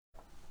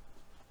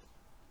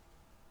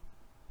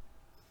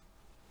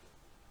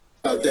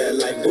about that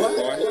life, boy.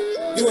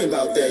 You ain't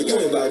about that, you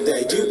ain't about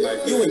that,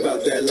 you ain't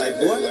about that life,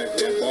 boy.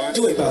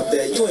 You ain't about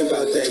that, you ain't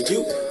about that,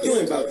 you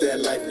ain't about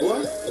that life,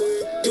 boy.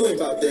 You ain't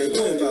about that,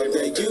 you ain't about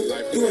that,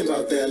 you ain't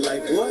about that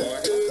life, boy.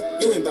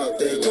 You ain't about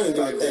that, you ain't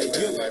about that,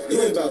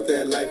 you ain't about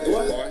that life,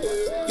 boy.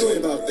 You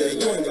ain't about that,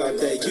 you ain't about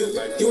that,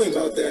 you ain't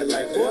about that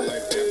life, boy.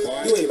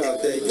 You ain't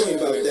about that, you ain't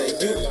about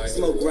that, you.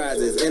 Smoke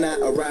rises and I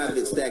arrive.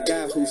 It's that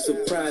guy who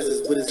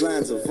surprises with his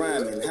lines of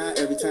rhyming. High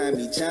every time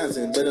he chimes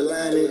in, but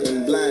aligning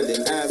and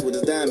blinding. Eyes with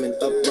his diamond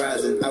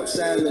uprising,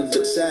 outshining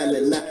but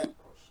shining not.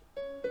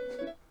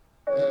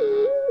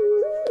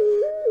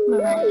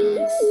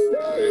 Miraculous.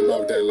 We ain't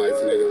about that life,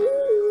 nigga.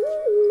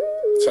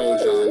 Told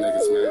y'all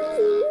niggas, man.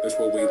 That's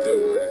what we do,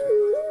 man.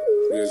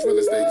 We as real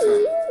as they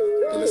come.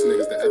 Realest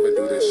niggas that ever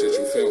do this shit,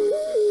 you feel me?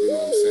 You know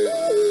what I'm saying?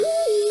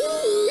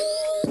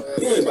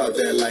 You ain't about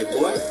that life,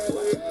 boy.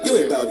 You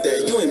ain't about that,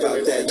 you ain't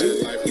about that, you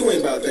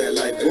ain't about that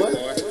life, boy.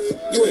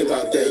 You ain't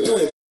about that, you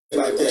ain't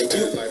about that,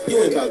 you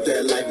ain't about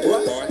that life,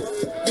 boy.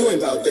 You ain't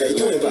about that,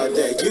 you ain't about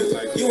that,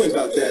 you ain't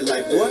about that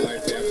life, boy.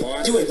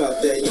 You ain't about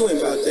that, you ain't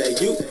about that,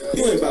 you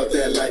ain't about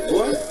that life,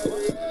 boy.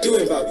 You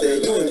ain't about that,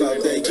 you ain't about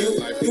that,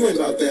 you ain't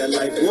about that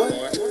life, boy.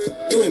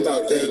 You ain't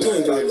about that, you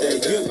ain't about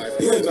that,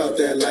 you ain't about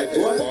that life,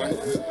 boy.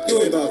 You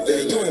ain't about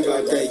that, you ain't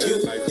about that,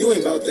 you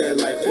ain't about that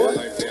life, boy.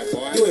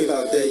 You ain't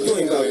about that, you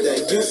ain't about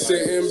that, you.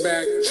 Sitting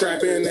back,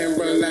 trapping and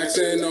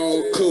relaxing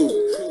on cool.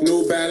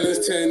 New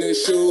Balance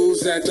tennis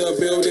shoes at the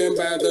building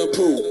by the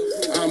pool.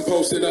 I'm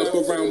posted up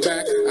around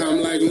back,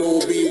 I'm like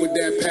Lil B with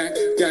that pack.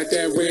 Got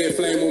that red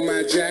flame on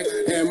my jack,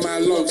 and my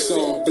lumps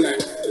all black.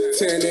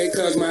 Tinted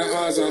cause my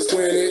eyes are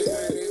squinted.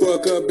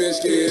 Fuck a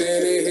bitch, get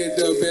in it. Hit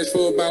the bitch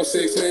for about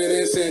 6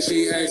 minutes, and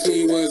she asked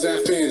me was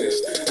I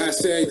finished. I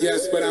said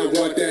yes, but I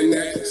want that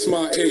neck.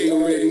 Smart,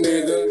 ignorant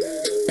nigga.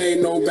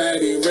 Ain't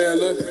nobody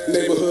realer.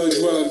 Neighborhood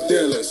drug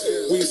dealers.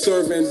 We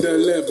serve and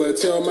deliver.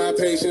 Tell my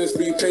patients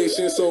be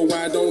patient so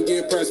I don't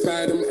get pressed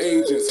by them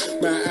agents.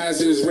 My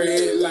eyes is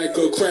red like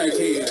a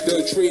crackhead.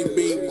 The tree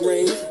be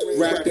green,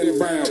 wrapped in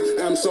brown.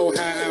 I'm so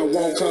high I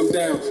won't come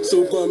down.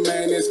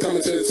 Superman is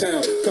coming to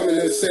town, coming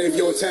to save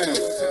your town.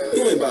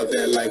 You ain't about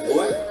that life,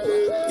 boy.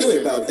 You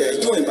ain't about that,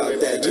 you ain't about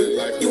that,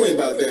 you ain't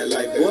about that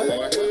life, boy.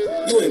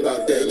 You ain't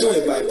about that, you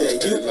ain't about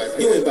that,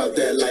 you ain't about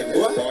that life,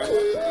 boy.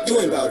 You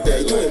ain't about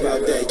that, you ain't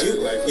about that,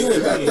 you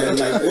ain't about that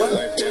life, boy.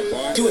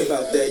 You ain't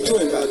about that, you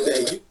ain't about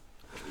that, you.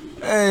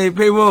 Hey,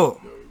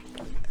 people.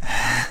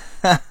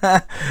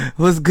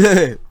 What's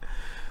good?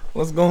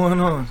 What's going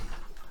on?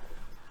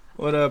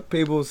 What up,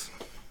 peoples?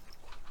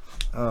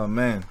 Oh,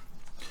 man.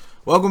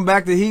 Welcome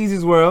back to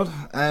Heezy's World.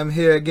 I am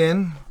here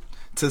again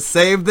to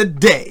save the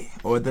day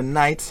or the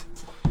night.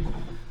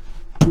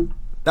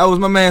 That was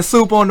my man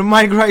Soup on the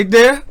mic right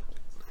there.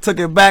 Took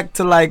it back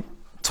to like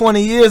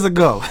 20 years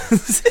ago.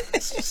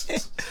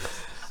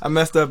 I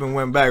messed up and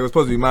went back. It was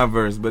supposed to be my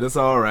verse, but it's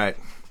all right.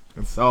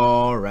 It's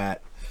all right.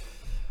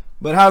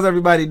 But how's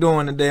everybody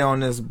doing today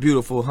on this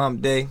beautiful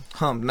hump day,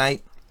 hump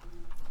night?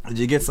 Did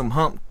you get some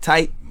hump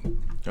tight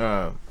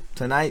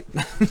tonight?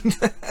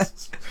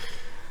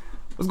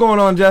 What's going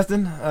on,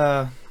 Justin?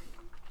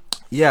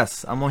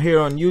 Yes, I'm on here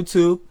on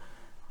YouTube,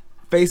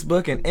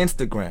 Facebook, and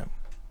Instagram.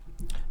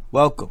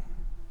 Welcome.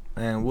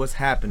 And what's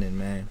happening,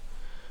 man?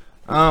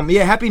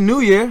 Yeah, Happy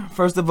New Year.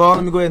 First of all,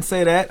 let me go ahead and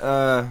say that.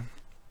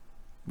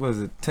 What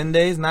is it, 10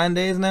 days, 9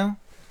 days now?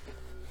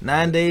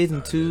 9 days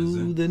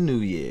into the new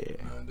year.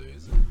 9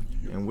 days.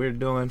 And we're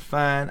doing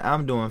fine.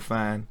 I'm doing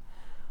fine.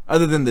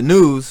 Other than the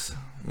news,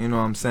 you know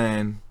what I'm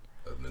saying?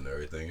 Other than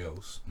everything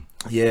else.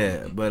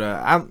 Yeah, but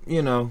I'm,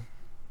 you know.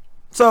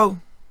 So,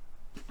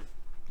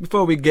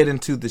 before we get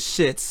into the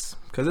shits,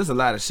 because there's a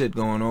lot of shit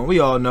going on. We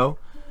all know.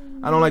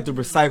 I don't like to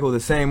recycle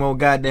the same old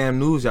goddamn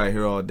news y'all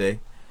hear all day.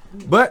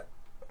 But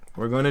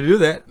we're going to do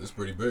that. It's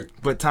pretty big.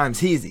 But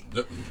times easy.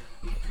 Yep.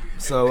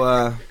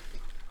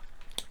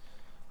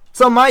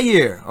 So my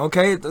year,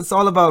 okay? It's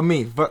all about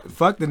me.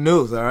 Fuck the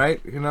news, all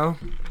right? You know?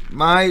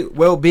 My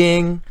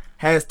well-being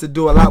has to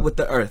do a lot with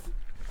the earth.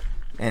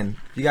 And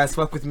you guys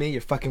fuck with me,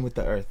 you're fucking with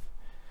the earth.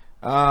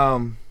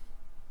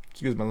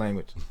 Excuse my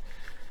language.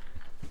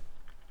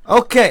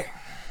 Okay.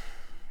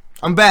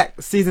 I'm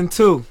back. Season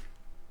 2.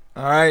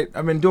 All right?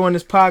 I've been doing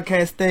this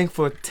podcast thing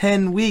for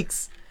 10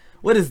 weeks.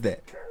 What is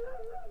that?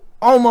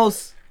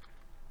 Almost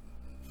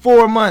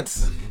 4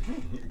 months.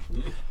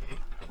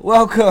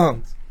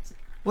 Welcome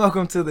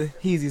to the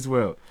Heezy's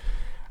World.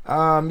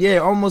 Yeah,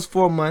 almost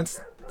 4 months.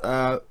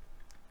 I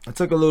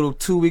took a little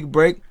 2-week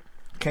break,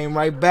 came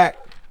right back.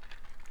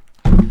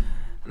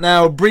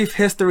 Now, brief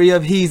history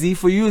of Heezy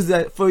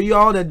for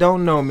y'all that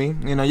don't know me.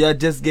 You know, y'all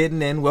just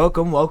getting in.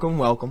 Welcome.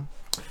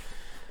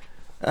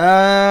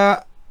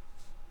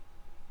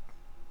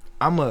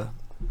 I'm a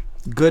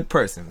good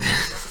person.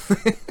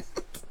 I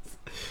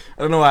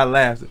don't know why I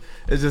laughed.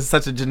 It's just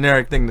such a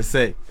generic thing to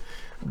say,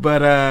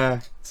 but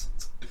I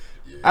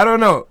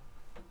don't know.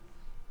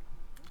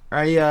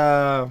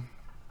 I'm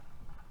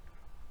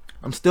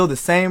still the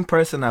same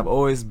person I've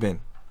always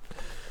been.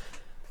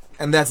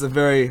 And that's a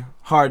very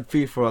hard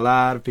feat for a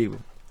lot of people.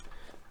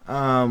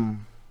 So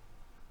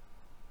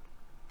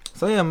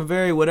So yeah, I'm a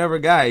very whatever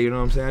guy. You know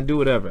what I'm saying? I do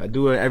whatever. I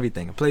do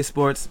everything. I play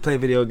sports, play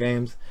video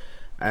games.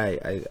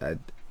 I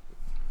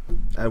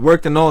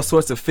worked in all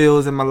sorts of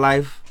fields in my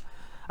life.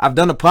 I've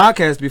done a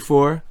podcast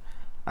before.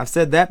 I've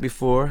said that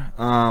before.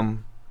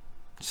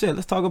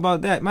 Let's talk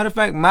about that. Matter of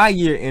fact, my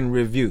year in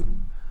review.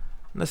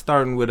 Let's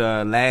start with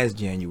last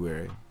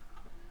January.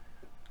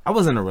 I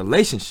was in a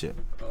relationship.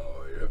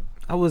 Oh, yeah.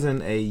 I was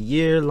in a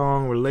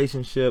year-long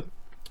relationship,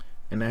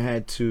 and I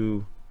had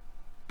to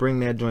bring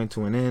that joint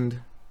to an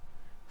end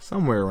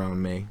somewhere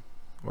around May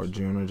or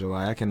June or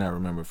July. I cannot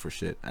remember for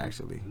shit,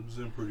 actually. It was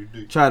in pretty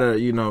deep. Try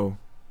to,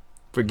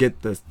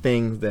 forget the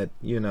things that,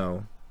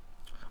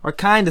 are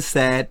kind of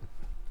sad.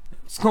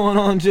 What's going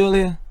on,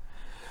 Julia?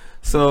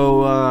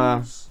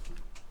 So,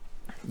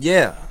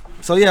 yeah.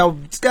 So, yeah, I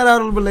just got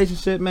out of a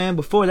relationship, man.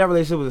 Before that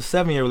relationship was a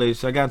 7-year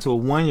relationship. I got into a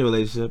 1-year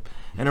relationship.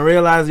 And I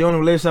realized the only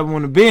relationship I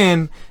want to be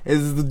in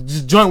is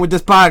just joint with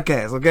this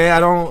podcast, okay? I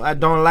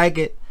don't like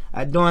it.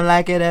 I don't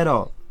like it at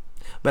all.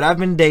 But I've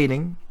been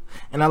dating,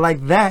 and I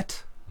like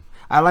that.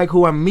 I like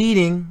who I'm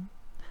meeting.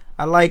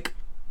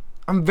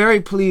 I'm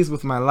very pleased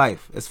with my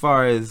life as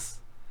far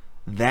as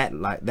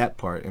that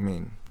part. I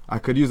mean, I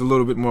could use a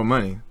little bit more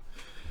money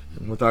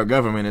with our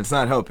government. It's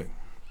not helping.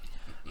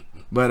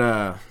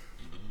 But,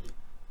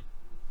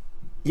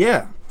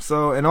 yeah.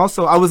 So, and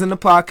also I was in the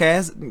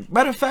podcast.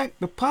 Matter of fact,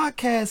 the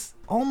podcast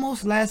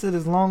almost lasted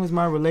as long as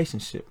my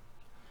relationship.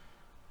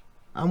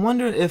 I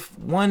wonder if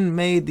one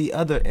made the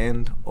other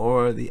end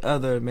or the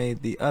other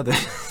made the other.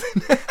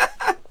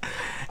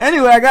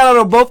 Anyway, I got out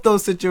of both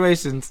those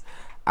situations.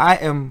 I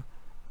am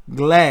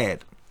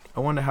glad.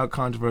 I wonder how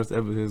controversial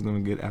everything is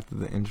going to get after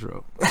the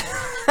intro.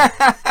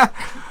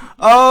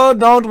 Oh,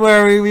 don't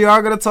worry. We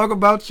are going to talk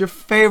about your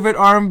favorite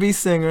R&B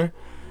singer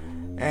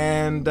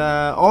and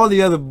all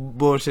the other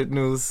bullshit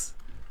news.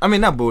 I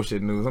mean, not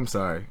bullshit news. I'm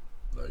sorry.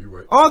 No, you're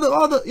right.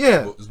 All the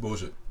yeah. It's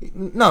bullshit.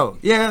 No,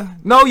 yeah.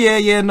 No,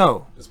 yeah,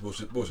 no. It's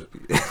bullshit. So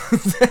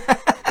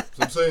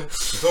I'm saying,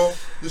 it's all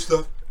this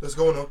stuff that's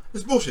going on.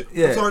 It's bullshit.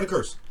 Yeah. I'm sorry to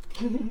curse.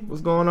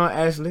 What's going on,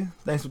 Ashley?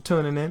 Thanks for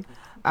tuning in.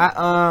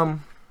 Yeah.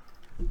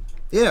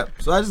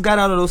 So I just got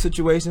out of those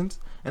situations,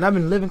 and I've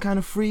been living kind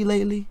of free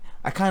lately.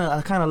 I kind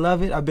of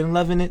love it. I've been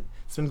loving it.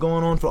 It's been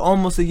going on for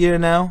almost a year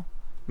now,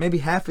 maybe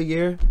half a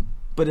year,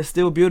 but it's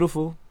still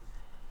beautiful.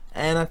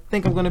 And I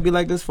think I'm gonna be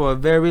like this for a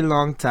very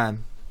long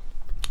time.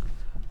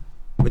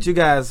 But you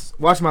guys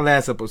watch my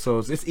last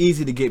episodes. It's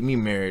easy to get me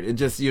married. It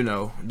just,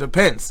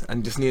 depends. I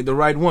just need the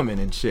right woman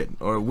and shit,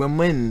 or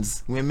women,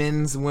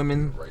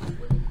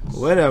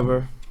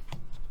 whatever.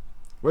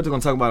 We're just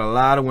gonna talk about a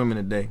lot of women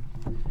today.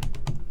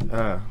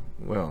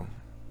 Well,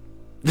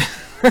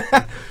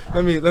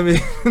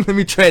 let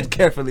me tread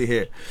carefully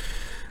here.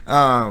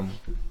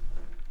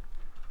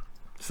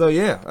 So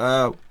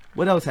yeah.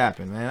 What else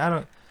happened,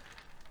 man?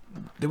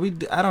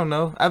 I don't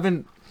know.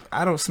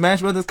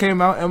 Smash Brothers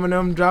came out.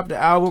 Eminem dropped the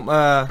album.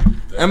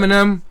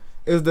 Eminem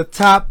is the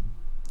top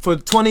for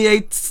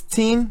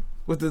 2018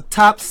 was the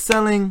top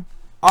selling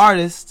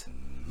artist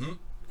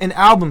in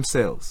album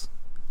sales.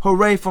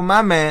 Hooray for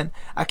my man.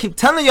 I keep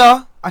telling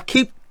y'all.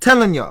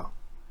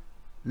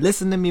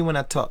 Listen to me when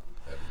I talk.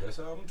 Had the best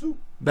album too.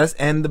 Best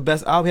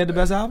album. He had the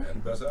best album? Had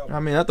the best album. I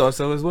mean, I thought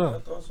so as well. I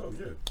thought so,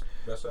 yeah.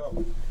 Best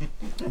album.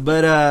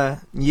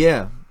 But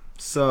yeah.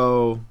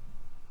 So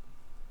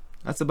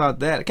that's about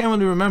that. I can't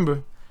really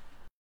remember.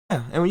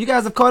 Yeah, and when you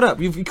guys have caught up,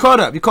 you caught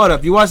up.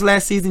 You watched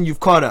last season, you've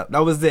caught up.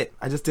 That was it.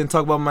 I just didn't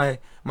talk about my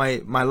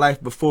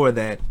life before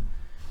that.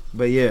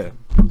 But yeah.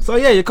 So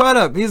yeah, you're caught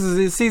up. This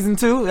is season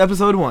 2,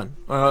 episode 1.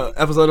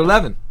 Episode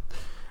 11.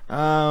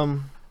 So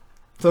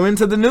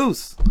into the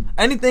news.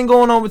 Anything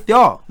going on with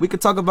y'all? We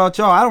could talk about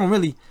y'all.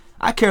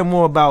 I care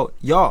more about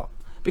y'all.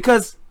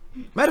 Because,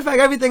 matter of fact,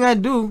 everything I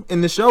do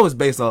in the show is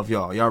based off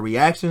y'all. Y'all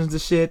reactions to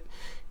shit.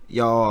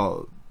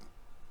 Y'all.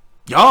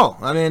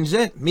 I mean,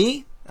 shit.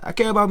 Me? I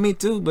care about me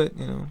too, but,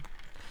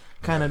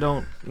 kind of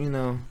don't,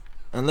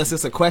 unless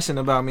it's a question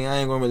about me, I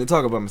ain't gonna really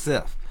talk about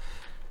myself.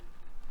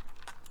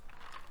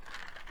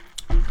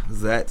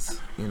 That's,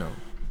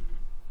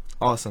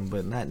 awesome,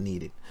 but not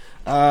needed.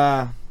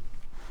 So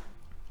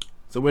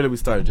where did we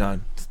start,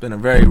 John? It's been a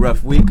very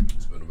rough week.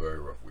 It's been a very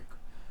rough week.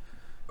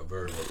 A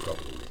very rough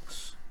couple of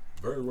weeks.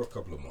 Very rough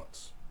couple of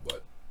months,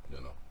 but,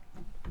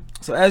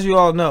 So as you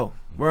all know,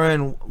 we're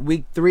in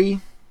week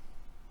 3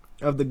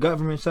 of the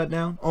government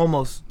shutdown.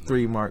 Almost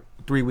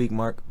 3-week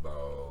mark.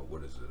 About,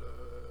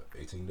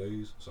 18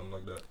 days? Something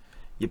like that?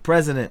 Your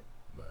president.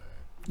 Man.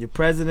 Your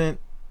president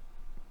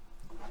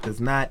does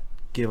not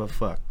give a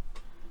fuck.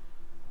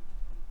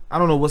 I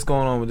don't know what's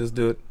going on with this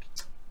dude.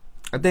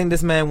 I think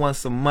this man wants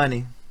some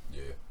money.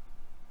 Yeah.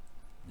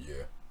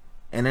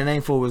 And it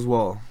ain't for his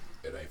wall.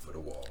 It ain't for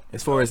the wall.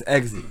 It's for his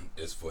exit.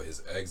 It's for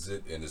his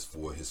exit, and it's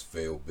for his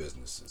failed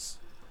businesses.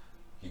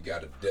 He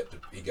got a debt to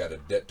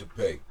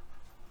pay.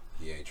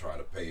 He ain't trying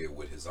to pay it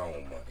with his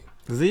own money.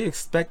 Does he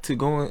expect to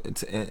go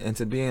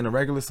into being a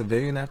regular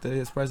civilian after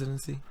his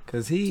presidency?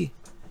 Because he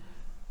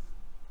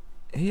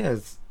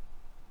has...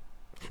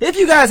 If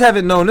you guys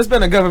haven't known, there's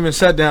been a government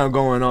shutdown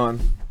going on.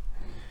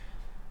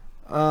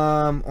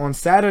 On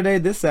Saturday,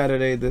 this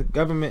Saturday, the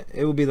government,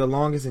 it will be the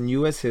longest in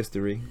U.S.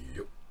 history.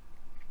 Yep.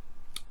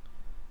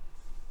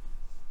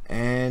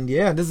 And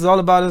yeah, this is all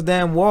about his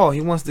damn wall.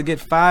 He wants to get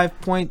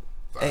 5.8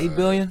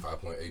 billion.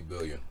 5.8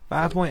 billion.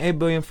 5.8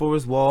 billion for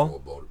his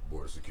wall. For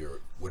border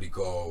security. What he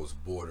calls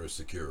border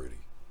security.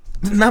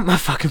 Not my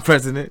fucking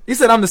president. He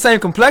said I'm the same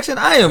complexion.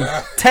 I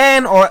am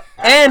tan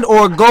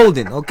or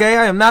golden. Okay,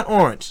 I am not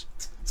orange.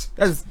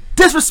 That's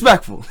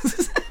disrespectful.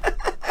 I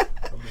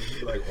mean,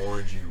 you like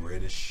orangey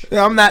reddish.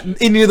 Yeah, I'm not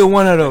in either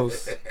one of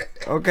those.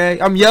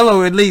 Okay, I'm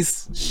yellow at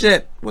least.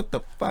 Shit, what the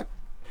fuck?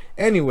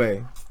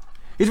 Anyway,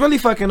 he's really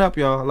fucking up,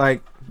 y'all.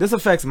 Like, this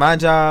affects my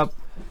job.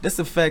 This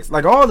affects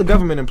like all the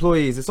government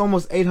employees. It's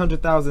almost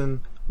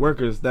 800,000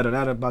 workers that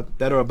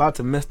are about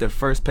to miss their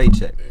first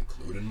paycheck,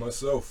 including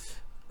myself.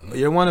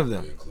 You're one of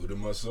them. Including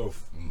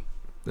myself.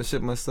 This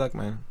shit must suck,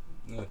 man.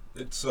 Yeah,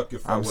 it'd suck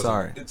if I'm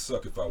sorry. It'd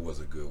suck if I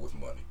wasn't good with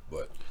money,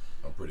 but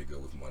I'm pretty good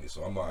with money,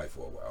 so I'm alright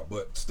for a while.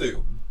 But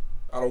still,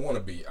 I don't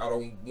want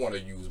to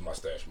use my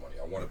stash money.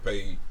 I want to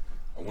pay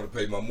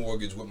my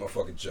mortgage with my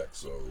fucking check.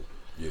 So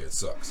yeah, it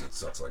sucks. It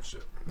sucks like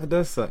shit. It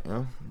does suck, you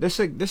know. There's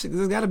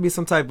got to be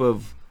some type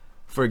of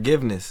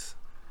forgiveness.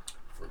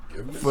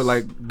 Forgiveness for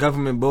like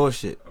government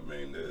bullshit. I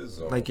mean, there's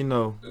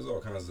there's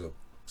all kinds of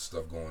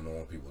stuff going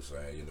on. People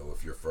saying,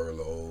 if you're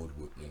furloughed,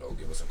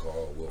 give us a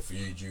call, we'll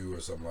feed you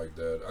or something like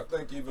that. I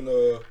think even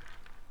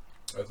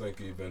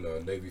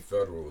Navy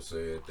Federal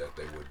said that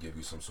they would give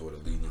you some sort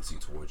of leniency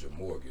towards your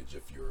mortgage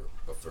if you're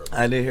a furloughed.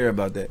 I did hear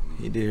about that.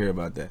 He did hear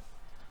about that.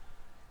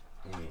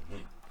 Mm-hmm.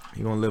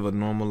 He gonna live a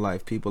normal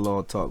life. People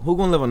all talk. Who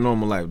gonna live a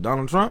normal life?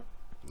 Donald Trump?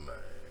 Man,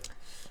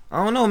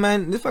 I don't know,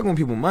 man. This fucking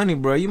people money,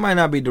 bro. You might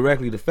not be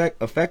directly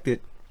affected.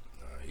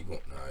 He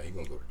gonna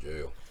go to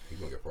jail. He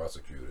gonna get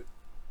prosecuted.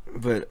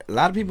 But a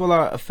lot of people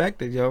are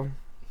affected, yo.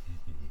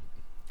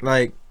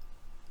 Like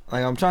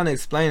I'm trying to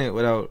explain it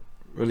without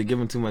really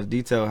giving too much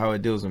detail how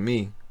it deals with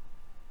me.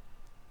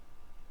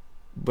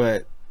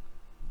 But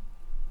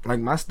like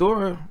my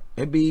store,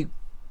 it'd be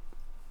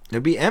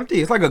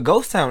empty. It's like a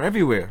ghost town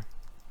everywhere.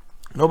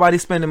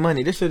 Nobody's spending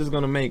money. This shit is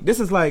gonna make.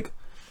 This is like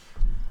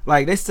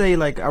they say,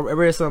 like I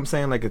read something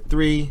saying like a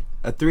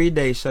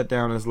 3-day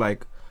shutdown is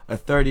like a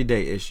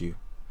 30-day issue.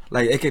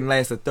 Like it can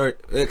last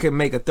it can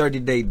make a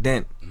 30-day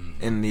dent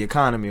in the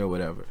economy or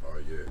whatever. Oh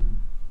yeah.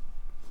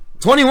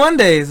 21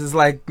 days is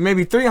like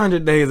maybe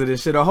 300 days of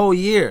this shit, a whole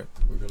year.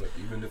 We're gonna,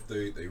 even if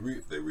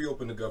they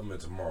reopen the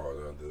government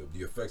tomorrow,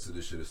 the effects of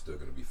this shit is still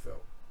gonna be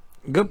felt.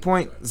 Good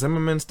point.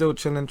 Zimmerman still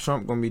chilling.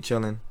 Trump gonna be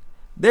chilling.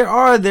 There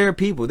are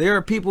people. There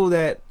are people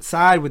that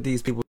side with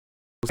these people.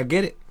 I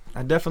get it.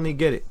 I definitely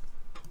get it.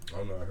 I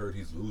don't know. I heard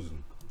he's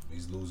losing.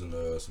 He's losing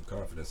some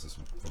confidence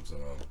from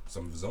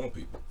some of his own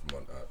people,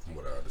 from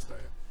what I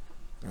understand.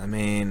 I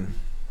mean,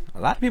 a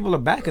lot of people are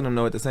backing him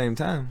though. At the same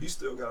time, he's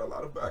still got a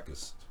lot of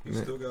backers.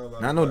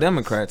 Not no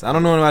Democrats. I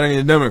don't know about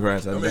any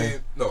Democrats. No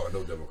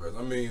Democrats.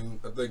 I mean,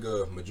 I think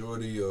a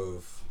majority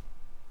of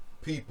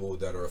people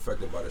that are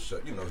affected by the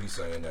shut. He's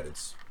saying that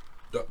it's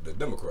the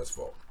Democrats'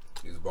 fault.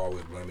 He's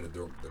always blaming it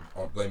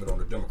on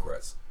the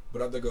Democrats.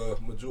 But I think a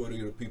majority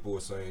of the people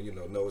are saying,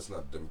 no, it's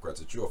not the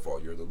Democrats. It's your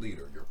fault. You're the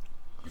leader.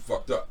 You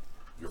fucked up.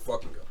 You're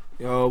fucking up.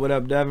 Yo, what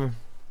up, Devin?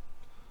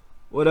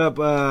 What up,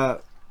 man?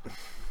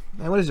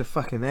 What is your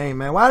fucking name,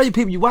 man? Why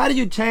do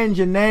you change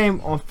your name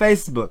on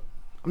Facebook?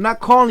 I'm not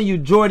calling you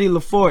Jordy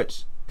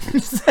LaForge.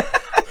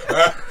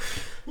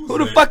 Who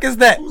the fuck is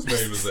that? Whose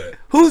name is that?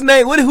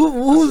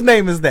 Whose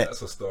name is that?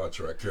 That's a Star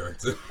Trek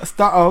character.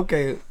 Oh,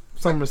 okay.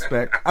 Some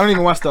respect. I don't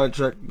even watch Star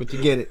Trek, but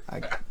you get it.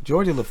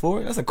 Jordy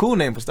LaForge? That's a cool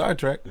name for Star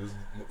Trek.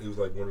 He was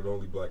like one of the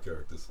only black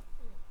characters.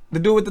 The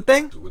dude with the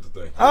thing? With the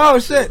thing. Oh,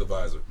 shit. The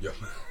visor. Yeah.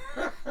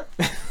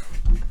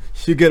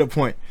 You get a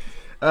point.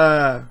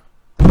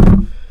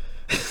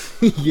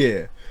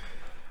 Yeah.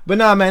 But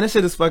nah, man, this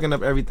shit is fucking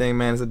up everything,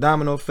 man. It's a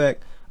domino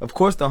effect. Of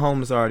course the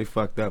homeless are already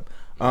fucked up.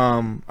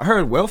 I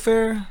heard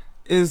welfare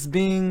is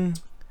being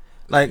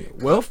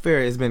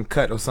welfare has been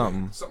cut or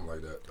something. Something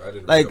like that. I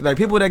didn't like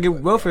people that get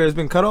welfare has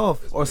been cut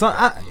off or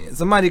something.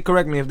 Somebody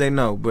correct me if they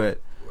know,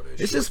 but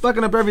it's just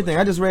fucking up everything.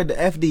 I just read the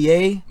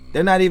FDA.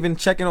 They're not even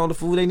checking all the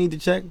food they need to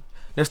check.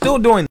 They're still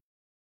doing.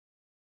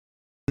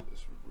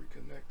 It's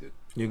reconnected.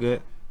 You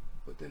good?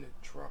 But then it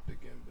dropped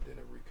again. But then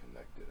it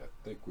reconnected. I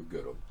think we're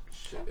good.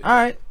 Shit. All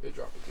right. It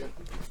dropped again.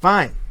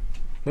 Fine.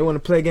 They want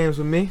to play games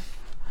with me.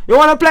 You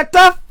want to play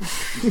tough?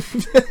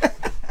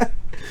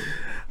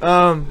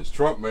 It's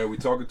Trump, man. We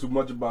talking too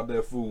much about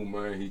that fool,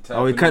 man. He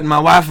cutting my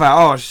Wi-Fi.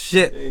 Oh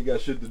shit. He ain't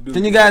got shit to do.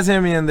 Can you guys hear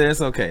me in there?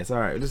 It's okay. It's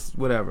all right. Just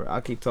whatever. I'll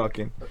keep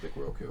talking. I think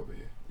we're okay over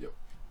here. Yep.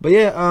 But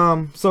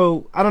yeah,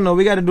 so I don't know.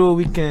 We got to do what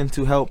we can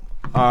to help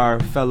our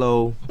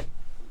fellow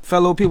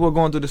people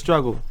going through the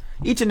struggle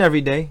each and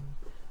every day.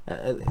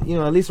 At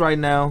least right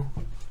now.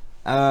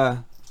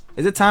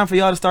 Is it time for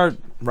y'all to start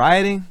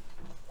rioting?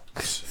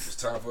 It's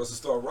time for us to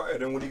start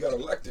rioting when he got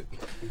elected.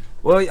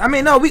 Well, I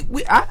mean, no,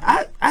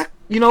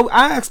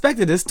 I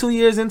expected this 2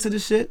 years into the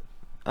shit.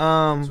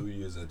 2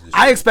 years into this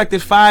I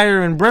expected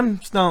fire and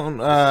brimstone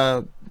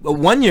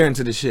 1 year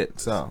into the shit.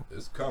 So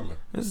it's coming.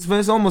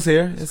 It's almost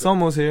here. It's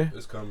almost here.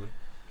 It's coming.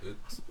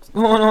 What's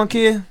going on,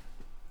 kid?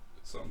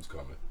 Something's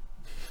coming.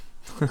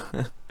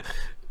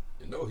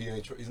 You know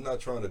he's not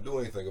trying to do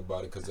anything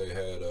about it because they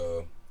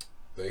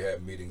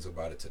had meetings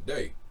about it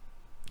today.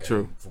 And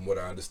True. From what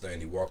I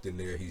understand, he walked in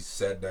there. He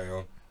sat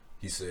down.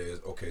 He says,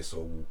 "Okay,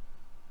 so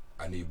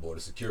I need border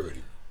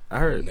security." I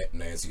heard.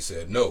 Nancy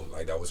said no.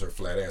 Like, that was her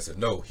flat answer.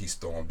 No, he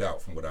stormed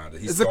out. From what I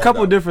understand, It's a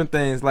couple different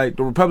things. Like,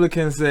 the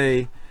Republicans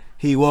say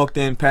he walked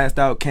in, passed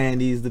out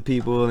candies to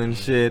people and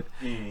shit,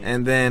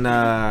 and then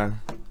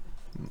then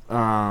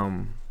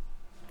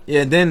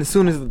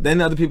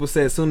other people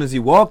said as soon as he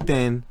walked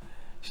in,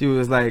 she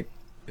was like,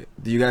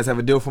 "Do you guys have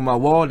a deal for my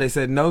wall?" They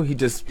said no. He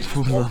just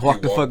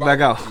walked the fuck back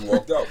out. He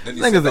walked out. Then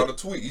he sent out a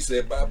tweet. He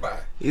said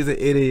bye-bye. He's an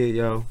idiot,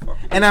 yo.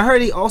 And I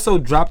heard he also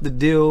dropped the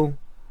deal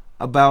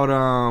about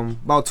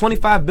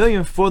 $25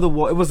 billion for the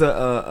wall. It was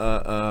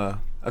a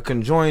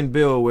conjoined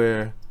bill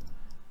where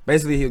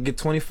basically he'll get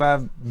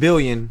 $25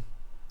 billion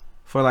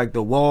for like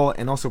the wall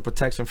and also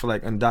protection for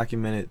like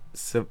undocumented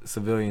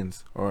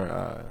civilians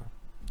or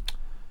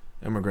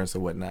immigrants or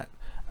whatnot.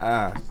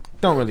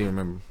 Don't really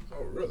remember.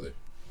 Oh, really?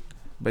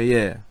 But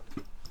yeah.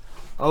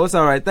 Oh, it's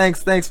all right.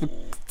 Thanks for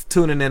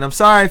tuning in. I'm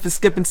sorry for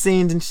skipping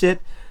scenes and shit.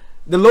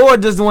 The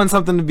Lord just wants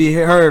something to be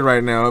heard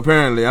right now.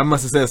 Apparently, I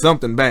must have said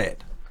something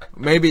bad.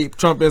 Maybe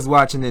Trump is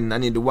watching and I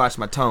need to watch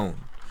my tone.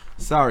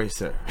 Sorry,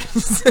 sir.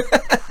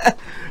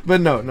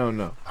 But no.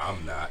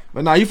 I'm not.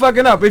 But no, you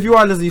fucking up. If you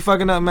are listening, you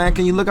fucking up, man.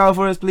 Can you look out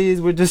for us,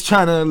 please? We're just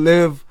trying to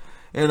live.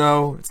 You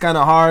know, it's kind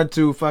of hard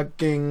to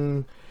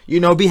fucking,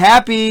 be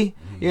happy.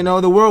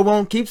 The world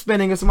won't keep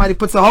spinning if somebody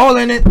puts a hole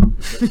in it.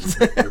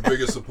 Your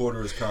biggest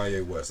supporter is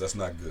Kanye West. That's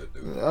not good,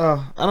 dude.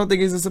 I don't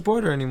think he's a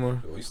supporter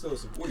anymore. Well, he's still a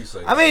supporter.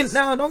 I mean,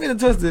 no, don't get it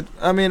twisted.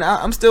 I mean,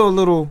 I'm still a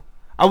little.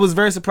 I was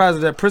very surprised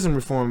at that prison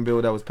reform bill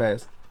that was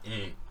passed.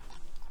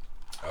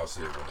 I'll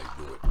see it when they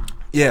do it.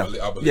 Yeah,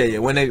 I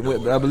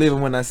believe I believe it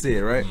when I see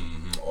it, right?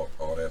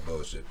 All that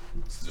bullshit.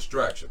 It's a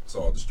distraction. It's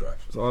all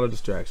distraction. It's all a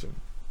distraction.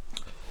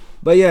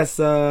 But yes,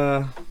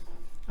 all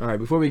right.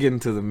 Before we get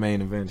into the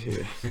main event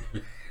here,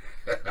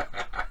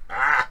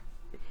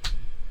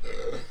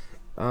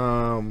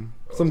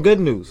 some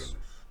good news.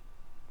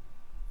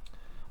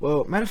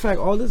 Well, matter of fact,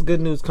 all this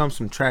good news comes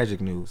from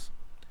tragic news.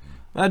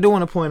 But I do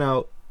want to point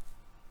out.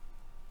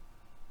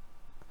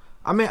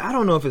 I mean, I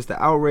don't know if it's the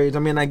outrage. I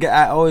mean,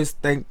 I always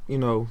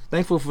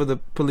thankful for the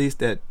police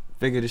that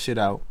figured this shit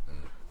out.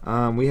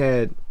 I'll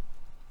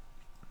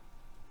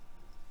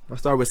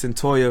start with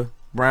Centoya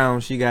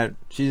Brown. She's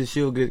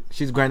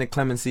granted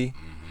clemency.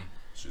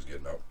 She's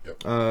getting out.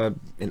 Yep.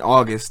 In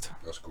August.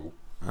 That's cool.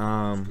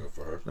 That's good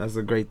for her. That's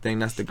a great thing.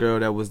 That's the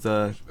girl that was She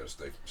better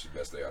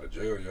stay out of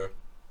jail. Yeah.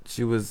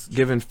 She was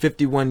given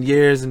 51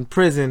 years in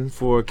prison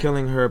for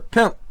killing her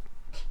pimp.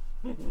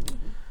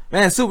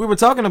 Man, Soup, we were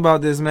talking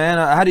about this, man.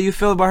 How do you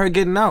feel about her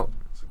getting out?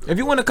 If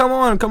you want to come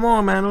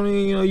on, man.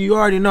 You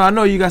already know. I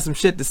know you got some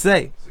shit to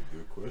say. That's a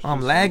good question.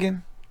 I'm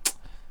lagging.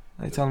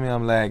 They telling me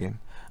I'm lagging.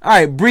 All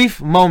right,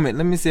 brief moment.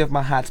 Let me see if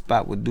my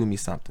hotspot would do me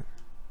something.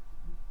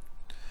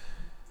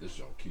 This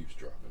joint keeps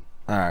dropping.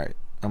 All right,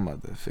 I'm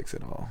about to fix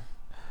it all.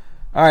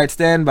 All right,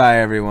 stand by,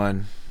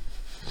 everyone.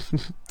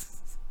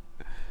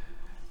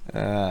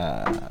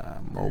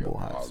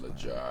 Mobile hotspot.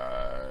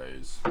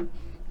 Apologize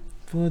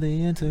for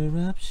the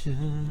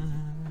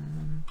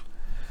interruption.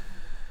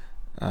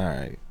 All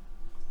right.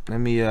 Let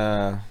me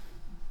 1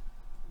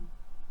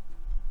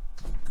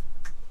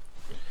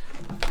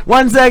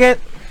 second.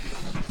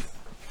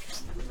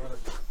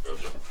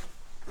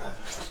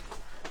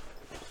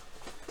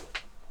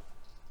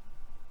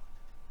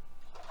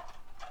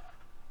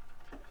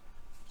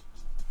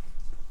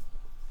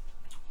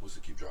 What's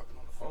it keep dropping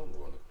on the phone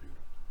or on the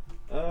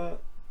computer?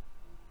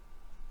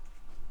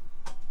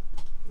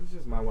 It's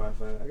just my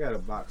Wi-Fi. I got a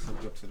box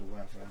hooked up to the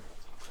Wi-Fi.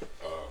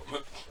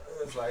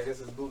 It's like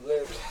this is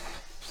bootleg.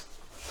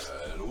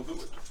 It'll do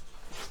it.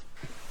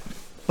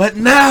 But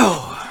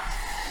now,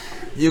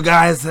 you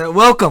guys,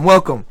 welcome.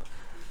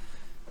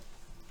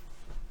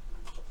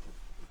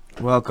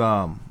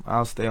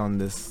 I'll stay on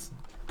this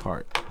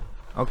part.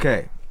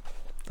 Okay.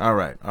 All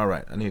right.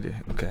 I need to.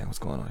 Okay, what's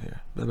going on here?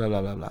 Blah blah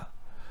blah blah blah.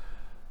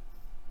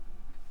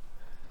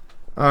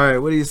 All right,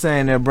 what are you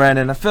saying there,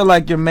 Brandon? I feel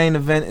like your main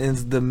event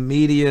is the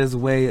media's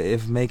way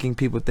of making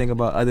people think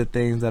about other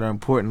things that are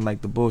important,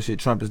 like the bullshit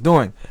Trump is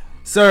doing.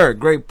 Sir,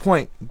 great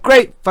point.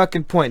 Great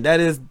fucking point. That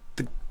is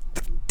the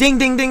ding,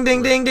 ding, ding,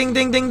 ding, ding, ding,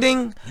 ding, ding,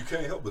 ding. You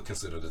can't help but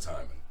consider the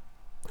timing.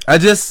 I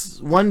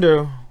just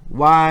wonder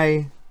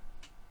why.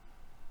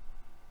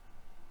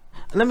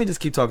 Let me just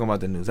keep talking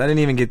about the news. I didn't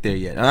even get there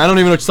yet. I don't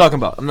even know what you're talking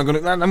about. I'm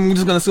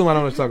just gonna assume I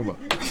don't know what you're talking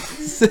about.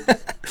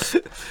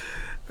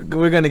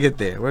 We're gonna get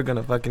there. We're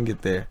gonna fucking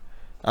get there.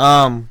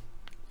 But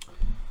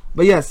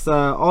yes,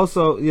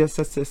 also yes,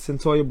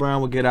 Centoya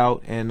Brown will get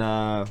out in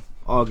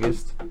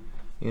August.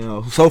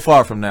 So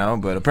far from now,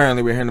 but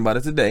apparently we're hearing about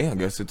it today. I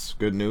guess it's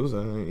good news. You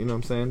know what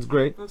I'm saying? It's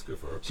great. That's good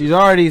for her. She's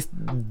already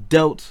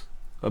dealt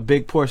a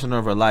big portion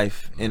of her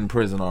life in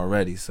prison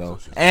already. So,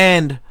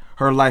 and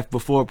her life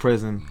before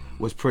prison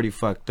was pretty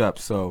fucked up.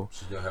 So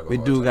She's gonna have a we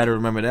hard do time. got to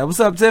remember that. What's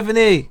up,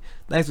 Tiffany?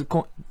 Thanks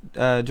for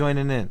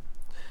joining in.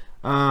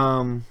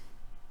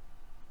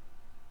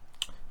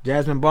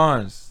 Jasmine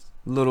Barnes,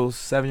 little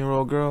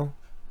 7-year-old girl.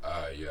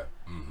 Yeah.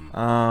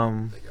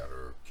 Mm-hmm. They got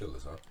her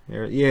killers, huh?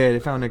 Yeah, they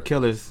found their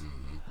killers.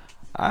 Mm-hmm.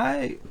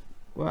 I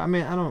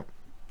don't.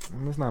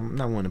 It's not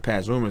one to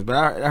pass rumors, but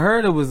I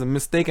heard it was a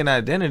mistaken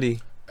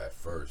identity. At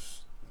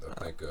first, I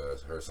think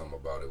heard something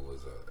about it was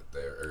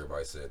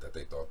everybody said that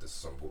they thought this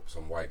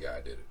some white guy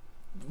did it.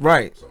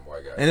 Right. Some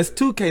white guy. And it's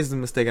 2 cases of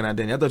mistaken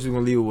identity. I thought you were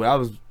gonna leave it what I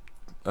was.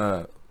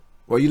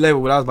 Well, you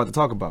labeled what I was about to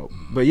talk about.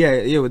 Mm-hmm. But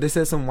yeah, they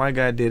said some white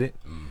guy did it.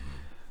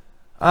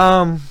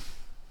 Mm-hmm.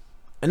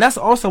 And that's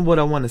also what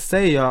I want to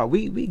say, y'all.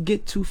 We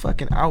get too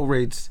fucking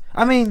outraged.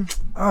 I mean,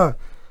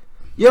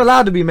 you're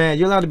allowed to be mad.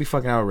 You're allowed to be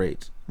fucking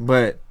outraged.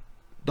 But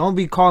don't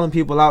be calling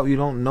people out. You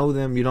don't know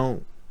them.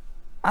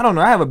 I don't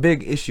know. I have a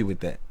big issue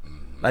with that.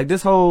 Mm-hmm. Like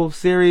this whole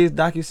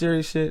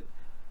docu-series shit.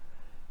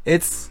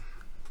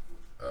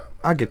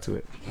 I'll get to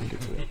it.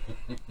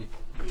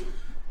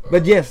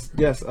 But yes.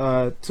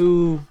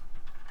 2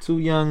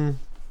 young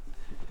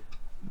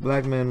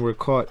black men were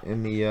caught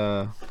in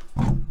the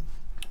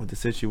with the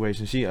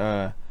situation. She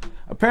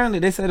apparently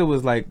they said it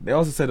was like, they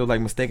also said it was like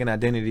mistaken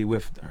identity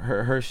with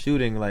her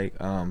shooting. Like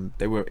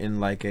they were in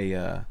like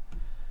a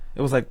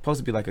it was like supposed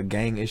to be like a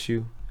gang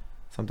issue,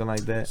 something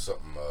like that.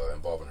 Something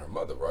involving her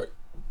mother, right?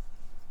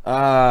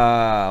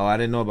 I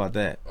didn't know about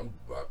that.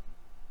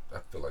 I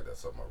feel like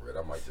that's something I read.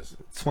 I might just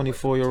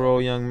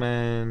 24-year-old young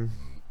man.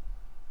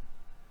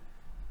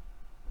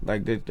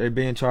 Like they're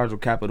being charged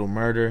with capital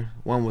murder.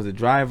 One was a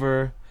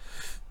driver,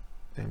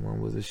 and one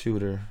was a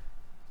shooter.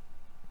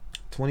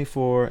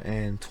 24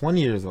 and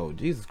 20 years old.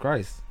 Jesus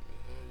Christ.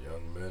 Yeah,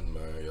 young men,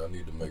 man, y'all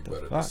need to make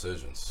better fuck?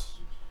 decisions.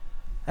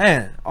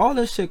 Man, all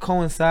this shit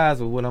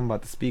coincides with what I'm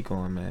about to speak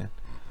on, man.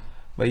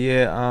 But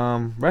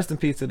yeah, rest in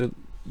peace to the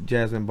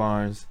Jasmine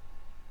Barnes.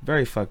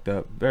 Very fucked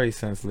up, very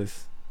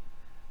senseless.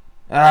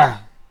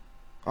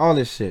 All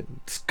this shit,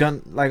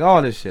 like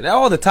all this shit,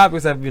 all the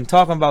topics I've been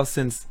talking about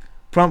since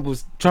Trump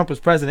was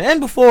president and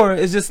before.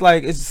 It's just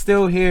like it's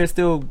still here,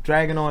 still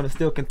dragging on, and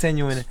still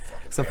continuing.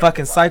 It's a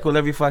fucking cycle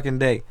every fucking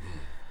day.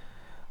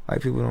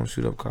 White people don't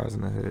shoot up cars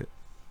in the hood.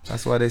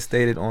 That's why they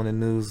stated on the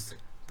news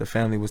the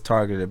family was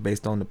targeted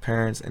based on the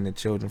parents and the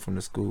children from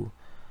the school.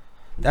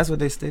 That's what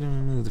they stated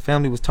on the news. The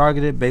family was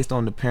targeted based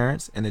on the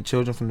parents and the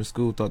children from the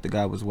school thought the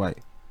guy was white.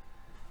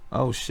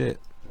 Oh shit.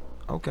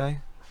 Okay.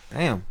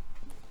 Damn.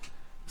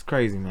 It's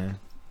crazy, man.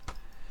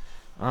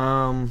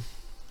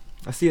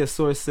 I see a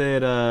source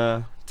said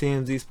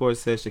TMZ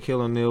Sports said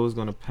Shaquille O'Neal was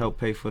gonna help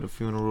pay for the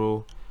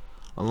funeral,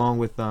 along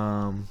with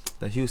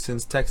the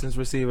Houston's Texans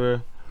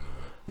receiver,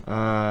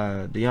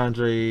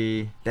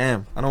 DeAndre.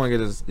 Damn, I don't want to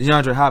get this.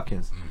 DeAndre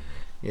Hopkins.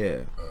 Yeah.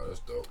 That's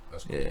dope.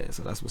 That's cool. Yeah.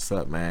 So that's what's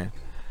up, man.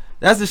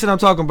 That's the shit I'm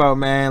talking about,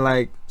 man.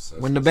 Like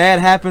when the bad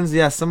happens,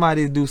 yeah,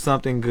 somebody do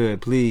something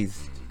good,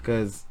 please,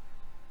 because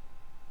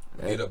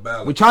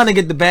we're trying to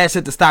get the bad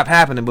shit to stop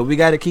happening, but we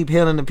got to keep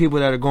healing the people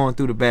that are going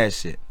through the bad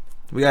shit.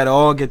 We got to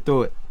all get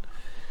through it.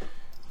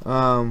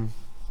 So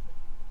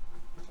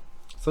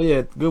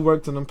yeah, good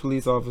work to them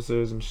police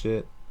officers and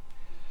shit.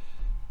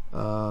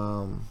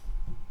 What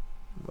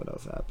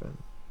else happened?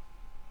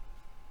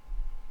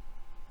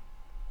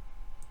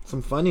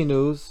 Some funny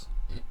news.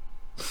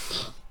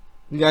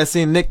 You guys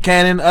seen Nick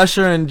Cannon,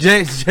 Usher, and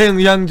Jay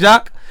Young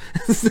Jock?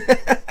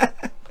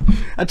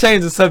 I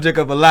changed the subject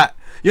up a lot.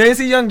 You ain't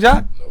see Young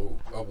Jock? No.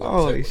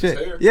 Holy shit.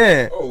 Hair?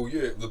 Yeah. Oh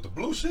yeah, with the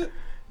blue shit.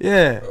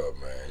 Yeah. Oh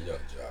man, Young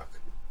Jock.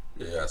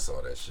 Yeah, I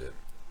saw that shit.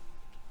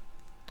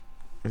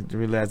 We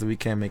realize that we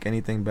can't make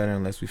anything better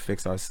unless we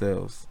fix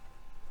ourselves.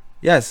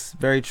 Yes,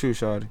 very true,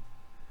 shawty.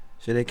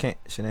 Shit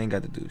ain't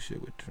got to do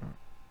shit with Trump.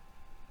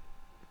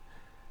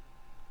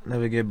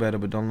 Never get better,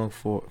 but don't look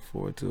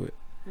forward to it.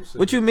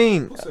 What you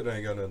mean? Who said that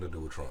ain't got nothing to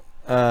do with Trump?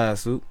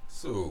 Soup.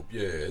 Soup,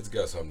 yeah, it's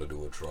got something to do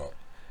with Trump.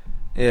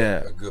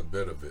 Yeah. A good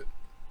bit of it.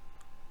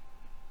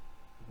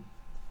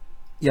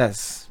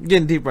 Yes. I'm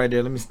getting deep right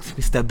there. Let me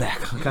step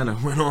back. I kind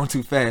of went on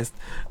too fast.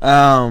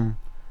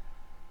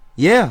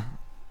 Yeah.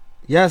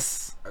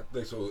 Yes. I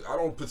think so. I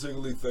don't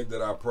particularly think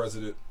that our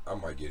president, I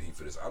might get heat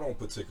for this, I don't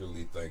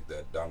particularly think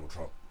that Donald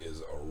Trump is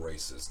a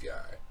racist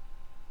guy.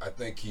 I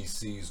think he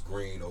sees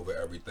green over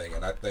everything,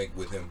 and I think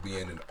with him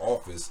being in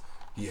office,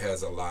 he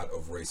has a lot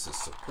of racist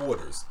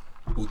supporters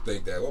who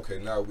think that, okay,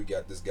 now we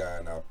got this guy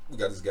in our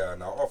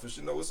office.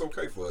 You know, it's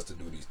okay for us to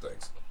do these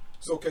things.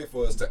 It's okay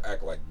for us to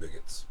act like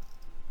bigots.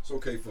 It's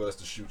okay for us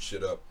to shoot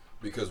shit up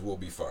because we'll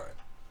be fine.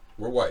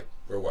 We're white.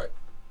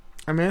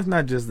 I mean, it's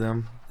not just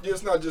them. Yeah,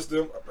 it's not just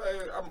them.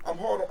 Man, I'm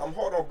hard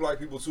on black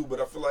people too, but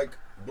I feel like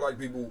black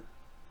people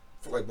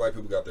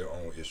got their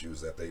own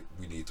issues that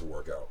we need to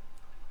work out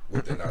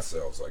within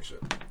ourselves, like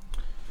shit.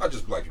 Not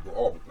just black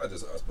people, not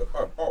just us, but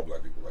all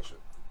black people, like shit.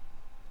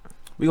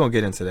 We're gonna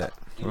get into that.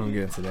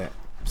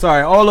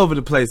 Sorry, all over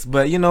the place,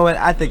 but you know what?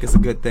 I think it's a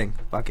good thing.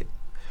 Fuck it.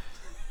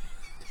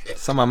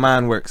 That's how my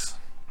mind works.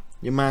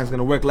 Your mind's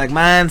gonna work like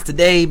mine's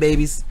today,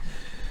 babies.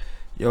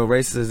 Yo,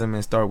 racism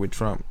and start with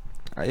Trump.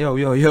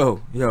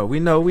 Yo. We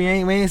know we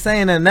ain't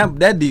saying nothing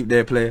that deep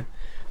there, player.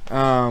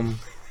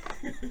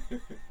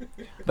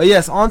 But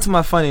yes, on to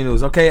my funny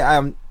news. Okay,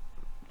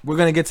 we're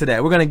gonna get to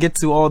that. We're gonna get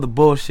to all the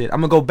bullshit.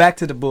 I'm gonna go back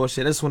to the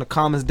bullshit. I just want to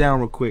calm us down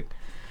real quick.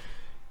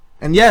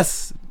 And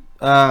yes,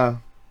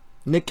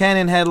 Nick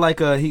Cannon had like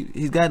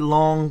he's got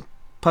long,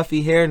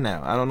 puffy hair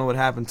now. I don't know what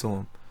happened to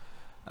him.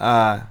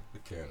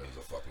 Nick Cannon's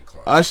a fucking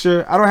clown.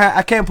 Usher,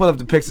 I can't pull up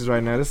the pictures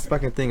right now. This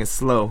fucking thing is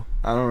slow.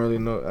 I don't really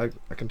know.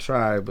 I can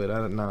try, but I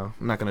don't know.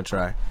 I'm not gonna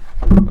try.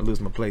 I'll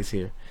lose my place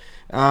here.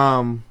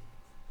 Let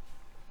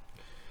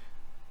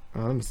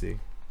me see.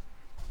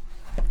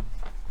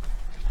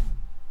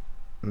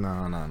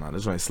 No.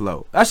 This one's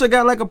slow. Usher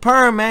got like a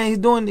perm, man. He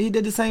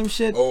did the same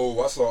shit.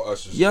 Oh, I saw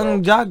Usher's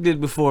Young job. Jock did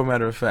before,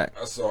 matter of fact.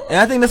 I saw. And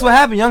I think that's what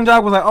happened. Young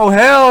Jock was like, "Oh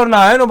hell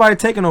no, ain't nobody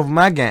taking over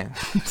my game."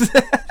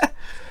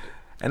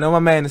 And then my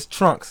man is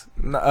Trunks.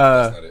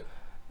 That's not it.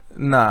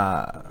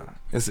 Nah,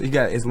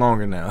 it's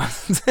longer now.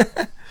 So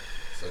I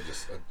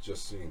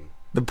just seen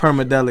The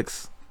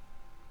Permadelics.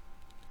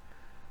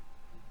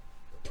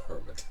 the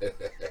permit.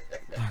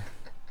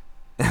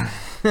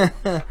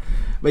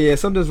 But yeah,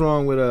 something's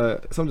wrong with I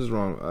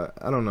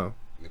don't know.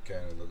 Nick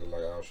Cannon looking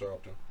like Al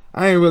Sharpton.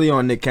 I ain't really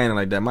on Nick Cannon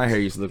like that. My hair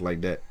used to look like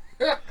that.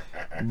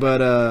 But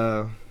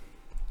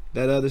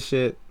that other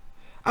shit.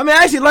 I mean,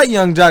 I actually like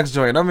Young Jock's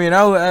joint. I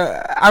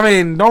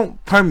mean,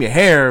 don't perm your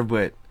hair,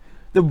 but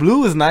the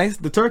blue is nice.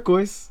 The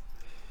turquoise.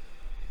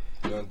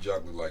 Young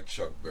Jock look like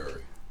Chuck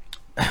Berry.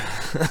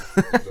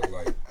 Look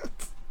like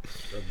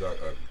Young Jock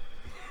ugly.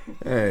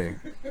 Hey,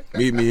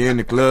 meet me in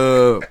the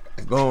club.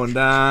 It's going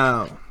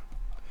down.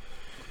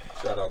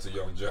 Shout out to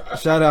Young Jock.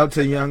 Shout out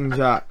to Young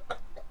Jock.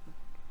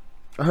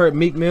 I heard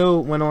Meek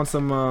Mill went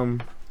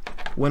on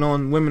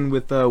Women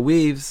with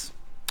Weaves.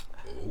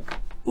 Oh.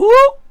 Woo!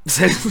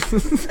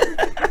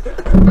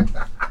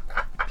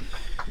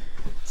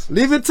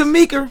 Leave it to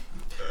Meeker.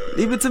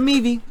 Leave it to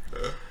Meavy.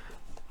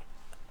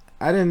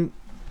 The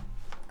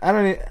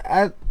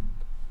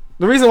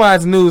reason why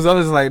it's news, I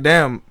was like,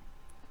 damn,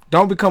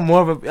 don't become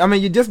more of a, I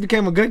mean, you just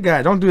became a good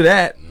guy. Don't do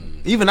that.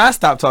 Even I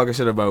stopped talking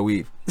shit about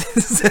Weave.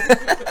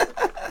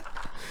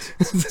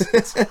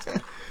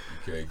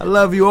 I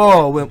love you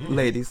all,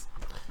 ladies.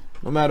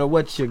 No matter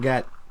what you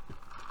got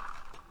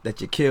that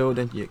you killed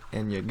and you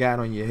got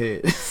on your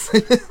head.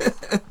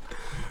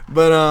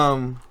 But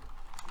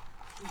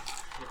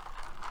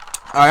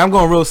alright, I'm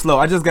going real slow.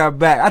 I just got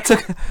back.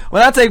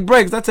 When I take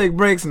breaks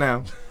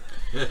now.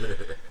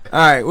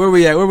 Alright, where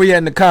we at? Where we at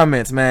in the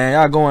comments, man?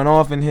 Y'all going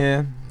off in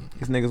here.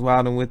 These niggas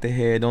wilding with the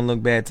hair. Don't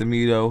look bad to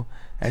me though.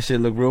 That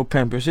shit look real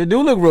pimpish. Shit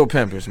do look real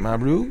pimpish, my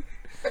bro.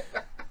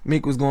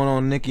 Meek was going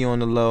on Nicki on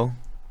the low.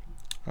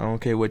 I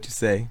don't care what you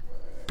say.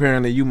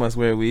 Apparently you must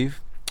wear a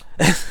weave.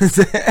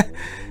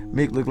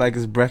 Meek look like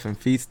his breath and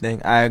feet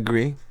stink. I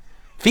agree.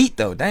 Feet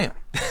though, damn.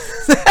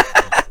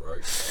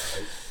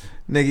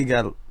 Nicki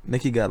got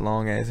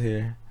long ass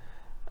hair.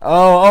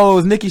 Oh,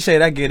 it's Nicki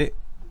shade. I get it.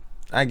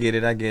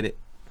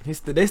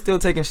 They still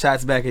taking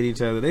shots back at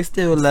each other. They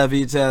still love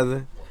each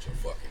other. Bunch of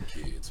fucking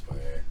kids, man.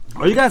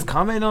 Are you guys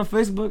commenting on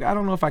Facebook? I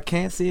don't know if I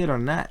can't see it or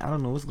not. I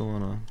don't know what's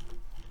going on.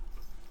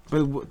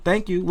 But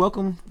thank you.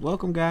 Welcome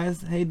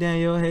guys. Hey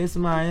Daniel. Hey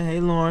Samaya. Hey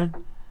Lauren.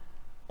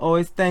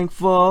 Always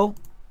thankful.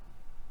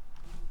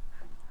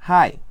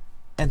 Hi.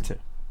 Enter.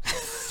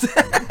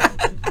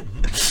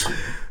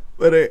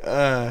 But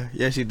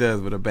yeah, she does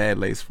with a bad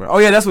lace front. Oh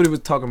yeah, that's what he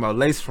was talking about,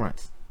 lace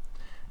fronts.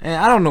 And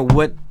I don't know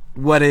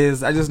what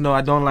is. I just know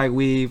I don't like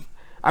weave.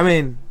 I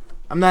mean,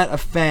 I'm not a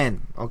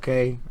fan.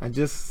 Okay, I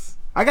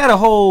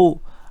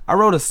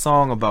wrote a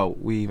song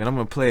about weave, and I'm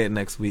gonna play it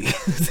next week.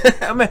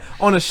 I mean,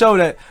 on a show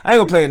that I ain't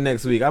gonna play it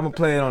next week. I'm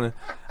gonna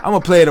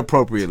play it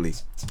appropriately.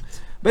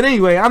 But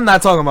anyway, I'm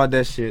not talking about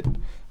that shit.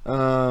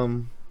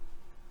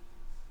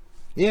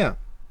 Yeah.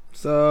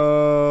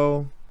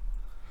 So.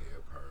 Hair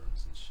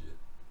perms and shit.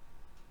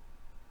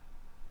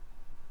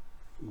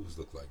 Fools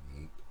look like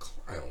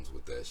clowns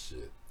with that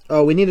shit.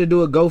 Oh, we need to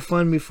do a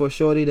GoFundMe for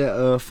Shorty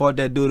that fought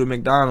that dude at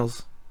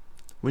McDonald's.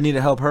 We need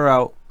to help her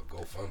out. A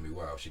GoFundMe?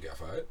 Wow, she got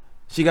fired?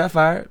 She got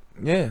fired.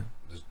 Yeah.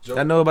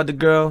 I know about the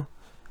girl.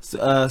 It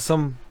was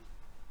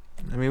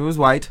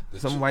white.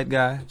 White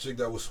guy. The chick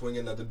that was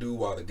swinging at the dude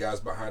while the guys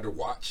behind her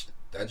watched.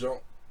 That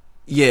joke?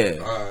 Yeah.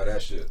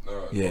 That shit.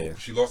 Yeah.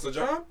 She lost her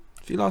job?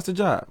 She lost her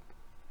job.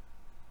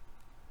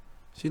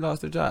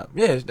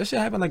 Yeah, that shit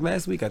happened like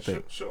last week, I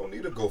think. She don't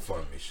need a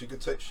GoFundMe. She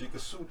could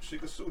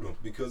sue them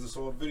because it's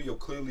on video.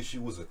 Clearly, she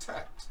was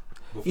attacked.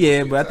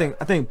 Yeah, but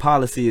I think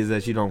policy is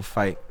that you don't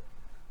fight.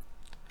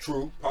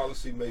 True,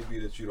 policy may be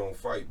that you don't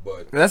fight,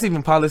 but that's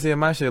even policy in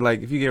my shit.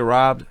 Like if you get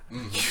robbed,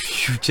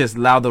 you just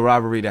allow the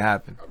robbery to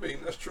happen. I mean,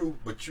 that's true,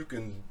 but you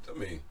can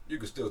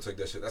still take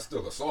that shit. That's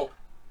still assault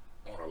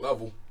on a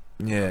level.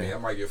 Yeah. I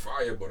might get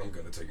fired, but I'm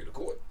gonna take you to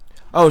court.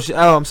 Oh,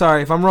 I'm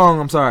sorry. If I'm wrong,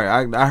 I'm sorry.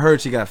 I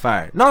heard she got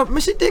fired. No, I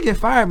mean, she did get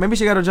fired. Maybe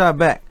she got her job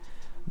back.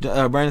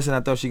 Brandon said I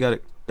thought she got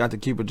to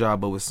keep her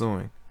job, but was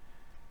suing.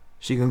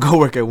 She can go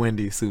work at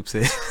Wendy's. Soup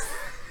said.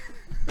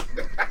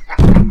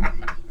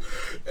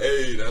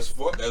 Hey, that's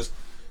fun.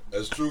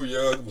 That's true,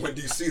 yeah. When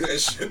DC that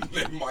shit,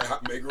 they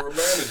might make her a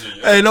manager.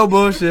 Yeah. Hey, no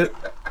bullshit.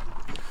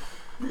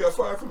 You got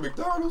fired from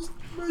McDonald's?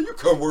 Man, you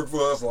come work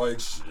for us like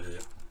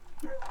shit.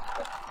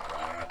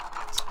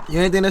 You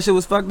ain't think that shit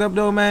was fucked up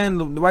though, man?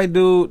 The white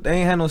dude, they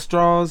ain't had no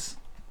straws.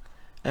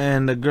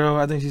 And the girl,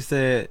 I think she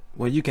said,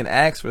 well, you can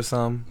ask for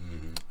some.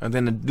 And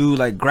then the dude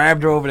like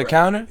grabbed her over the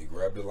counter. He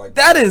grabbed it like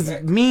that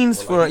is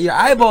means for your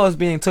eyeballs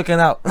being taken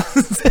out.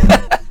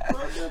 I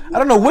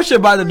don't know what you're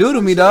about to do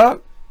to me,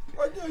 dog.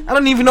 I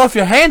don't even know if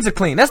your hands are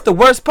clean. That's the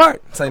worst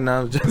part. It's like,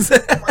 no, just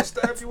I might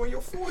stab you in your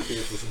forehead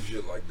for some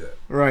shit like that.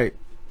 Right.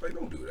 Like,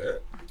 don't do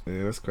that.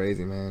 Yeah, that's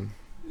crazy, man.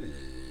 Yeah,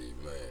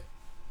 man.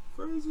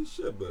 Crazy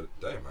shit, but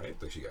damn, I didn't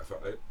think she got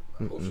fired.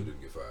 I hope she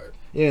didn't get fired.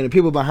 Yeah, and the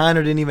people behind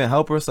her didn't even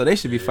help her, so they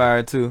should be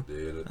fired too.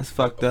 Yeah, that's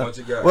fucked up. Bunch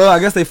of guys. Well, I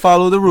guess they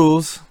follow the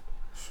rules.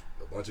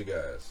 A bunch of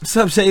guys. What's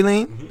up,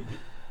 Shailene?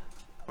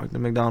 Worked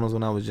at McDonald's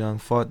when I was young.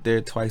 Fought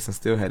there twice and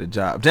still had a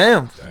job.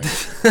 Damn.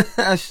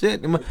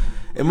 Shit.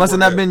 It must have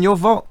not been your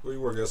fault. Where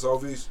you work at,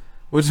 Southeast?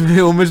 Which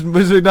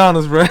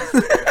McDonald's, bro?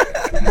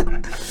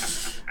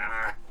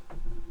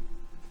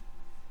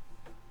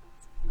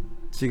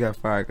 She got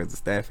fired because the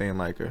staff ain't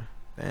like her.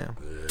 Damn.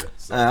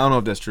 Yeah, I don't know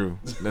if that's true.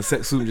 That's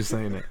Soup just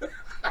saying that.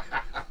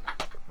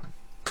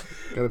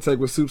 Gotta take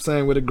what Soup's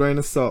saying with a grain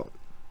of salt.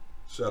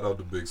 Shout out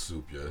to Big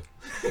Soup, yeah.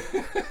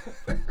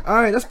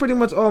 Alright, that's pretty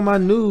much all my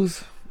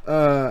news.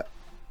 Reuben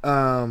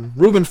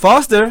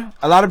Foster,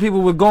 a lot of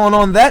people were going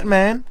on that,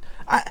 man.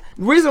 The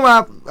reason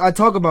why I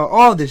talk about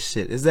all this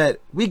shit is that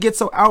we get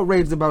so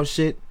outraged about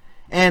shit.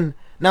 And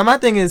now my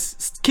thing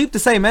is keep the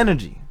same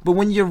energy. But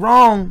when you're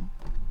wrong,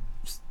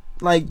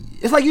 like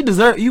it's like we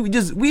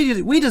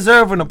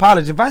deserve an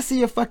apology. If I see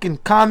your fucking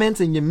comments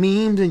and your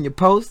memes and your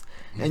posts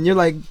and you're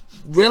like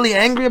really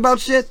angry about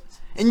shit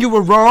and you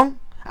were wrong,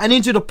 I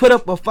need you to put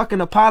up a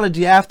fucking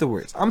apology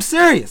afterwards. I'm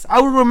serious. I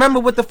will remember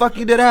what the fuck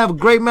you did. I have a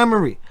great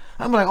memory.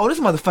 I'm like, oh, this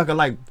motherfucker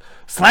like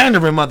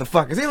slandering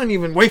motherfuckers. He don't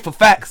even wait for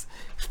facts.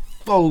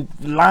 Oh,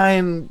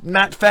 lying,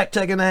 not fact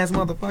checking ass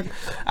motherfucker.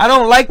 I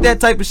don't like that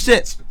type of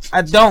shit.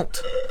 I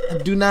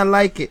do not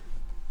like it.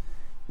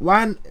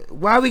 Why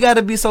we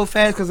gotta be so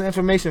fast because of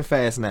information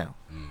fast now?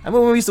 I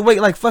mean, we used to wait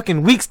like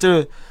fucking weeks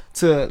to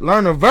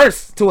learn a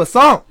verse to a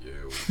song. Yeah,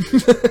 we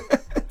had to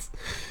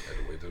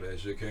wait till that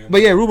shit came.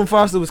 But yeah, Reuben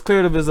Foster was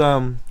cleared of his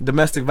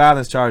domestic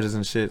violence charges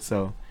and shit,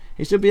 so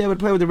he should be able to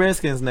play with the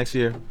Redskins next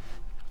year.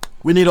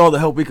 We need all the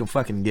help we can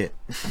fucking get.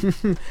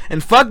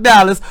 And fuck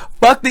Dallas,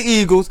 fuck the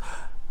Eagles,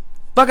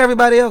 fuck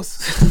everybody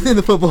else in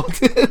the football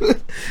team.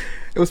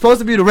 It was supposed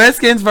to be the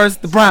Redskins versus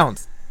the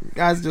Browns. You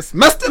guys just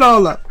messed it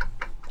all up.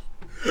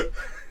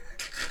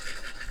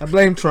 I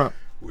blame Trump.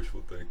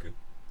 Wishful thinking.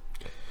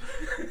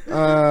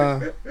 All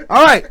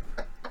right.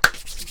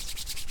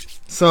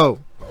 So,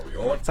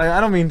 it's like, I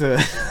don't mean to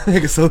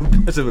make it so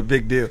much of a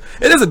big deal.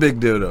 It is a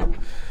big deal though.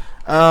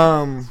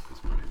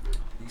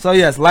 So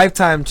yes,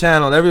 Lifetime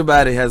channel.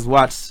 Everybody has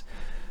watched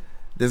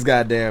this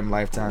goddamn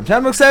Lifetime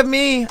channel except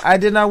me. I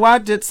did not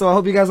watch it, so I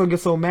hope you guys don't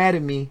get so mad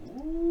at me.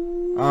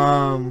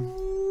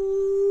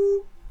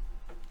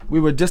 We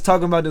were just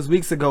talking about this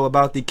weeks ago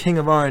about the king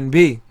of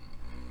R&B.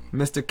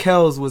 Mr.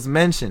 Kells was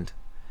mentioned.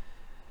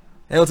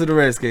 Hail to the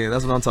Redskins.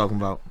 That's what I'm talking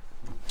about.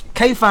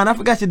 K-Fine, I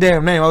forgot your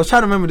damn name. I was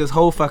trying to remember this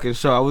whole fucking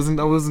show. I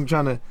wasn't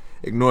trying to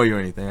ignore you or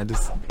anything. I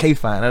just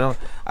K-Fine.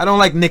 I don't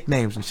like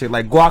nicknames and shit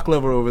like Guac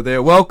Lover over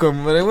there.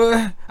 Welcome.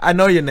 I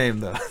know your name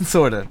though.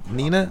 Sorta.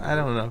 Nina? I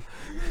don't know.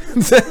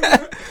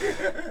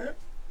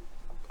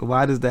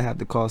 Why does that have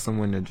to cost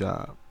someone their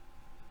job?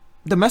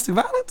 Domestic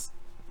violence?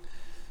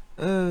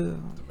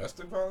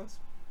 Domestic violence?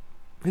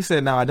 He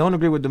said, now I don't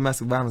agree with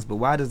domestic violence, but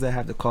why does that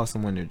have to cost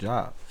someone their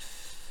job?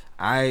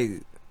 Why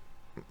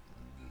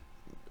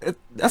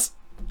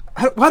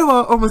do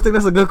I almost think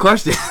that's a good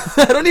question?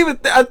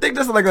 I think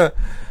that's like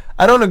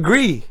I don't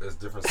agree. There's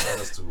different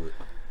sides to it.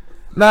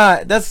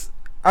 Nah,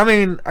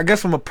 I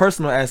guess from a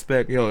personal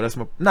aspect, you're a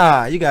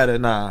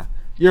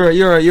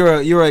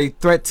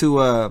threat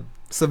to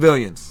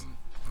civilians.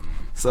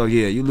 So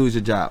yeah, you lose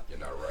your job. You're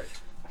not right.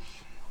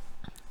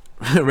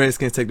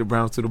 Redskins take the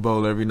Browns to the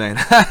bowl every night.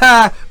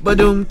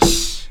 Ba-doom.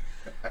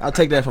 I'll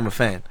take that from a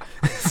fan.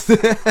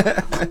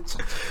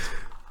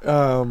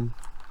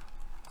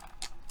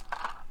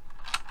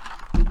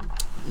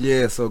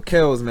 Yeah, so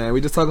Kells, man,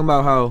 we just talking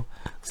about how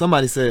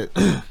somebody said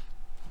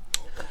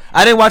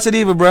I didn't watch it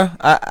either, bruh.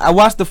 I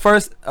watched the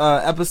first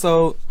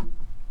episode.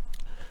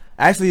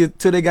 Actually,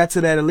 until they got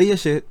to that Aaliyah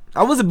shit,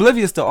 I was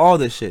oblivious to all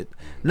this shit,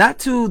 not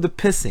to the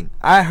pissing.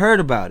 I heard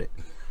about it.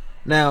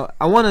 Now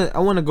I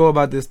wanna go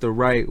about this the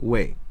right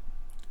way,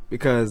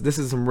 because this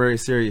is some very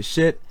serious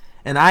shit,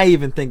 and I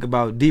even think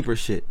about deeper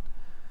shit.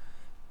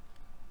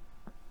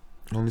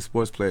 Only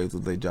sports players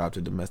lose their job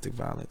to domestic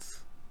violence.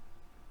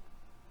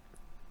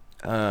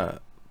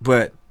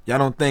 But y'all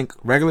don't think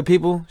regular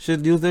people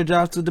should lose their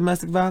jobs to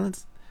domestic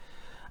violence?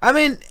 I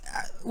mean,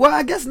 well,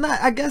 I guess not.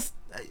 I guess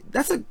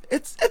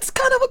it's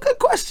kind of a good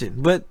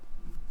question, but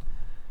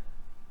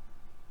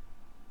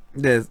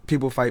there's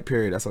people fight.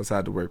 Period. That's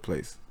outside the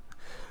workplace.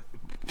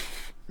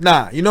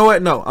 Nah, you know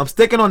what? No, I'm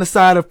sticking on the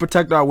side of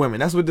protect our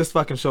women. That's what this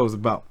fucking show is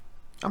about.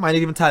 I might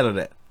even title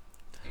that.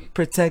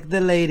 Protect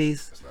the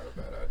ladies. That's not a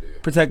bad idea.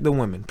 Protect the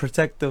women.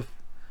 Protect the...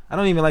 I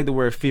don't even like the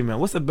word female.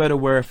 What's a better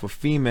word for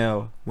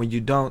female when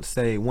you don't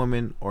say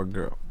woman or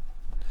girl?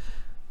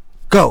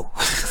 Go.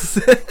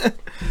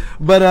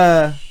 But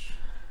R.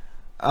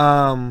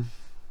 Kelly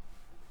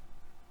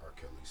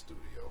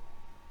studio.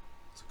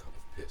 It's a cup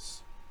of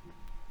piss.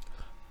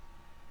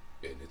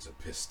 And it's a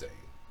piss stain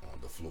on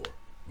the floor.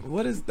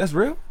 what is... That's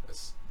real?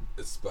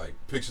 It's like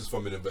pictures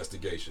from an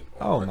investigation.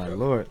 Oh, R. my Kelly.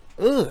 Lord.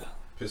 Ugh.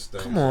 Piss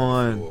stains Come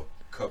on the on. floor,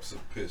 cups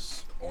of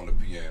piss on the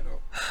piano.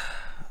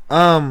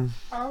 I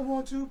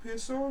want to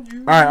piss on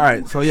you. All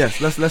right. So yes,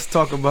 let's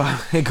talk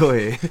about. Go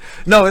ahead.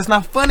 No, it's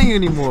not funny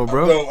anymore,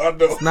 bro. I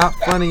know. It's not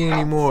funny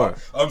anymore.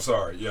 I'm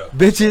sorry. Yeah.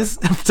 Bitches,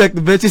 protect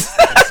the bitches.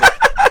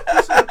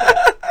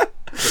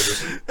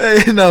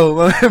 Hey,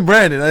 no,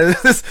 Brandon.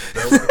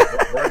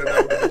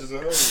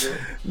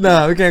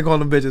 Nah, we can't call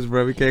them bitches,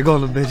 bro. We can't call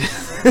them bitches.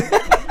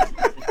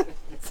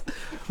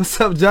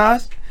 What's up,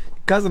 Josh?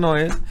 Cousin on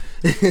here.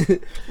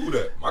 Who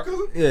that? My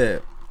cousin? Yeah.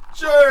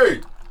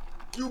 Jay,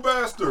 you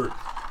bastard.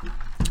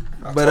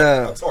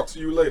 I'll talk to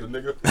you later,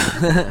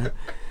 nigga.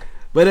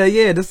 But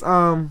yeah,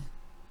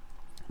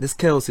 this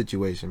Kel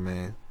situation,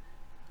 man.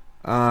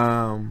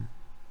 I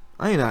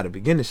ain't know how to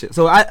begin this shit.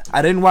 So I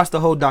didn't watch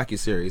the whole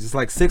docuseries. It's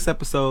like 6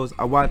 episodes.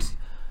 I watched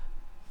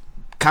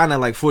kind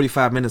of like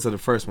 45 minutes of the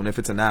first one, if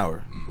it's an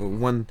hour.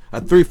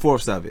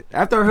 3/4 of it.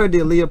 After I heard the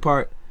Aaliyah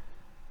part,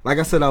 like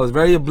I said, I was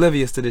very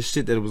oblivious to this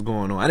shit that was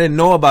going on. I didn't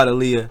know about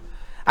Aaliyah.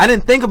 I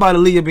didn't think about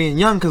Aaliyah being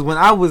young, because when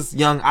I was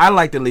young, I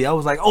liked Aaliyah. I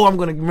was like, oh, I'm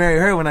going to marry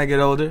her when I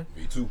get older.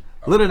 Me too.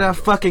 Little did I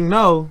fucking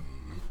know.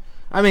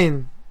 I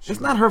mean,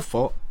 it's not her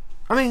fault.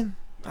 I mean,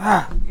 No,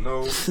 I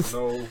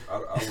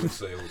wouldn't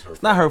say it was her.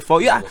 it's not her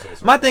fault. Yeah,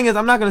 my thing is,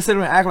 I'm not gonna sit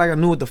there and act like I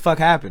knew what the fuck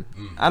happened.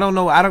 I don't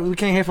know. We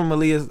can't hear from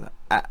Aaliyah's.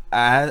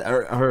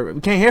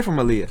 We can't hear from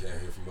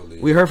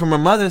Aaliyah. We heard from her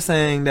mother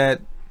saying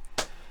that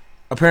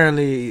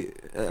apparently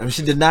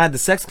she denied the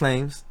sex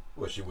claims.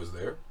 Well, she was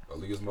there.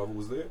 Aaliyah's mother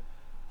was there.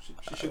 She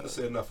shouldn't have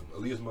said nothing.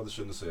 Aaliyah's mother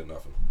shouldn't have said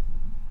nothing.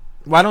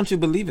 Why don't you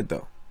believe it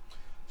though?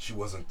 She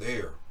wasn't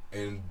there,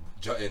 and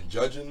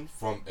judging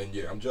from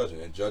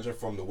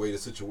the way the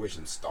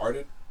situation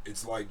started,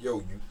 it's like,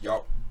 yo,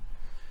 y'all.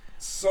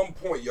 Some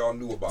point y'all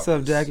knew about. What's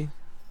up, this. Jackie?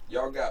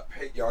 Y'all got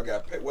paid.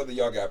 Whether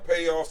y'all got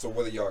payoffs or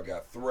whether y'all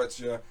got threats,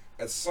 yeah.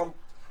 And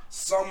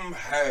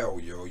somehow,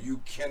 yo,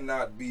 you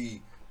cannot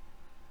be.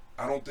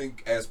 I don't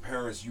think as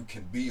parents you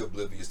can be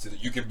oblivious to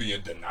it. You can be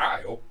in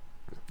denial.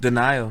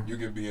 You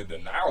can be in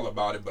denial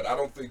about it, but I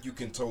don't think you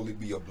can totally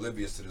be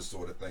oblivious to this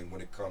sort of thing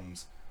when it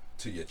comes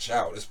to your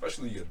child,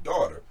 especially your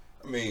daughter.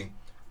 I mean,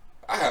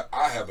 I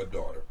have a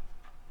daughter.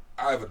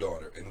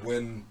 And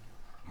when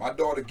my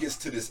daughter gets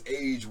to this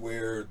age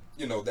where,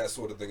 you know, that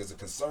sort of thing is a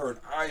concern,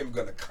 I am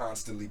going to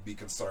constantly be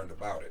concerned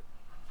about it.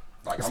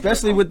 Like,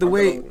 especially I'm with the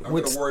way... I'm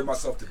going to worry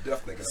myself to death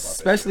thinking about that.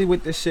 Especially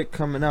with this shit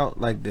coming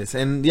out like this.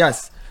 And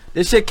yes,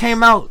 this shit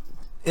came out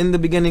in the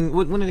beginning.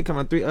 When did it come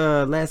out?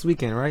 Last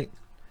weekend, right?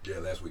 Yeah,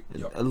 last week.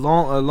 Yep.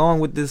 Along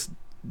with this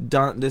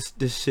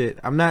shit.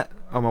 I'm not...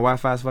 Oh, my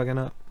Wi-Fi's fucking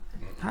up?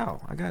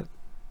 How?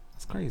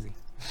 It's crazy.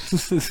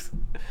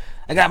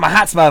 I got my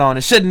hotspot on.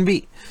 It shouldn't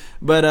be.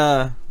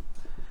 But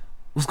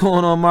what's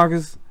going on,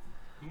 Marcus?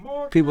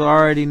 People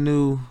already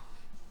knew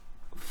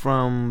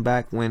from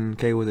back when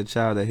K was a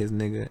child that this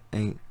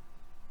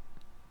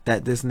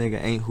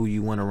nigga ain't who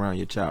you want around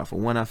your child. For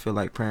one, I feel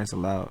like parents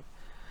allowed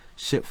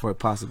shit for a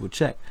possible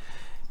check.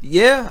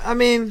 Yeah, I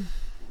mean,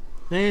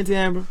 hey, Auntie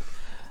Amber.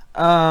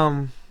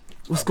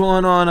 What's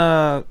going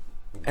on,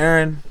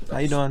 Aaron? How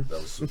you doing?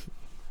 That was soup.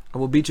 I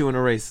will beat you in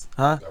a race,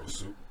 huh? That was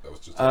soup. That was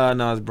just.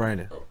 No, it's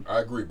Brandon. Oh, I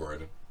agree,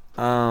 Brandon.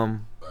 I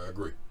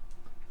agree.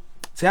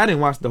 See, I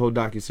didn't watch the whole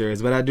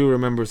docuseries, but I do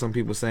remember some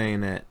people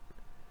saying that.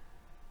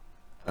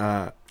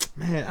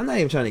 Man, I'm not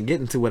even trying to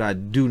get into what I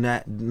do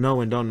not know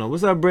and don't know.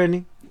 What's up,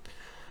 Brittany?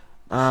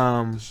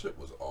 The shit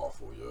was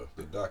awful, yo.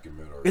 The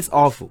documentary. It's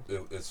awful.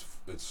 It's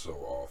so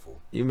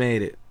awful. You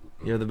made it.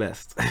 You're the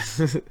best.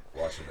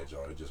 Watching that,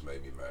 John, it just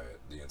made me mad.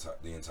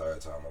 The entire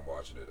time I'm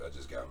watching it, I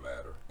just got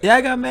madder. Yeah,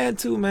 I got mad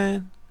too,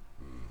 man.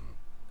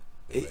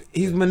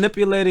 He's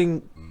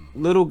manipulating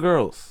little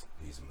girls.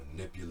 He's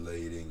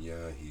manipulating,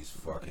 yeah. He's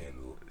fucking.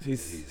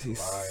 He's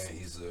lying.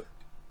 He's a.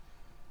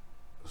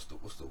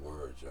 What's the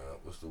word, John?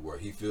 What's the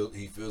word? He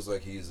feels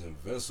like he's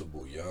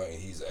invincible, yo, and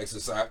he's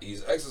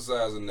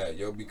exercising that,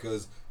 yo,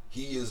 because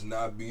he is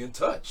not being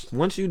touched.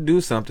 Once you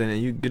do something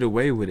and you get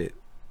away with it.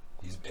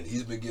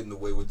 He's been getting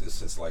away with this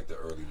since like the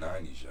early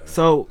 90s, yo.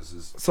 So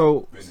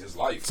been his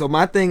life. So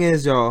my thing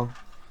is, y'all,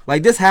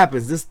 like this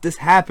happens. This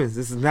happens.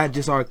 This is not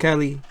just R.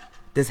 Kelly.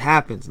 This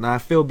happens. Now I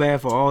feel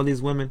bad for all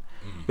these women.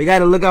 We got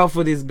to look out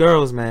for these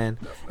girls, man.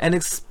 Definitely. And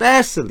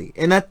especially,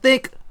 and I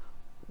think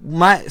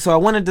so I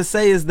wanted to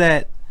say is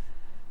that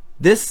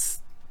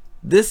this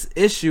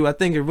issue, I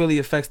think it really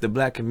affects the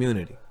black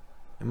community.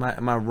 Am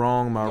I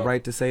wrong? Am I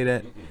right to say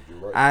that?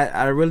 You're right.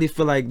 I really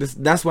feel like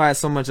that's why it's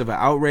so much of an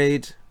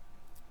outrage.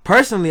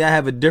 personally, I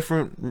have a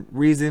different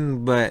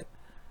reason, but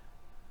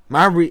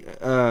my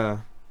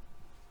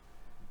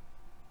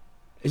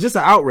it's just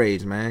an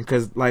outrage, man.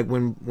 Because like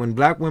when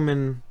black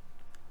women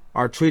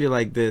are treated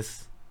like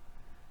this,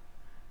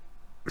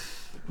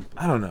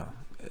 I don't know.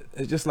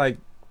 It's just like,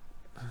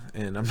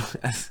 and I'm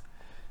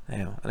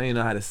damn, I don't even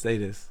know how to say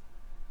this.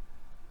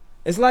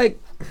 It's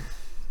like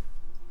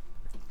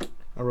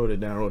I wrote it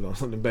down. I wrote on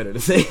something better to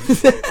say.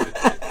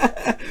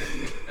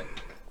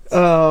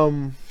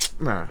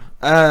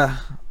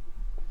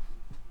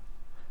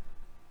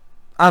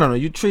 I don't know.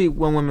 You treat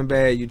one woman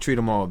bad, you treat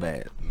them all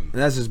bad. And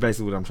that's just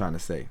basically what I'm trying to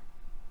say.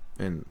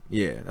 And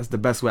yeah, that's the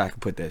best way I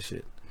can put that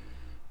shit.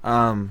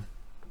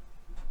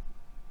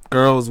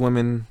 Girls,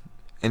 women,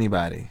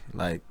 anybody.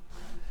 Like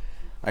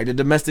the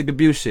domestic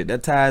abuse shit,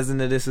 that ties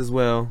into this as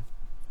well.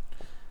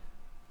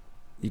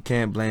 You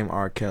can't blame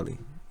R. Kelly.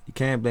 You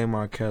can't blame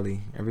R.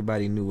 Kelly.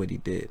 Everybody knew what he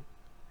did.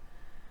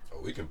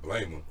 Oh, we can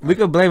blame him. We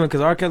could blame him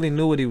because R. Kelly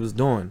knew what he was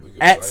doing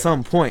at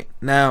some point.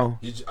 Now,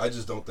 I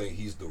just don't think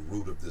he's the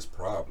root of this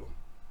problem.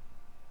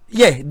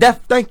 Yeah,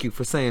 thank you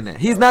for saying that.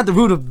 He's not the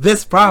root of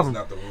this problem.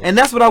 And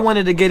that's what I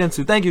wanted to get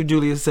into. Thank you,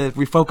 Julia said,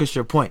 refocus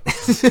your point.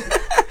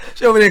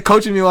 She over there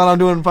coaching me while I'm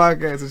doing the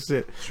podcast and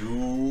shit.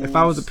 Jules. If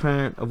I was a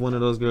parent of one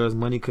of those girls,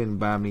 money couldn't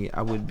buy me,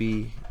 I would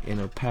be in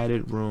a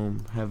padded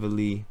room,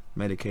 heavily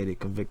medicated,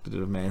 convicted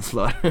of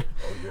manslaughter. Oh,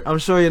 yeah. I'm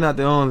sure you're not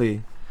the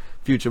only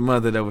future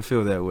mother that would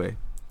feel that way.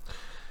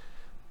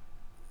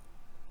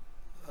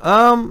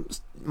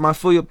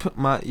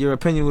 Your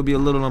opinion would be a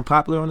little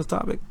unpopular on this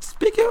topic.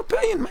 Speak your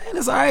opinion, man.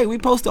 It's alright. We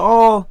supposed to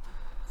all.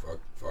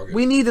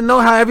 We need to know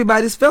how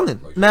everybody's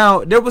feeling.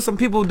 Now, there was some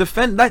people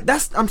defend.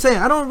 I'm saying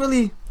I don't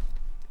really.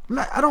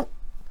 I don't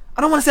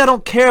want to say I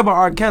don't care about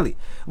R. Kelly.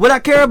 What I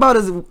care about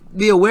is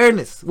the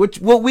awareness,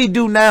 what we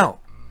do now.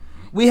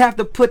 We have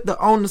to put the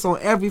onus on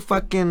every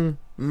fucking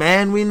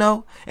man we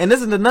know. And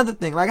this is another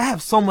thing. Like, I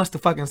have so much to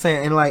fucking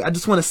say, and like I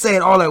just want to say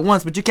it all at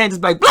once, but you can't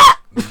just be like blah.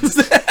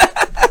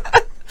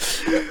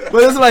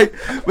 But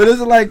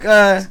it's like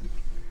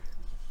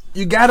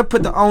you gotta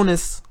put the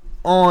onus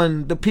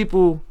on the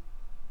people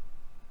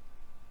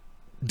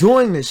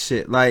doing this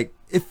shit. Like,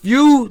 if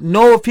you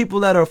know of people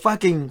that are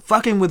fucking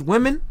with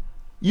women,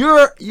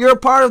 you're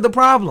part of the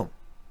problem.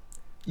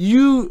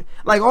 You,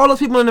 like all those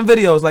people in the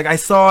videos, like, I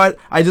saw it,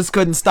 I just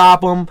couldn't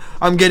stop them,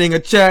 I'm getting a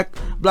check,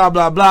 blah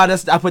blah blah.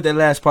 I put that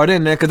last part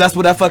in there because that's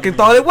what I fucking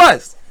thought it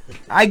was.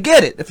 I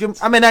get it.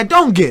 I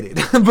don't get it,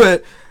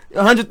 but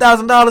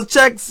 $100,000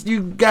 checks,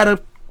 you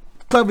gotta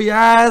cover your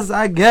eyes.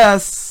 I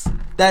guess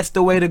that's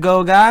the way to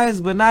go,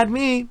 guys, but not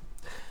me.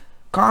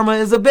 Karma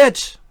is a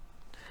bitch.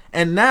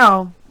 And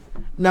now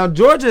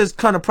Georgia is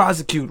trying to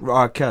prosecute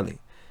R. Kelly.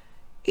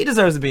 He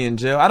deserves to be in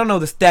jail. I don't know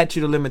the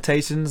statute of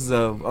limitations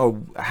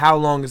of how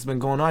long it's been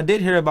going on. I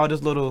did hear about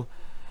this little.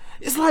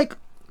 It's like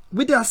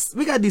we got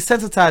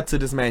desensitized to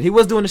this man. He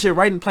was doing the shit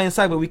right in plain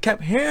sight, but we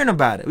kept hearing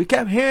about it. We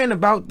kept hearing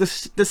about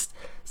this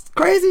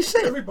crazy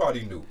shit.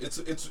 Everybody knew.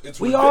 It's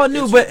we all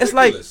knew, but it's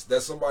like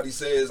that somebody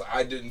says,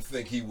 I didn't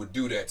think he would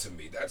do that to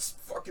me. That's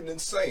fucking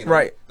insane.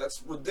 Right.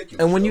 That's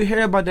ridiculous. And when you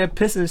hear about that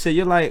pissing shit,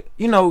 you're like,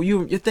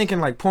 you're thinking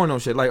like porno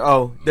shit. Like,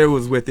 oh, there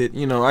was with it.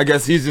 I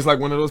guess he's just like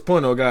one of those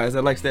porno guys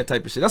that likes that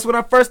type of shit. That's what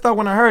I first thought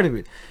when I heard of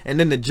it. And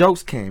then the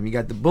jokes came. You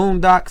got the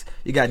Boondocks.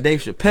 You got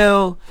Dave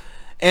Chappelle.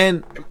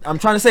 And I'm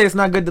trying to say it's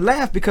not good to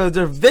laugh because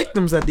they're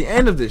victims at the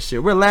end of this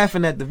shit. We're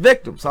laughing at the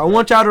victims. So I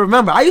want y'all to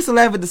remember, I used to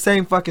laugh at the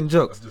same fucking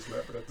jokes. I was just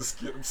laughing at the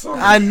skit. I'm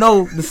sorry. I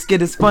know the skit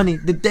is funny.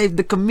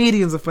 The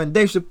comedians are funny.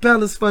 Dave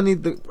Chappelle is funny.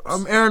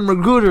 Aaron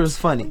Magruder is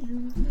funny.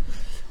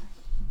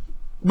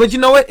 But you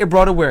know what? It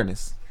brought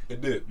awareness.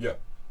 It did, yeah.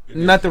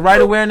 Not the right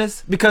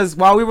awareness, because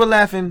while we were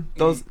laughing,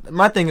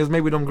 my thing is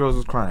maybe them girls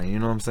was crying. You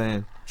know what I'm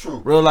saying?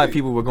 True. Real life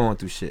people were going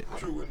through shit.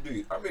 True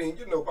indeed. I mean,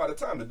 by the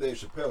time the Dave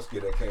Chappelle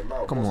skit that came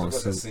out, most of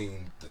us had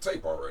seen the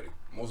tape already.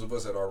 Most of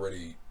us had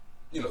already,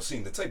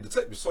 seen the tape. The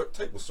tape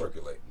was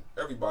circulating.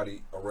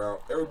 Everybody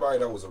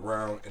that was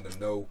around in the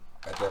know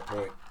at that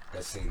point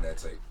had seen that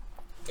tape,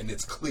 and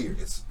it's clear.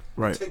 It's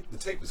right. The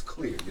tape is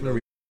clear.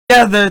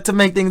 Together to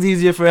make things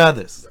easier for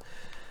others.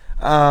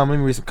 Let me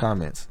read some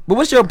comments. But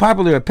what's your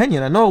unpopular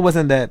opinion? I know it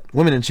wasn't that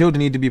women and children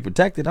need to be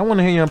protected. I want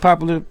to hear your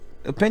unpopular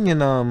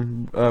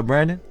opinion,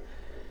 Brandon.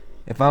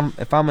 If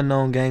I'm a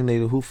known gang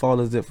leader, who fault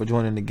is it for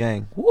joining the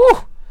gang?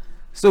 Woo!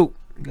 So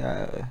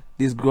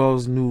these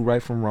girls knew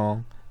right from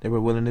wrong. They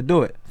were willing to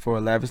do it for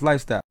a lavish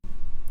lifestyle.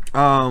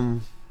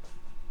 Damn.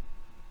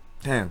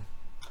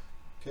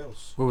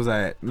 Kills. Where was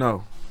I at?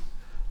 No.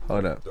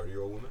 Hold up.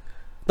 30-year-old woman.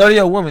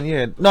 30-year-old woman,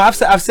 yeah. No,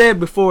 I've said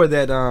before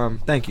that.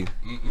 Thank you.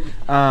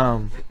 I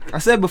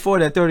said before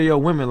that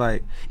 30-year-old women,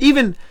 like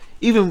even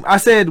I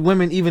said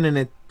women even in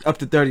it up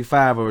to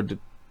 35 or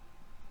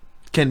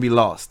can be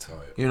lost. Oh,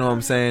 yeah. You know what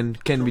I'm saying?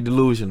 Can be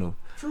delusional.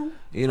 True.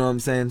 You know what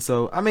I'm saying?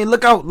 So I mean,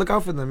 look out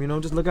for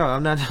them. Just look out.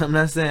 I'm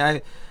not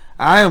saying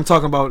I am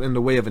talking about in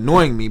the way of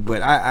annoying me,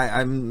 but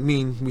I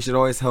mean we should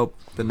always help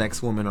the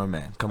next woman or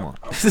man. Come on.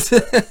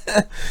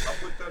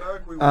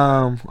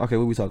 Okay,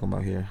 what we talking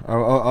about here?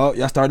 Oh,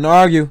 y'all starting to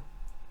argue.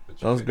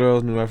 Those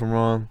girls knew right from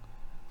wrong.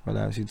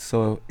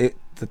 So it's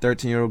the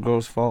 13-year-old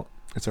girl's fault.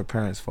 It's her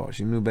parents' fault.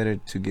 She knew better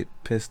to get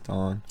pissed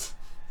on.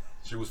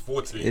 She was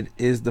 14. It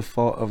is the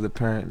fault of the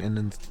parent, and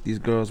then these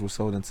girls were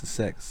sold into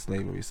sex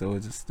slavery. So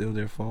is it still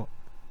their fault?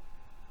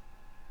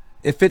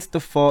 If it's the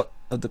fault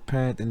of the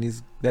parent,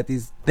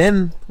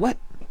 then what?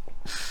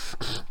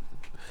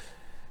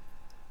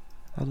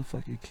 How the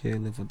fuck your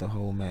kid live with the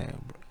whole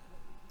man, bro?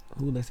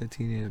 Who lets that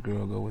teenage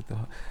girl go with the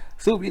whole...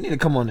 Soup, you need to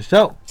come on the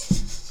show.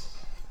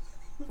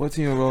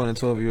 14-year-old and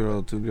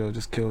 12-year-old, two girls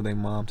just killed their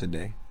mom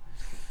today.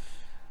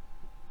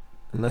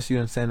 Unless you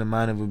understand the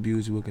mind of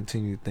abuse, you will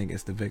continue to think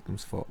it's the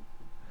victim's fault.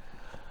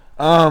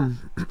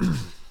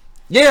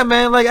 Yeah,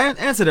 man, like,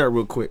 answer that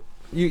real quick.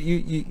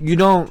 You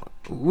don't...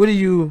 What do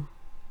you...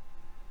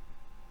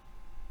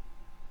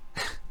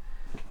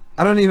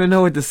 I don't even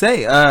know what to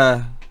say.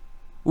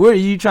 Where are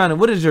you trying to...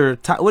 What is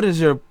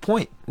your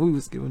point? We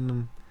was giving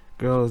them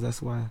girls,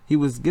 that's why. He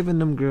was giving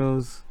them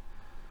girls...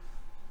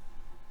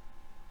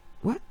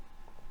 What?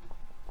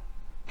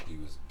 He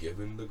was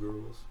giving the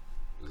girls?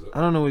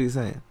 I don't know what he's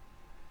saying.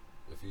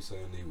 If he's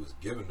saying he was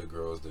giving the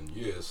girls, then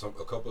yeah,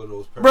 a couple of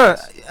those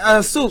parents...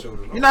 Bruh, Soup,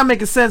 you're not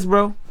making sense,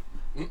 bro.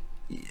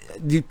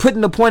 You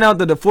putting the point out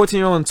that the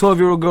 14-year-old and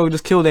 12-year-old girl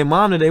just killed their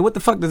mom today. What the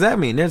fuck does that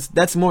mean?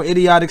 That's more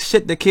idiotic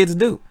shit that kids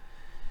do.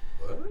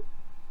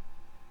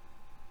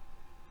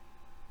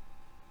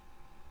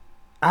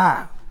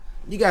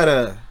 You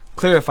gotta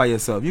clarify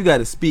yourself. You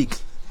gotta speak.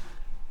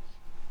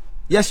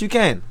 Yes, you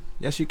can.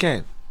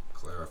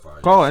 Clarify.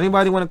 Call.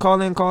 Anybody want to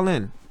call in? Call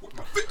in.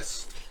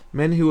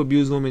 Men who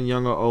abuse women,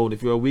 young or old.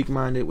 If you are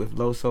weak-minded with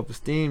low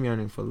self-esteem,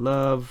 yearning for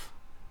love,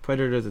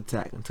 predators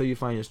attack. Until you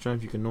find your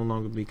strength, you can no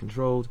longer be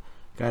controlled.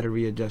 Gotta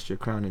readjust your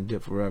crown and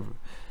dip forever.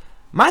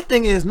 My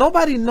thing is,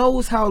 nobody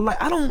knows how,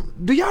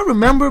 do y'all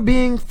remember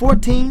being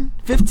 14,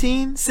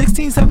 15,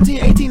 16,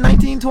 17, 18,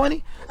 19,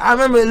 20? I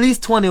remember at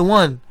least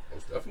 21.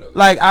 Definitely.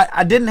 Like,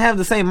 I didn't have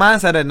the same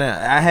mindset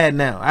I had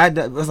now. I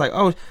was like,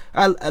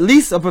 at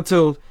least up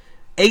until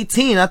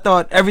 18, I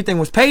thought everything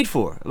was paid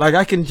for. Like,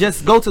 I can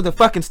just go to the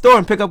fucking store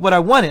and pick up what I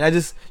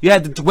wanted. You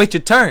had to wait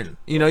your turn.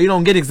 You know, you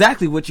don't get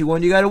exactly what you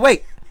want. You gotta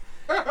wait.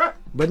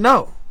 But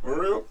no.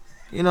 For real?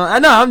 You know,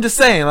 I'm just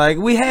saying,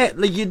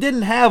 you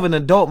didn't have an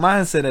adult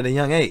mindset at a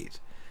young age.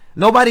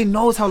 Nobody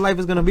knows how life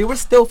is gonna be. We're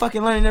still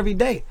fucking learning every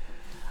day.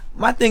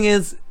 My thing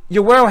is,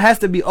 your world has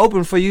to be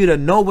open for you to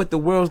know what the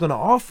world's gonna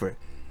offer.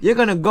 You're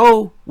gonna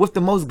go with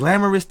the most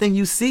glamorous thing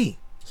you see.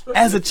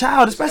 As a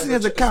child, especially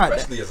as a child.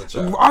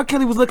 R.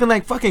 Kelly was looking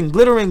like fucking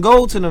glitter and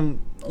gold to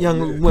them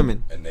young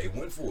women. And they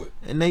went for it.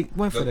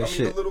 That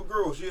shit. The little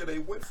girls, yeah, they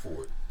went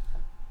for it.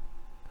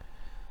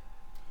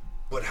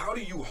 But how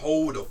do you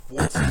hold a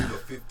 14 or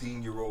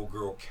 15-year-old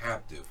girl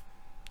captive?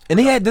 And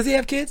does he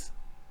have kids?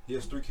 He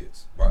has 3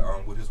 kids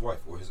with his wife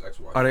or his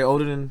ex-wife. Are they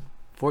older than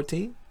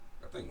 14?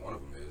 I think one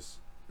of them is.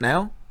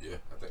 Now? Yeah,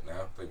 I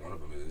think one of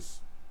them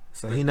is.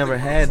 So he never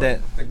had that.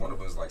 I think one of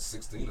them is like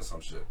 16 or some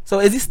shit. So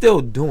is he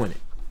still doing it?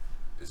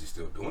 Is he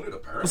still doing it?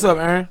 Apparently. What's up,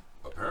 Aaron?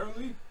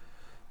 Apparently.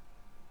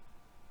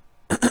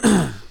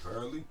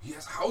 He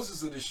has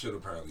houses of this shit,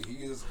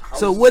 apparently.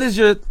 So what is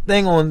your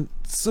thing on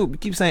Soup? You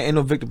keep saying ain't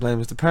no victim blame,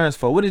 it's the parents'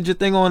 fault. What is your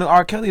thing on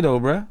R. Kelly though,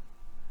 bruh?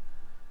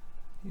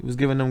 He was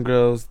giving them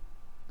girls,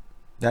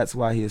 that's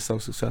why he is so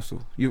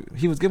successful.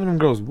 He was giving them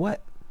girls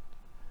what?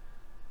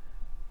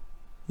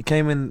 He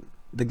came in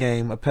the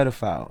game a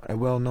pedophile, a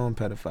well-known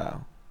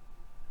pedophile.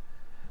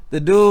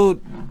 The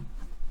dude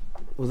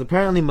was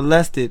apparently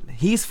molested.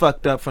 He's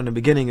fucked up from the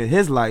beginning of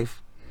his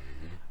life.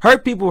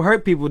 Hurt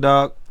people,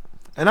 dog.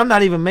 And I'm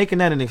not even making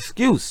that an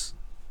excuse.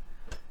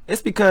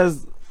 It's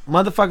because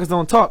motherfuckers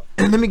don't talk.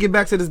 And let me get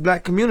back to this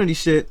black community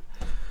shit.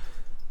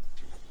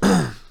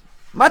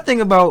 My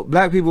thing about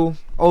black people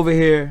over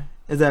here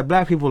is that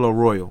black people are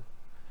royal.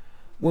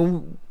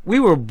 When we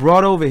were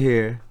brought over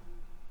here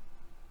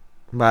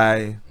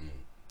by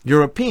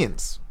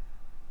Europeans,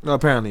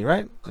 apparently,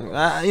 right?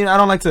 I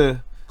don't like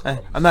to.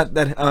 I'm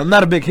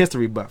not a big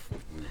history buff.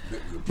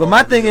 But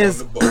my thing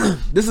is,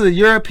 this is a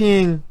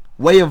European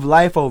way of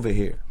life over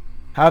here.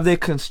 How have they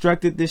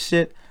constructed this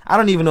shit? I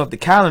don't even know if the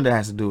calendar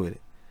has to do with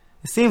it.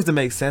 It seems to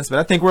make sense, but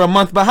I think we're a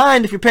month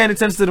behind if you're paying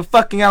attention to the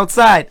fucking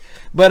outside.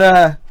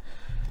 But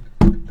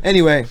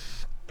anyway,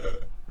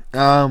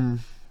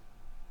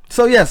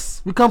 so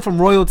yes, we come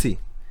from royalty.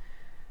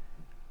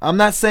 I'm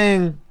not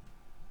saying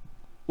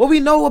what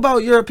we know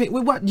about European.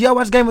 Y'all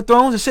watch Game of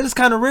Thrones? The shit is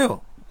kind of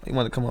real. You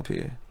want to come up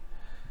here?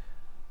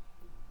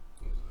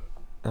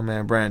 Oh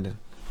man, Brandon.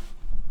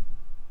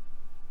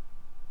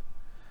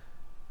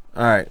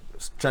 All right,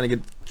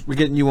 we're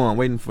getting you on,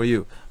 waiting for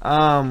you.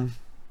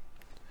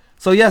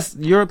 So yes,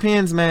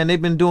 Europeans, man,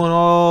 they've been doing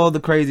all the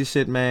crazy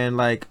shit, man,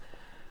 like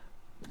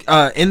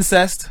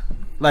incest.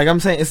 Like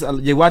I'm saying,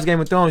 you watch Game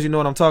of Thrones, you know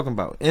what I'm talking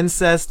about.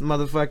 Incest,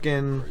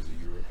 motherfucking crazy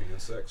European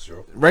sex,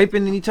 sure.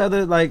 Raping each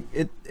other. Like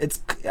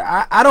it's.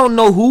 I don't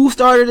know who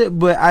started it,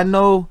 but I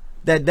know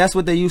that's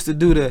what they used to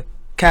do to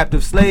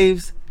captive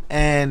slaves,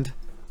 and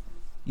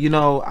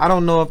I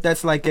don't know if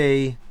that's like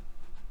I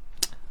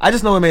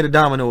just know it made a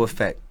domino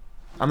effect.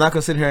 I'm not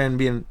gonna sit here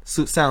and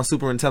sound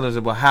super intelligent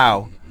about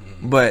how,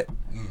 but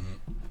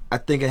I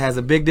think it has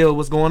a big deal with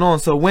what's going on.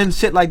 So when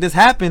shit like this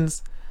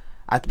happens,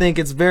 I think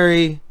it's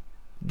very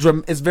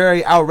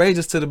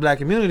outrageous to the black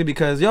community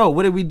because, yo,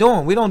 what are we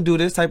doing? We don't do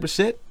this type of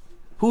shit.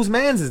 Whose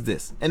mans is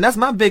this? And that's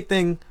my big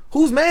thing.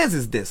 Whose mans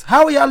is this?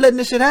 How are y'all letting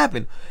this shit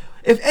happen?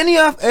 If any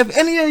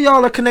of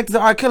y'all are connected to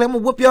R. Kelly, I'm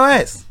gonna whoop your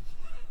ass.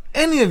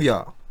 Any of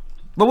y'all.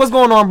 But what's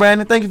going on,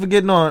 Brandon? Thank you for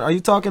getting on. Are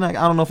you talking? I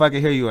don't know if I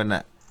can hear you or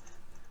not.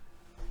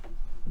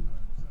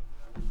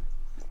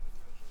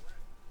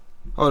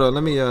 Hold on,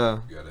 let me You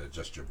gotta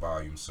adjust your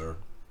volume, sir.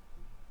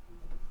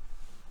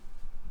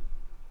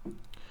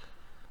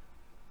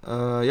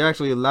 You're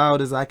actually as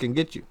loud as I can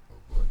get you.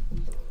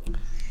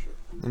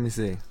 Let me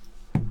see.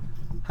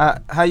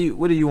 How you?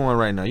 What are you on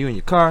right now? You in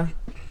your car?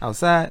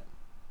 Outside?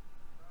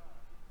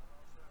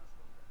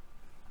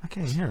 I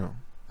can't hear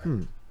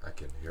him. I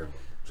can hear him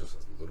just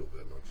a little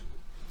bit,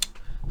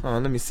 actually. Hold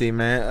on, let me see,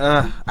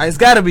 man. It's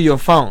gotta be your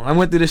phone. I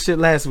went through this shit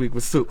last week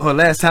with Soup. Or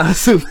last time with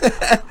Soup.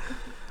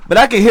 But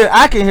I can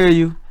hear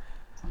you.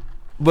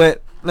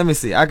 But let me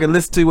see. I can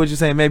listen to what you're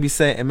saying, maybe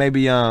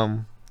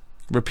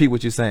repeat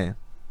what you're saying.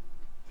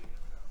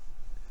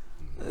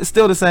 It's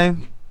still the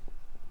same.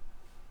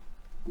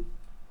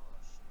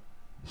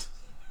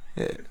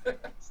 Yeah.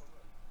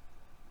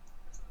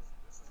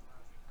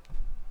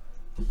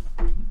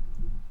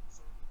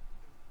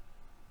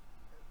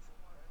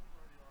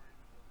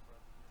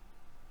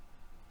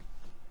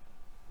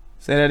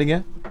 Say that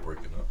again.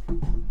 Breaking up.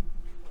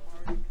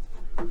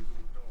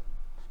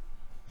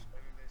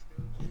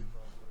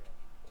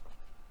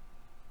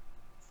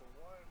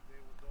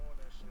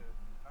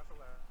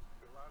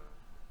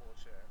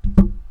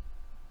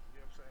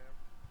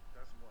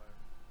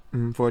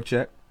 For a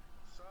check.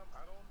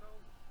 I don't know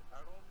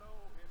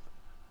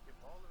if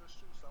all of it's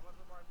true. Some of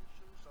it might be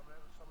true. Some of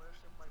that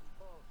shit might be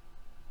false.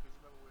 Because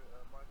remember with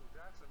Michael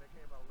Jackson, they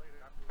came out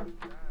later after he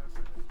died,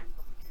 and a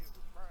couple of kids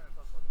was crying,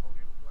 talking about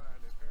they were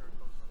crying, their parents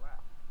closed in the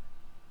lap.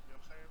 You know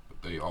what I'm saying?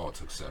 But they all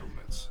took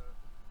settlements.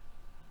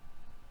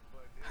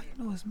 How do you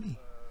know it's me?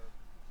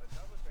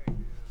 Another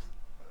thing is,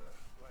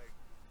 like,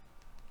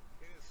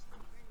 it is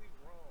completely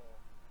wrong,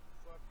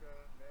 fucked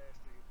up,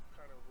 nasty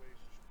kind of ways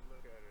you should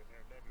look at it,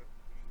 and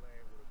negatively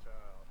laying with a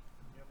child.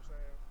 You know what I'm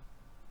saying?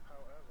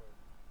 However,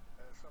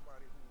 as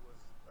somebody who was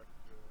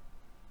you know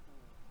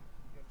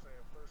what I'm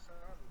saying, first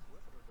time was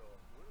with an adult,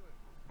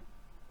 willingly,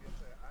 you know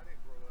what I'm saying, I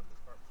didn't grow up and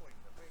start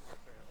pointing the finger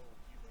and saying, oh,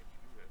 you make me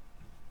do this.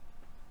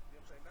 You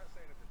know what I'm saying? Not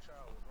saying that the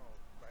child was wrong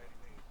by any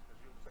means, because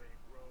you know what I'm saying, you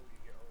grow, you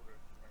get older,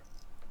 right?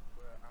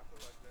 But I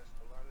feel like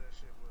a lot of that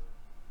shit was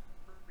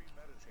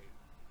premeditated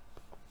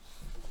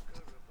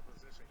because of the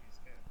position he's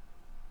in.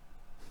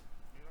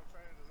 You know what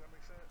I'm saying? Does that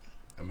make sense?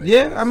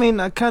 Yeah, I mean,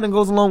 that kind of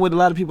goes along with what a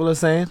lot of people are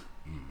saying.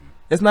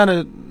 It's not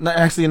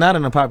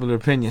an unpopular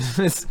opinion.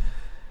 I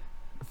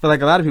feel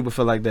like a lot of people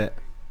feel like that.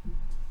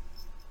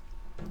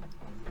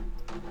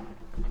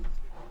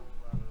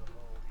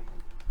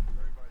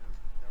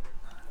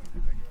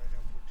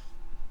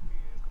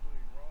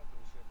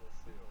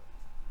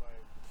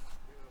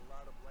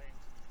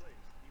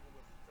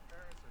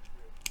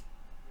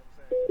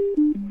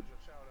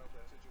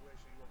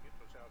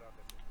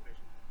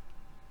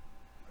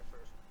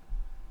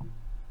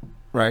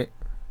 Right.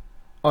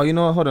 Oh, you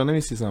know what? Hold on. Let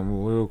me see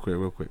something real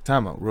quick.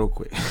 Time out real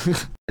quick.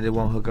 It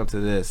won't hook up to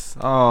this.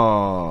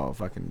 Oh,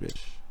 fucking bitch.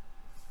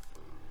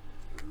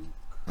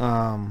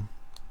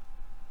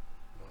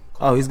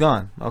 Oh, he's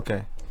gone. Okay.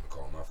 I'm gonna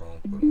call my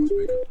phone, put it on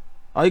speaker.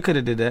 Oh, you could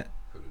have did that.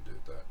 Could have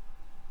did that.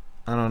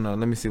 I don't know.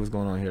 Let me see what's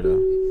going on here,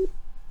 though.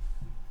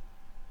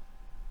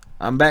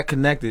 I'm back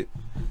connected.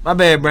 My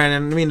bad,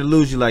 Brandon. I didn't mean to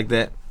lose you like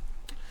that.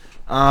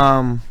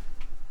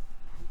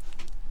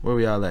 Where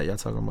we all at? Y'all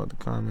talking about the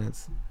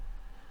comments?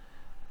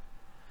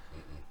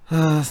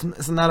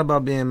 It's not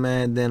about being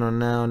mad then or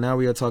now. Now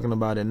we are talking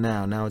about it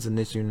now. Now it's an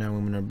issue. Now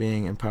women are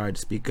being empowered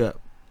to speak up.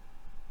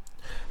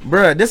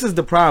 Bruh, this is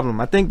the problem.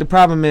 I think the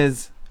problem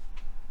is,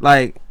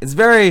 like, it's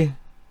very...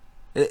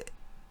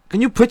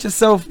 can you put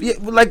yourself...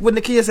 like what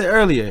Nakia said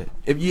earlier.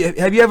 Have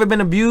you ever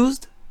been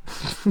abused?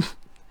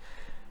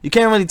 You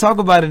can't really talk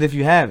about it if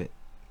you haven't.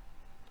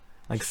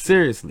 Like,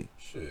 seriously.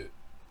 Shit.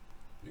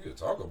 You can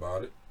talk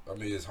about it. I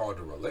mean, it's hard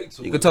to relate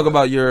to it. You can talk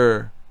about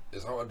your...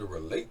 It's hard to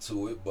relate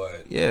to it,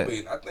 but yeah. I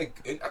mean, I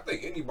think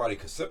anybody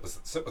could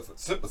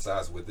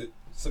sympathize with it.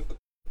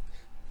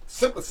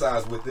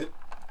 Sympathize with it,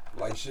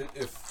 like shit.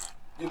 If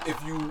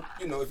you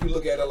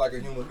look at it like a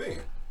human being,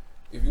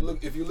 if you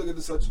look at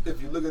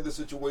the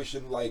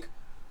situation like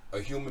a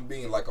human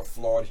being, like a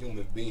flawed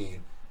human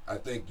being, I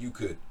think you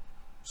could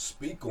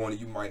speak on it.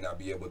 You might not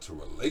be able to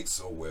relate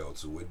so well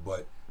to it,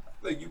 but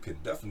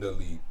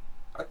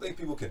I think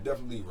people can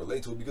definitely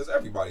relate to it because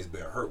everybody's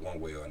been hurt one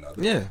way or another.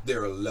 Yeah.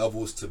 There are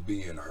levels to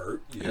being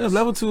hurt. Yes. Yeah,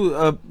 level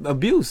to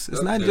abuse.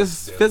 It's not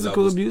just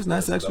physical abuse,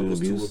 not sexual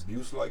abuse. To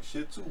abuse like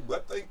shit too.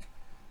 But I think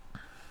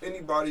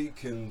anybody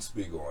can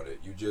speak on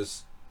it.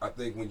 I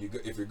think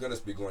if you're gonna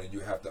speak on it, you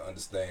have to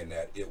understand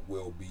that it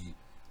will be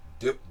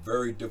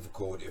very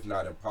difficult, if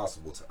not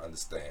impossible, to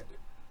understand it.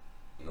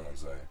 You know what I'm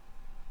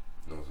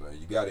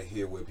saying? got to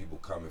hear where people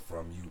coming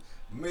from. You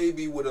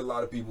maybe with a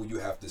lot of people you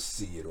have to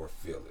see it or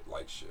feel it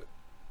like shit.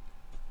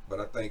 But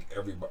I think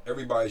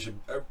everybody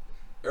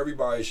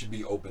should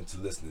be open to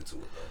listening to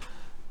it though.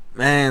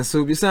 Man,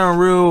 Soup, you sound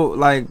real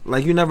like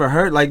you never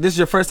heard. Like this is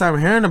your first time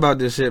hearing about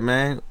this shit,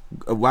 man.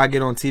 Why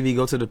get on TV?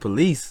 Go to the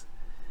police.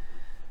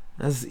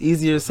 That's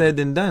easier said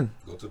than done.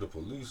 Go to the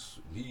police.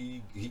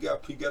 He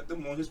got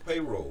them on his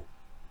payroll.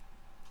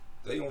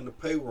 They on the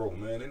payroll,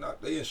 man.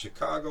 They in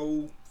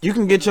Chicago. You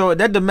can get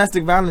that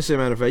domestic violence shit,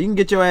 matter of fact. You can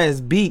get your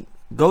ass beat.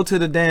 Go to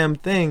the damn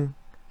thing.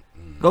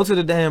 Go to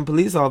the damn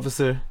police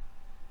officer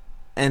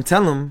and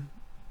tell him,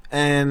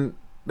 and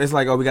it's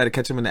like, oh, we got to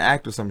catch him in the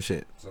act or some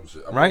shit.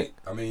 Right?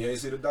 I mean, you ain't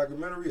see the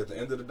documentary? At the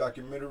end of the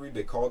documentary,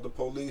 they called the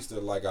police. They're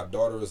like, our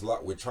daughter is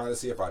locked. We're trying to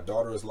see if our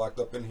daughter is locked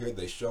up in here.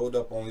 They showed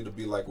up only to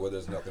be like, well,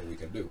 there's nothing we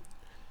can do.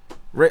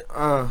 Who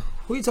are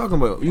you talking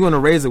about? You want to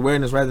raise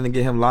awareness rather than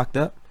get him locked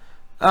up?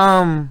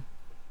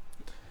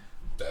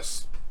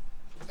 That's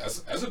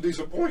a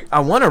decent point. I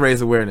want to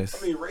raise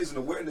awareness. I mean, raising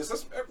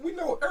awareness, we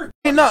know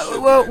everything.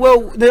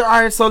 All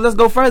right, so let's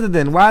go further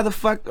then. Why the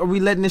fuck are we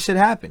letting this shit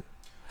happen?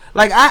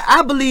 Like,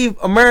 I believe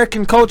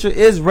American culture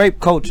is rape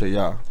culture,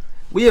 y'all.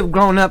 We have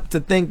grown up to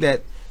think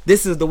that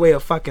this is the way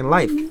of fucking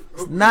life.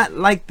 It's not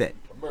like that.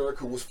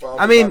 America was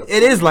founded. I mean,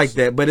 it is like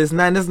that, but it's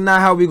not. That's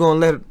not how we gonna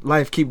let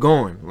life keep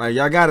going. Like,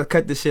 y'all gotta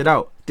cut this shit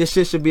out. This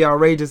shit should be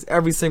outrageous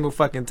every single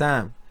fucking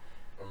time.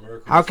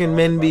 How can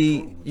men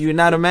be? You're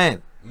not a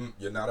man.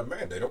 You're not a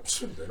man. They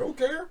don't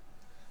care.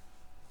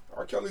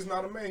 R. Kelly's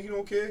not a man. He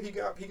don't care. He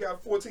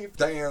got 14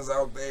 fans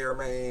out there,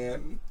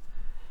 man.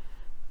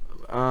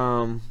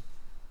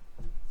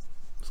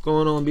 What's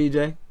going on,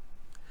 BJ?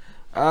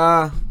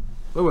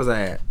 Where was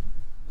I at?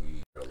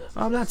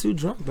 I'm not too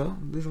drunk though.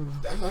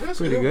 That's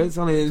pretty good. It's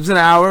an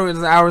hour. It's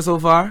an hour so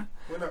far.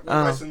 We're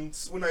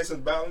nice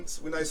and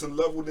balanced. We're nice and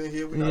leveled in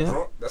here. We're not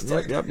drunk. That's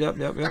tight. Yep.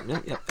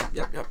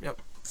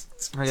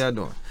 How y'all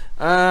doing?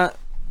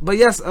 But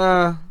yes.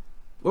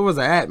 Where was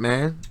I at,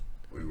 man?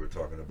 We were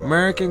talking about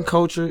American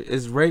culture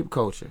is rape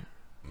culture.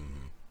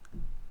 Mm-hmm.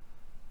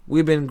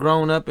 We've been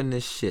grown up in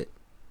this shit.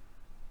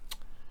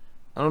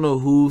 I don't know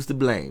who's to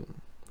blame.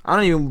 I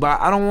don't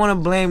want to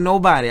blame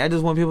nobody. I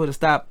just want people to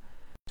stop.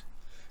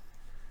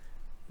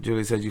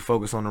 Julie said you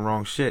focus on the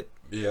wrong shit.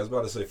 Yeah, I was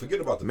about to say, forget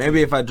about the.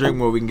 Maybe if I drink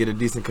more, we can get a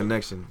decent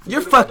connection. You're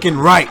fucking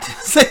right.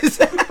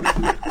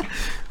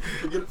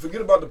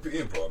 Forget about the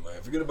PM part,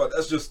 man. Forget about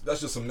that's just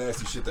some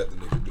nasty shit that the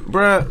nigga do.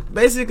 Bruh,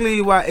 basically,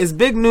 why it's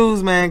big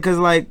news, man. Cause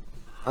like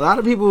a lot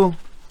of people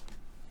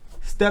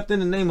stepped in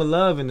the name of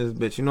love in this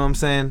bitch. You know what I'm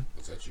saying?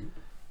 Is that you?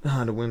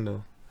 The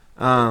window.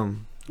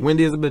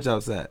 Windy is a bitch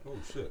outside. Oh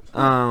shit.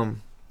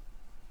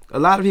 A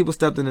lot of people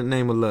stepped in the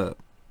name of love.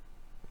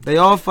 They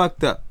all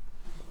fucked up.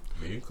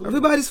 Me included.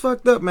 Everybody's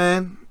fucked up,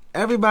 man.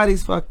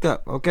 Everybody's fucked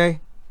up. Okay.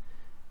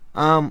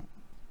 What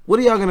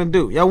are y'all gonna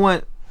do? Y'all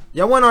want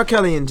R.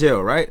 Kelly in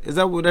jail, right? Is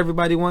that what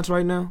everybody wants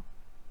right now?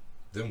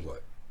 Then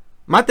what?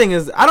 My thing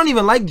is, I don't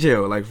even like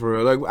jail, like for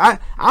real.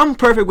 Like I'm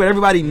perfect with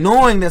everybody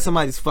knowing that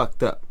somebody's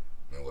fucked up.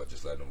 And what?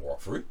 Just let them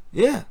walk free?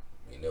 Yeah.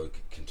 I mean, they'll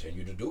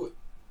continue to do it.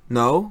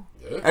 No.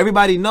 Yeah.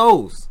 Everybody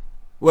knows.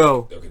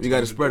 Well, you got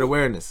to spread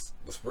awareness.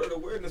 We'll spread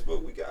awareness,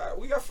 but we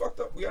got fucked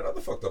up. We got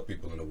other fucked up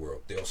people in the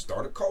world. They'll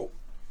start a cult.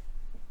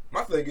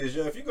 My thing is,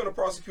 if you're gonna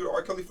prosecute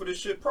R. Kelly for this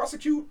shit,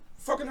 prosecute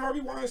fucking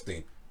Harvey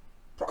Weinstein.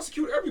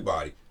 Prosecute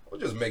everybody. Or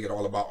just make it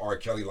all about R.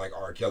 Kelly like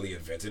R. Kelly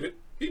invented it.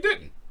 He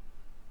didn't.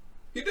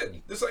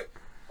 This ain't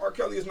R.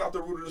 Kelly is not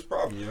the root of this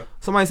problem, yeah.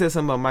 Somebody said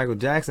something about Michael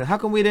Jackson. How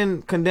come we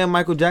didn't condemn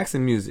Michael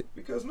Jackson music?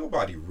 Because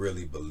nobody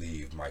really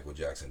believed Michael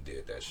Jackson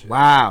did that shit.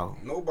 Wow.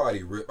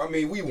 Nobody I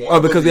mean, we want. Oh,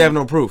 because we have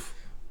no proof.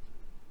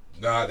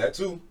 Nah, that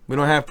too. We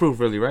don't have proof,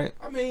 really, right?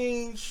 I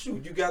mean,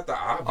 shoot, you got the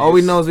obvious. All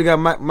we know is we got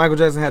Michael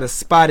Jackson had a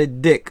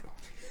spotted dick.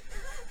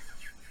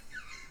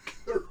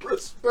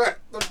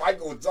 Respect the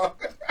Michael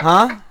Jackson.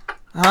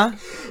 Huh?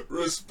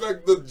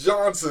 Respect the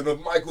Johnson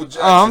of Michael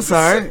Jackson. Oh, I'm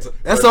sorry.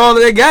 That's all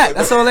they got.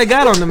 That's all they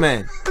got on the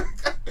man.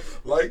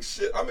 Like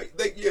shit. I mean,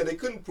 they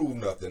couldn't prove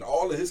nothing.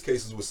 All of his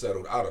cases were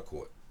settled out of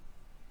court.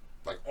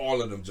 Like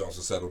all of them Jones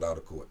were settled out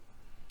of court.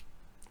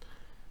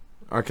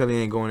 R. Kelly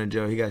ain't going to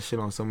jail. He got shit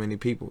on so many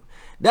people.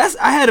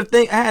 I had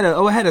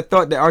a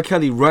thought that R.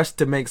 Kelly rushed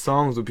to make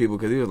songs with people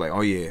because he was like, oh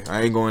yeah,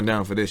 I ain't going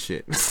down for this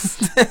shit.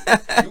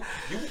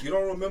 you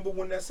don't remember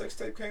when that sex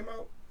tape came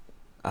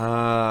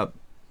out?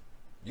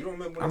 You don't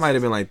remember? I might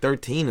have been like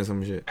 13 or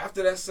some shit.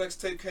 After that sex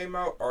tape came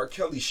out, R.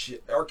 Kelly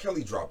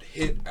dropped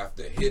hit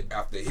after hit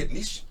after hit.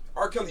 And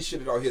R. Kelly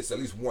shitted out hits at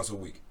least once a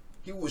week.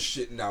 He was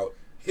shitting out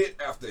hit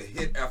after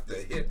hit after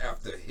hit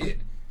after hit.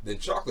 Then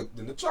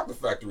the Chocolate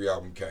Factory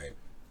album came.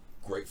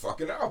 Great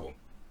fucking album.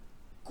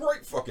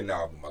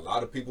 A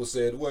lot of people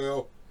said,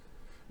 well,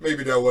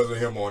 maybe that wasn't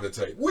him on the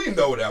tape. We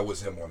know that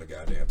was him on the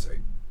goddamn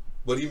tape.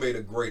 But he made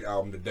a great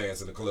album to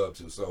dance in the club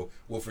to, so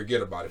we'll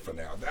forget about it for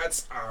now.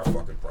 That's our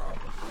fucking problem.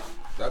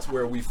 That's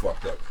where we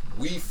fucked up.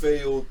 We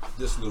failed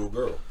this little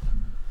girl.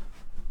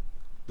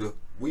 The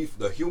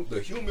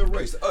human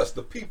race, us,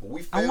 the people,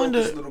 we failed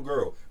this little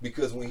girl.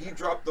 Because when he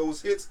dropped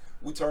those hits,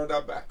 we turned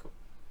our back.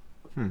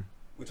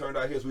 We turned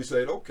our heads. We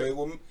said, okay,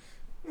 well,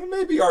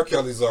 maybe R.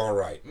 Kelly's all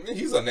right. I mean,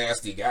 he's a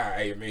nasty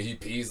guy. I mean, he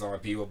pees on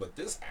people, but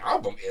this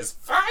album is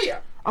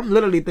fire. I'm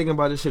literally thinking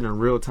about this shit in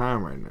real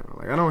time right now.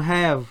 Like, I don't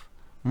have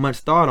much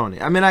thought on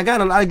it. I mean, I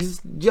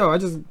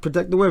just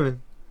protect the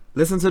women.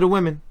 Listen to the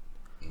women.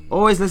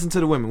 Always listen to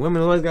the women.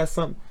 Women always got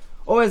something.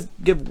 Always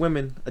give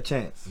women a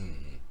chance.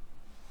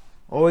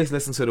 Always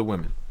listen to the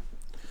women.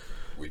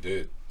 We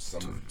did.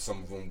 Some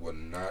of them were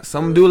not.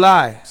 Some do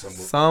lie.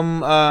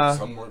 Some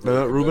weren't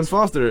very Reuben convincing.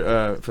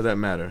 Foster, for that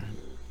matter.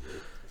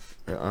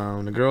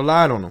 The girl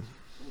lied on him.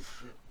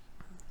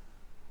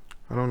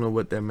 I don't know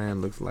what that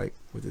man looks like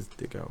with his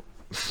dick out.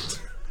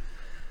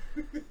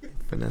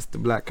 Finesse the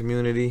black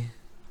community.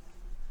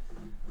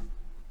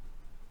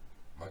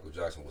 Michael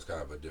Jackson was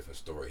kind of a different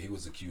story. He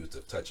was accused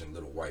of touching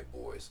little white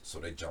boys, so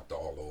they jumped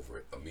all over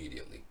it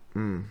immediately.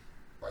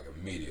 Like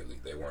immediately,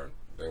 they weren't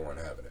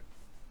having it.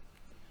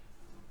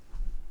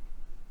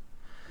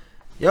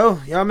 Yo,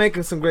 y'all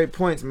making some great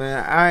points,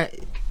 man.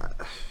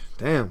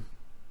 Damn,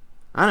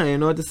 I don't even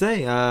know what to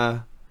say.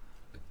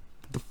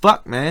 The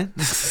fuck, man.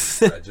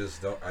 I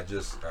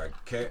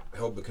can't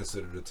help but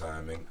consider the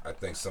timing. I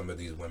think some of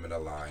these women are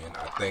lying.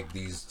 I think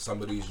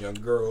some of these young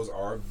girls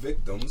are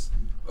victims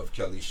of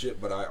Kelly's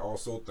shit, but I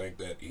also think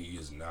that he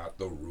is not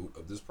the root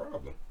of this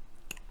problem.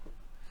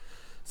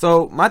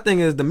 So my thing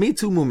is, the Me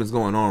Too movement's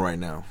going on right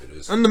now. It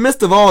is. In the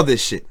midst of all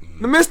this shit.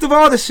 The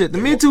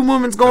Me Too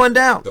movement's going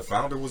down. The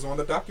founder was on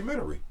the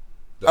documentary.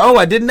 Oh,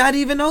 I did not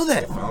even know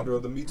that. The founder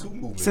of the Me Too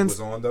movement was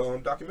on the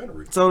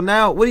documentary. So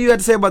now, what do you have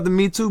to say about the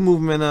Me Too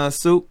movement,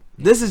 Soup?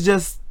 This is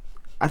just,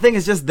 I think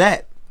it's just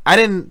that. I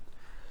didn't,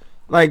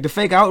 like, the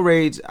fake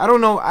outrage. I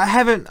don't know.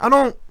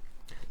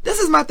 This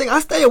is my thing.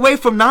 I stay away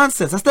from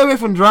nonsense. I stay away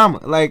from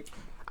drama. Like,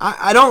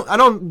 I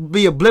don't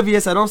be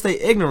oblivious. I don't stay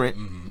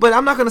ignorant. But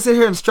I'm not going to sit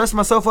here and stress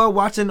myself out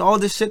watching all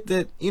this shit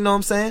that, you know what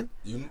I'm saying?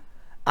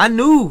 I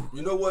knew.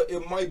 You know what?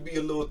 It might be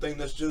a little thing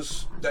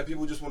that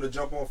people just want to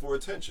jump on for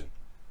attention.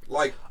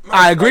 Like,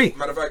 I agree.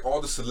 Matter of fact,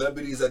 all the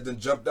celebrities that then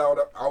jumped out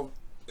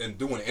and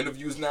doing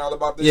interviews now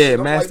about this. Yeah, shit,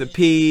 Master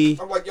P.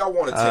 I'm like, y'all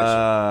want attention.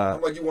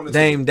 I'm like, you want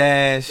Dame attention.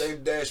 Dash.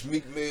 Dame Dash,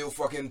 Meek Mill,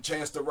 fucking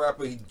Chance the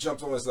Rapper. He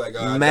jumps on. It's like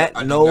Matt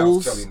I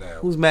Knowles. Kelly now.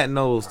 Who's Matt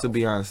Knowles to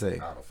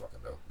Beyonce? I don't fucking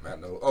know.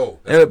 Matt Knowles. Oh,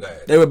 that's his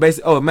dad. They were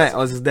basically. Oh, Matt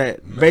was his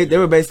dad. They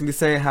were basically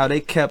saying how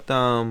they kept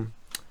the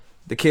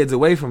kids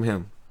away from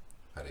him.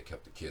 How they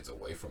kept the kids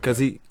away from him. Because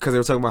they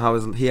were talking about how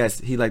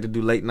he liked to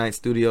do late night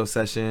studio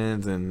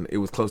sessions, and it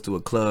was close to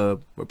a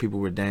club where people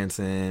were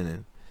dancing.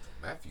 And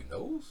Matthew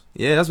Knowles?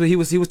 Yeah, that's what he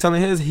was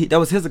telling that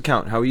was his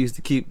account, how he used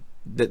to keep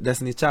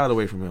Destiny's Child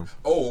away from him.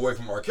 Oh, away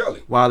from R.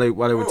 Kelly. While they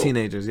were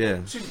teenagers,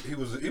 yeah. He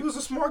was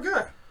a smart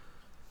guy.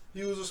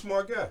 He was a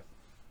smart guy.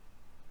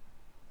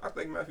 I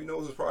think Matthew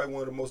Knowles is probably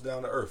one of the most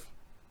down to earth.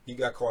 He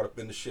got caught up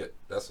in the shit.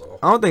 That's all.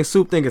 I don't think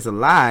Soup think it's a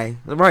lie.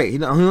 Right? He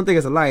don't think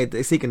it's a lie.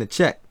 They're seeking a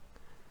check.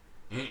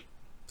 They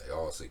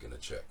all seeking a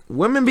check.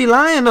 Women be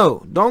lying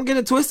though. Don't get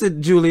it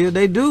twisted, Julia.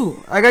 They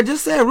do. Like I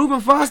just said,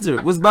 Reuben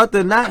Foster was about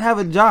to not have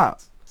a job.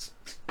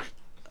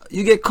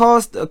 You get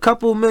cost a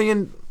couple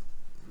million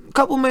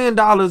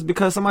dollars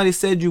because somebody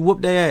said you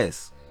whooped their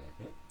ass.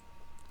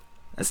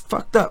 That's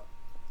fucked up.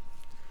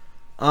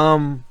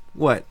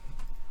 What?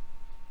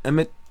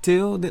 Emmett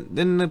Till?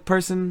 Didn't the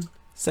person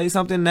say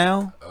something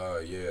now?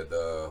 Yeah,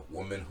 the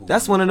woman who.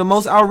 That's one of the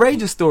most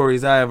outrageous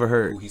stories I ever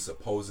heard. Who he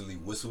supposedly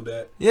whistled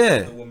at.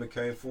 Yeah. The woman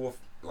came forth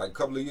like a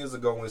couple of years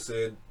ago and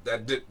said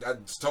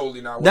that's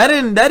totally not. That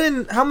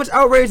didn't. How much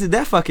outrage did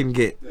that fucking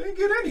get? They didn't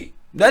get any.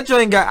 That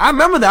joint got. I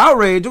remember the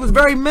outrage. It was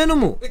very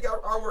minimal. They got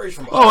outrage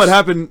from us. Oh, it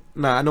happened.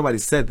 Nah, nobody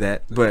said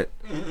that, but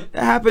it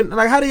happened.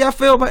 Like, how do y'all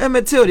feel about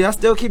Emmett Till? Do y'all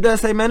still keep that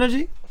same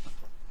energy?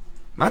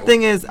 My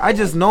thing is, I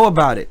just know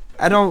about it.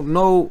 I don't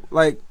know,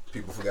 like.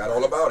 People forgot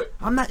all about it.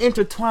 I'm not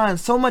intertwined.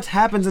 So much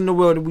happens in the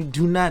world that we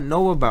do not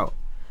know about.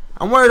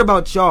 I'm worried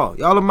about y'all.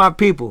 Y'all are my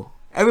people.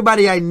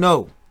 Everybody I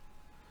know.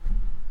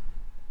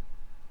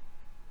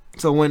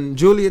 So when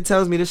Julia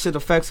tells me this shit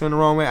affects her in the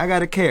wrong way, I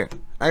gotta care.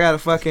 I gotta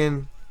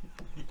fucking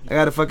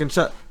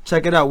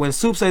check it out. When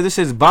Soup says this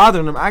shit's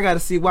bothering him, I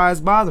gotta see why it's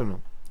bothering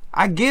him.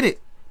 I get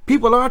it.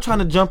 People are trying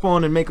to jump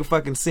on and make a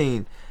fucking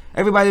scene.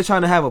 Everybody's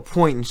trying to have a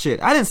point and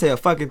shit. I didn't say a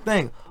fucking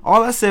thing.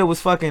 All I said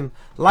was fucking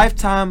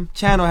Lifetime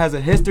channel has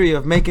a history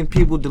of making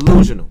people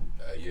delusional.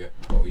 Yeah.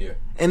 Oh, yeah.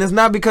 And it's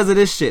not because of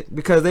this shit.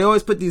 Because they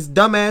always put these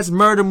dumbass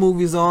murder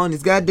movies on,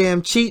 these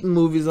goddamn cheating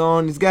movies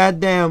on, these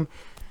goddamn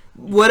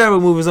whatever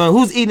movies on.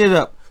 Who's eating it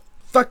up?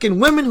 Fucking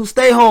women who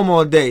stay home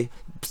all day,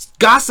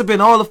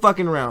 gossiping all the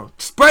fucking around,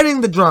 spreading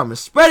the drama,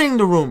 spreading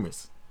the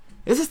rumors.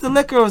 Is this the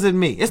liquor or is it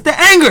me? It's the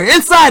anger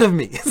inside of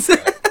me. That's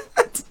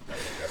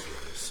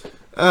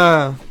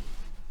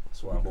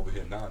why I'm over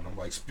here nodding. I'm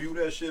like, spew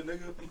that shit,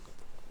 nigga.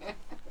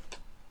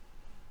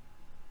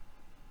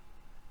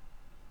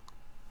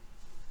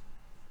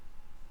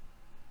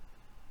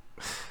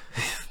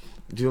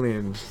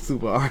 Julian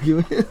super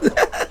arguing.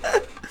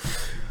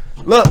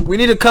 Look, we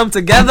need to come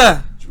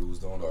together. Jews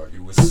don't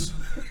argue with.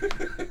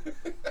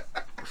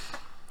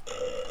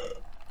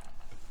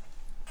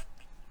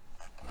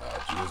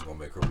 just gonna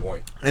make her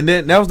point. And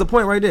then that was the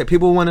point right there.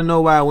 People want to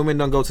know why women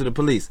don't go to the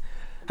police.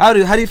 How do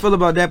you feel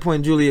about that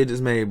point Julia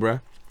just made,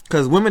 bruh?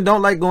 Because women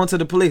don't like going to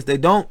the police. They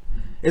don't.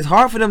 It's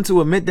hard for them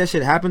to admit that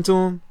shit happened to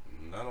them.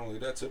 Not only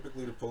that,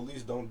 typically the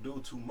police don't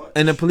do too much.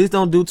 And the police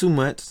don't do too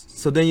much.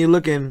 So then you're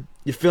looking,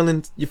 you're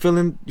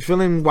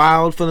feeling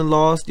wild, feeling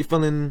lost, you're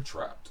feeling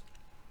trapped.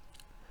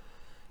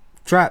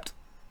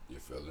 You're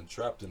feeling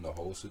trapped in the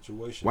whole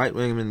situation. White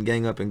women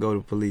gang up and go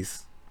to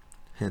police.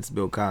 Hence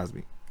Bill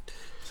Cosby.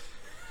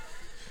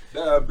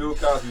 Bill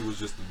Cosby was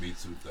just the Me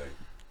Too thing.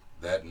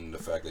 That and the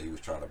fact that he was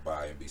trying to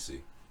buy NBC.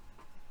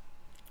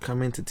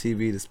 Come into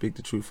TV to speak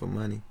the truth for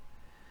money.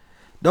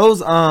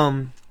 Those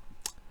I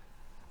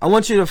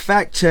want you to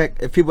fact check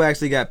if people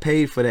actually got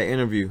paid for that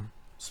interview.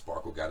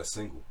 Sparkle got a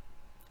single.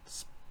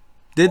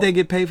 Did they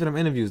get paid for them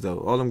interviews though?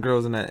 All them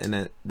girls in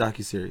that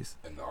docuseries.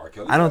 And the R.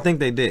 Kelly I don't think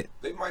they did.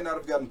 They might not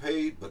have gotten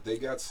paid, but they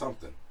got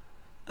something.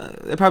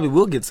 They probably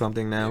will get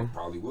something now. They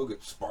probably will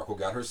get. Sparkle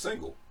got her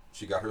single.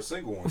 She got her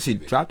single on She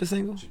TV. dropped a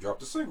single? She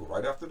dropped a single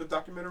right after the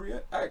documentary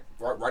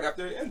right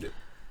after it ended.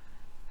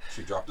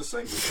 She dropped a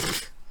single.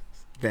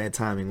 Bad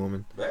timing,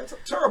 woman.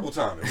 Terrible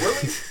timing.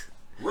 Really?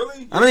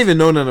 Really? I don't even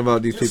know nothing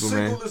about these Your people,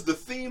 man. single is the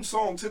theme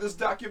song to this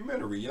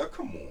documentary. Yeah,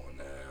 come on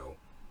now.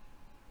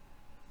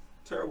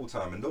 Terrible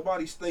timing.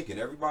 Nobody's thinking.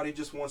 Everybody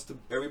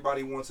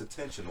wants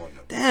attention on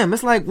them. Damn,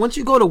 it's like once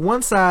you go to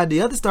one side,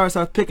 the other starts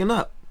picking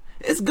up.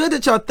 It's good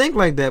that y'all think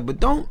like that, but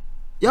don't.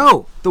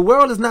 Yo, the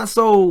world is not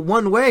so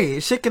one way.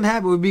 Shit can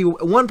happen. It would be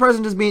one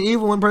person just being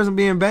evil, one person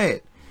being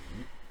bad.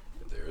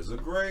 There's a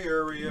gray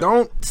area.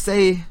 Don't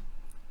say,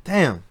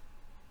 damn.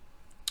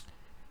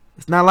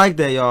 It's not like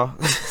that, y'all.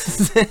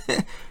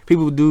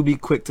 People do be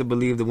quick to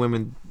believe the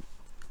women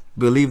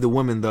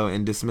though,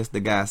 and dismiss the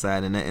guy's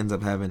side, and that ends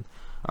up having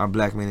our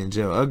black men in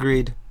jail.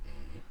 Agreed.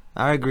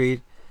 I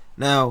agreed.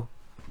 Now,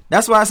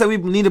 that's why I said we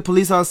need to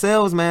police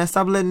ourselves, man.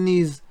 Stop letting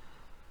these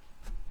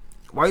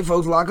white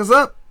folks lock us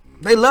up.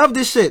 They love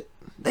this shit.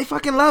 They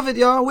fucking love it,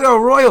 y'all. We are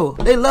royal.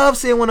 They love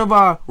seeing one of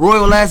our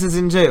royal asses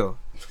in jail.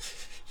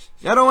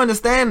 Y'all don't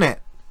understand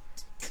that.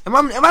 Am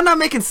I not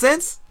making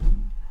sense?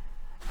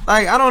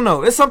 Like, I don't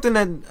know. It's something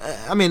that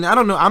I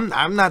don't know.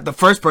 I'm not the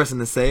first person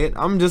to say it.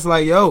 I'm just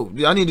like, yo,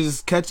 y'all need to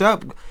just catch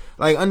up.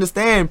 Like,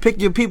 understand. Pick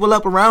your people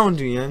up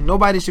around you. Yeah?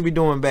 Nobody should be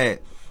doing bad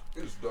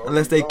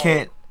unless they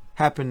can't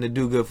happen to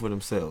do good for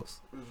themselves.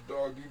 It's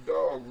doggy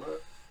dog, man.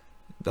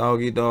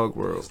 Doggy dog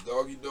world. It's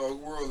doggy dog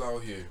world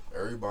out here.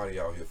 Everybody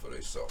out here for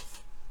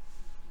themselves,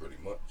 pretty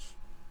much.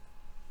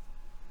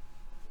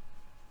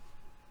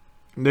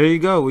 There you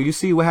go. Well, you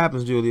see what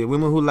happens, Julia.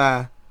 Women who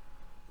lie.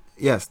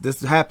 Yes,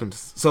 this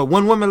happens. So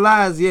one woman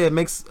lies, yeah, it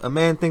makes a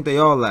man think they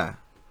all lie.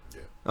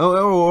 Yeah.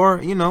 Or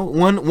you know,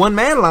 one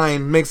man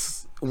lying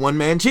makes one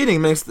man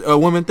cheating makes a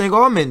woman think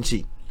all men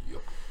cheat.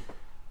 Yep.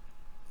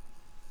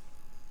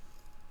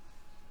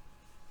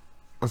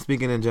 I'm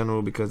speaking in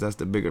general because that's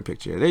the bigger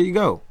picture. There you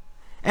go.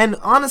 And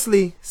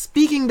honestly,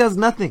 speaking does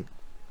nothing.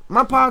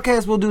 My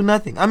podcast will do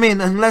nothing. I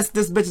mean, unless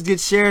this bitch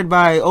gets shared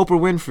by Oprah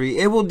Winfrey,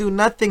 it will do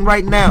nothing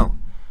right now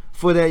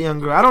for that young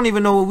girl. I don't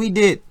even know what we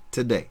did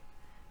today.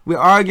 We're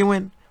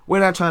arguing. We're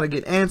not trying to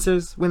get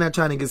answers. We're not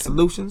trying to get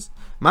solutions.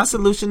 My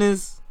solution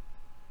is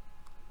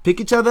pick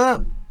each other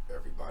up.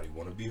 Everybody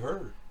want to be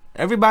heard.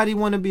 Everybody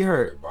want to be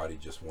heard. Everybody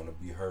just want to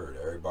be heard.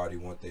 Everybody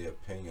want their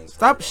opinions.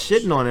 Stop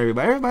shitting on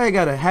everybody. Everybody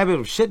got a habit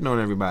of shitting on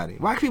everybody.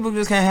 Why people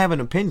just can't have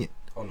an opinion?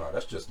 Oh no,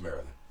 that's just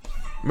Maryland.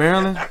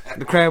 Maryland?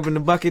 The crab in the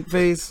bucket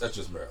face? That's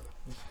just Maryland.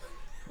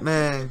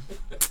 Man.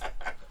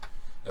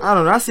 I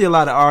don't know. I see a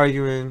lot of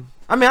arguing.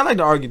 I mean, I like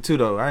to argue too,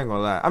 though. I ain't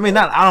gonna lie. I mean,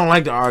 I don't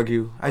like to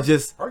argue. I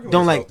just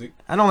don't like. Healthy.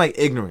 I don't like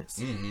ignorance.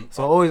 Mm-hmm.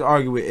 So I always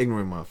argue with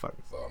ignorant motherfuckers.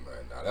 Oh man,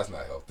 nah, that's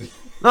not healthy.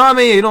 No, I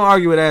mean, you don't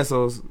argue with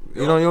assholes.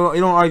 You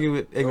don't argue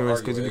with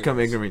ignorance because you become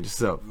ignorant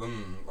yourself.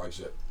 Like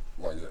shit,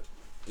 like that.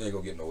 You ain't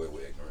gonna get nowhere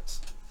with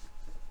ignorance.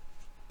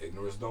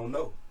 Ignorance don't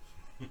know.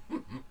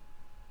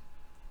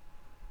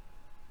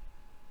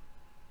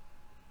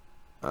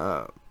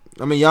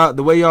 I mean, y'all,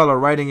 the way y'all are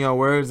writing your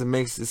words, it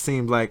makes it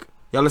seem like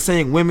y'all are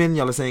saying women,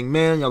 y'all are saying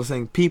men, y'all are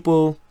saying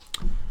people.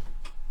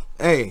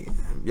 Hey,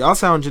 y'all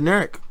sound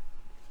generic.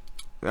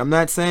 I'm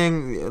not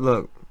saying,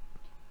 look.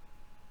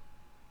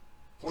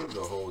 Point of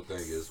the whole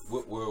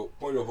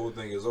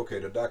thing is, okay,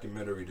 the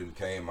documentary then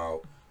came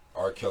out.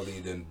 R. Kelly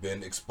then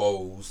been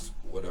exposed,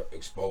 whatever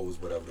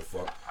the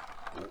fuck.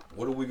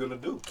 What are we gonna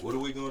do? What are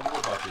we gonna do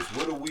about this?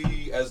 What are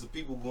we as the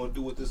people gonna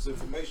do with this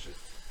information?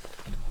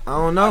 I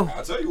don't know.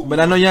 I tell you, but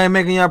I know y'all ain't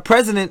making y'all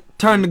president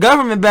turn the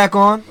government back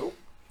on. Nope.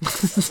 I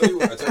tell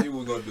you what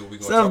we're gonna do. We're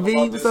gonna talk about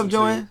this. What's up,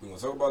 Joanne? We're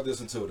gonna talk about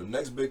this until the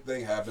next big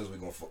thing happens. We're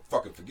gonna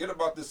fucking forget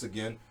about this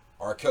again.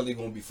 R. Kelly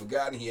gonna be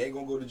forgotten. He ain't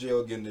gonna go to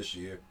jail again this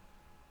year,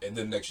 and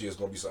then next year it's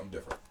gonna be something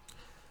different.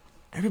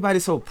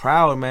 Everybody's so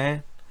proud,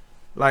 man.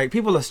 Like,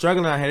 people are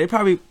struggling out here.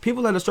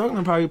 People that are struggling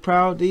are probably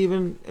proud to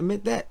even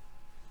admit that.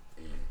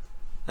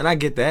 And I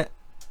get that.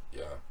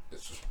 Yeah,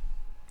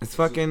 it's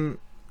fucking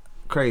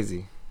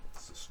crazy.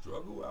 It's a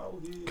struggle out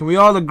here. Can we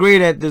all agree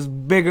that there's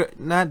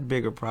not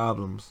bigger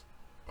problems?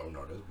 Oh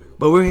no, there's bigger.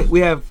 But we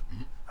have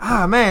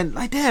Man,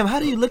 like damn, how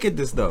do you look at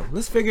this though?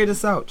 Let's figure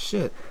this out.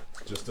 Shit.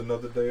 Just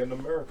another day in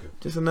America.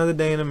 Just another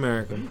day in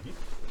America.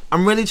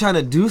 I'm really trying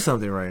to do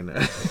something right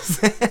now.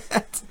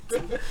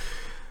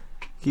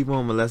 Keep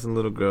on molesting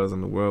little girls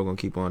and the world gonna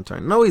keep on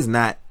turning. No, he's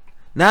not.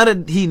 Now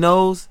that he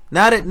knows,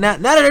 now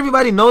that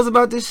everybody knows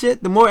about this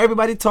shit, the more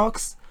everybody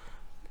talks,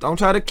 don't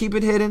try to keep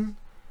it hidden.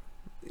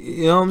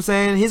 You know what I'm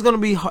saying? It's gonna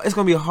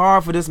be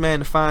hard for this man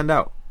to find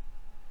out.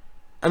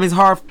 I mean, it's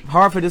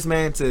hard for this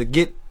man to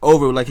get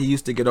over like he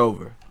used to get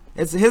over.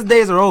 His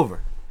days are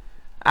over,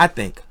 I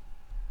think.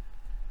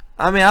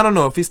 I mean, I don't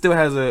know if he still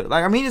has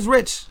he's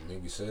rich. I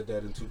mean, we said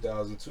that in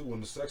 2002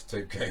 when the sex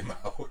tape came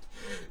out.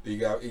 He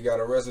got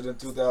arrested in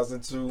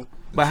 2002.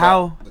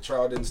 The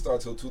trial didn't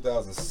start till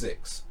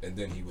 2006, and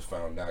then he was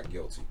found not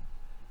guilty.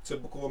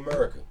 Typical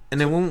America.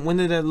 And then when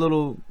did that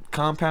little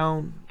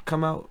compound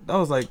come out? That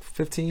was like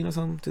 15 or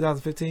something,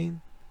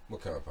 2015.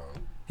 What compound?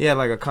 He had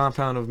like a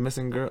compound of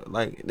missing girls.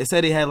 Like they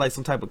said he had like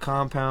some type of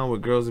compound where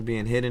girls are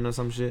being hidden or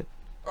some shit.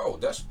 Oh,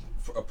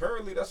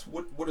 apparently that's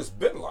what it's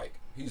been like.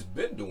 He's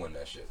been doing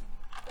that shit.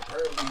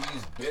 Apparently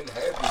he's been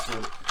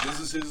having this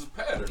is his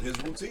pattern, his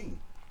routine.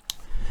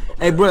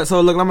 Apparently. Hey, bro,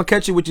 so look, I'm gonna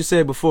catch you what you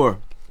said before.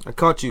 I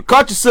caught you,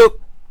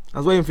 Soup. I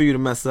was waiting for you to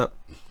mess up.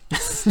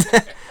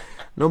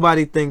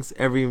 Nobody thinks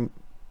every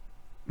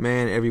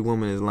man, every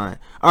woman is lying.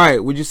 All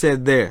right, what you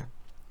said there.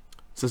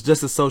 So it's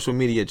just a social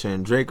media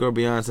trend. Drake or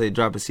Beyonce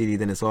drop a CD,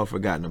 then it's all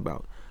forgotten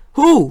about.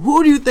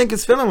 Who do you think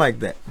is feeling like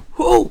that?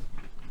 Who?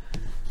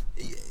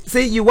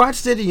 See, you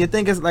watched it and you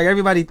think it's like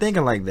everybody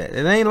thinking like that.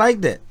 It ain't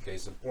like that.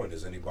 Case in point,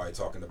 is anybody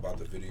talking about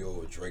the video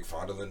of Drake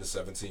fondling the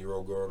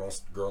 17-year-old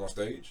girl on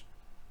stage?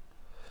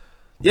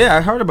 Yeah,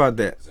 I heard about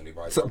that. Is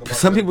anybody some talking about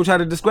some that? people try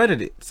to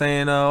discredit it,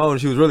 saying, "Oh,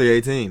 she was really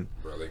 18."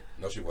 Really?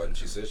 No, she wasn't.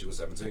 She said she was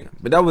 17.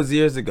 But that was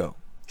years ago.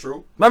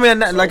 True. I mean,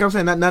 like I'm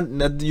saying,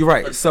 not you're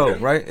right. So,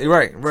 right.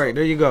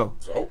 There you go.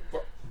 So,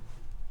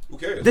 who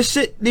cares? This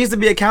shit needs to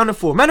be accounted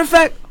for. Matter of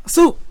fact,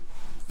 Soup,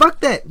 fuck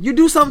that. You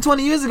do something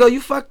 20 years ago,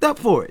 you fucked up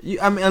for it.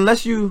 I mean,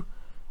 unless you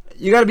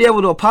got to be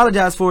able to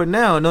apologize for it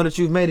now and know that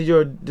you've made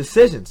your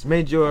decisions,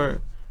 made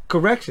your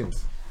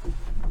corrections.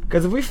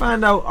 Because if we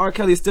find out R.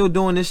 Kelly's still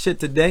doing this shit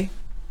today,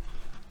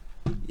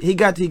 he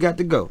got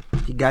to go.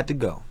 He got to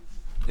go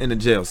in the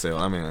jail cell.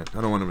 I mean,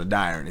 I don't want him to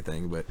die or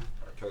anything, but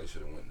R. Kelly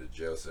should have went to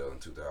jail cell in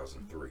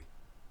 2003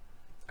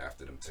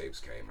 after them tapes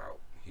came out.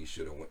 He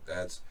should have went.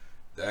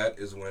 That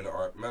is when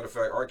matter of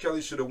fact, R.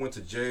 Kelly should have went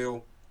to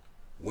jail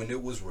when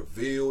it was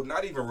revealed,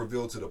 not even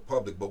revealed to the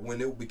public, but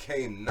when it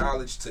became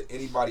knowledge to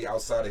anybody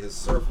outside of his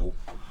circle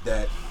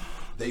that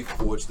they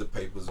forged the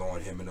papers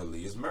on him and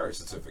Aaliyah's marriage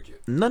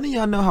certificate. None of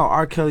y'all know how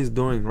R. Kelly's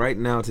doing right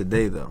now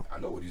today, though. I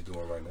know what he's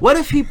doing right now. What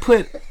if he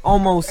put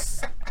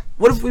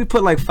what if we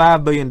put like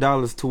 $5 billion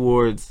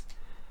towards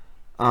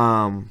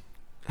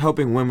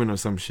helping women or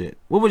some shit?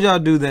 What would y'all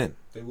do then?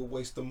 They would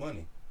waste the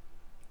money.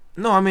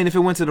 No, I mean if it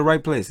went to the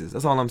right places.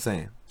 That's all I'm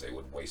saying. They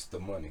would waste the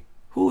money.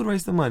 Who would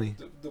waste the money?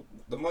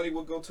 The money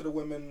would go to the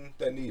women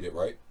that need it,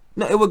 right?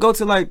 No, it would go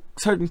to like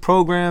certain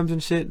programs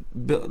and shit.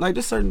 Like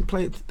just certain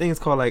things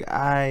called like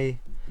I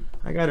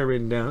got it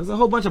written down. There's a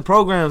whole bunch of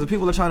programs that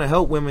people are trying to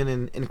help women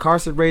and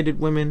incarcerated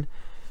women.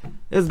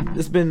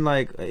 It's been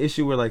like an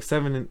issue where like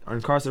 7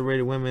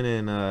 incarcerated women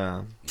in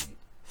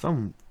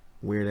some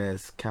weird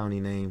ass county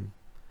name.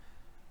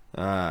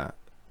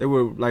 They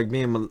were like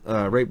being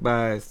raped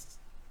by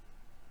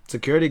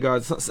security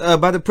guards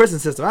by the prison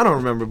system. I don't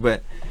remember,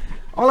 but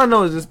all I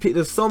know is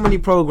there's so many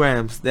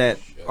programs that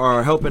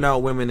are helping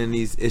out women in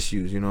these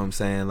issues. You know what I'm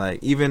saying?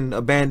 Like even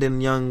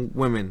abandoned young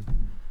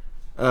women.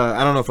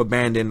 I don't know if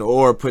abandoned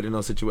or put in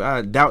those situations.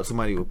 I doubt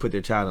somebody would put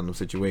their child in those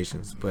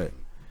situations.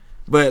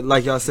 But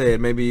like y'all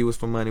said, maybe it was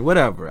for money.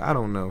 Whatever. I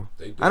don't know.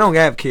 I don't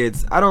have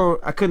kids.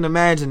 I couldn't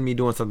imagine me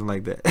doing something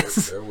like that.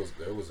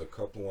 there was a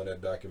couple on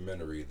that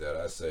documentary that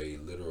I say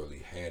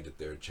literally handed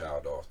their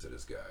child off to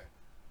this guy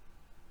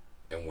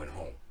and went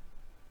home.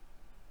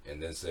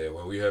 And then said,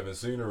 well, we haven't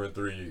seen her in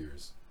 3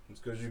 years.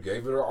 It's because you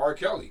gave it to R.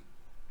 Kelly.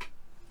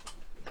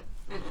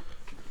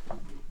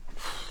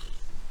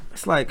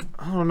 It's like,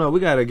 I don't know. We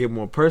got to get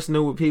more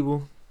personal with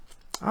people.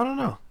 I don't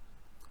know.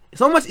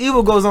 So much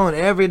evil goes on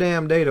every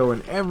damn day, though,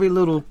 in every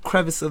little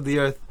crevice of the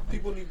earth.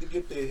 People need to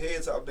get their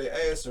heads out their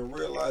ass and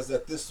realize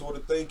that this sort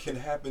of thing can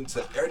happen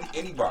to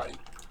anybody.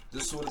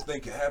 This sort of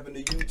thing can happen to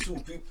you, too.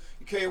 People,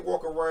 you can't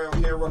run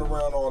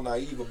around all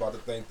naive about the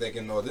thing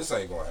thinking, no, this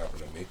ain't going to happen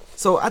to me.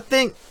 So I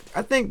think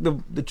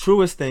the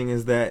truest thing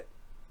is that,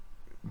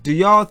 do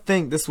y'all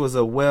think this was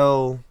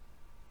do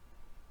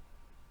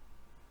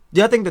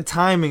y'all think the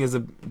timing is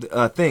a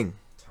thing?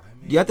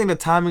 Timing? Do y'all think the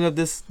timing of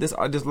this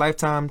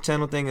Lifetime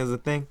channel thing is a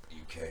thing?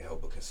 You can't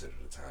help but consider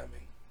the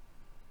timing.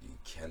 You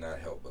cannot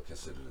help but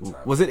consider the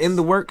timing. Was it in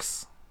the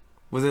works?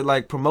 Was it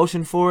like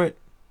promotion for it?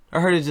 I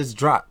heard it just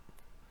dropped.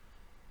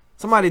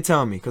 Somebody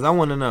tell me, because I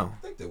want to know.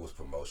 I think there was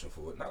promotion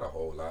for it. Not a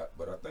whole lot,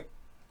 but I think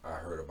I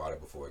heard about it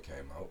before it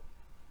came out.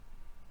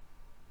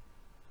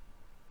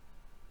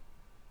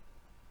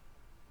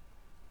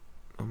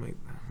 Oh, man,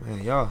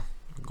 y'all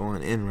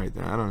going in right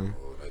there. I don't know.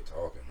 Oh, they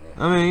talking,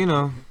 huh? I mean, you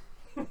know.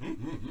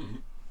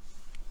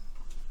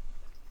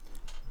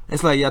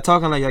 It's like y'all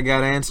talking like y'all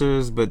got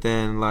answers, but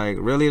then like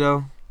really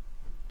though,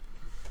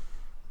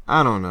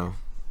 I don't know.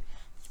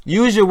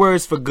 Use your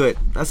words for good.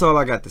 That's all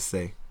I got to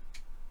say.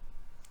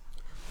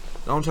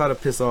 Don't try to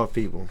piss off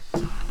people.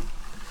 No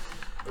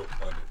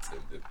pun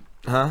intended.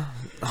 Huh?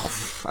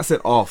 I said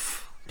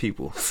off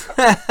people.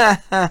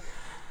 I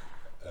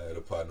had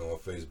a partner on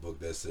Facebook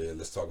that said,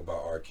 "Let's talk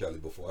about R. Kelly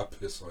before I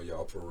piss on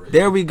y'all parade."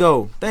 There we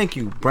go. Thank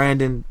you,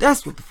 Brandon.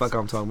 That's what the fuck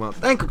I'm talking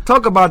about.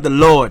 Talk about the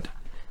Lord.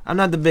 I'm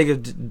not the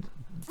biggest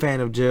fan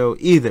of Jill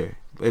either.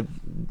 But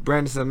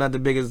Brandon said I'm not the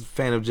biggest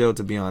fan of Jill,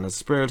 to be honest.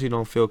 Spiritually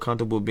don't feel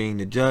comfortable being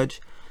the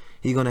judge.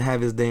 He's gonna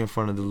have his day in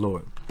front of the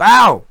Lord.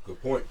 Bow.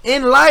 Good point.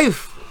 In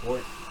life. Good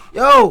point.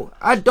 Yo,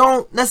 I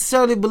don't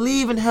necessarily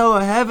believe in hell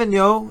or heaven,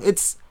 yo.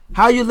 It's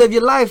how you live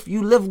your life.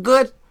 You live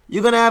good,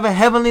 you're gonna have a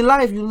heavenly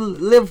life. You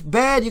live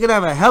bad, you're gonna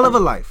have a hell of a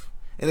life.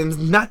 And it's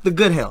not the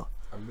good hell.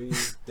 I mean,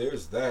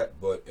 there's that,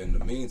 but in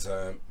the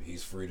meantime,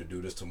 he's free to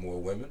do this to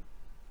more women.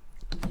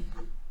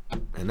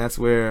 And that's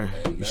where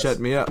you shut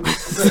me up.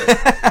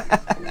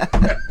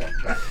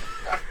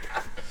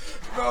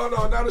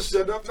 No, not a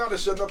shut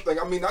up thing.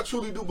 I mean, I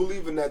truly do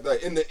believe in that.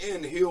 That in the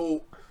end,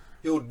 he'll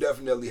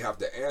definitely have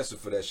to answer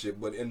for that shit.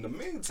 But in the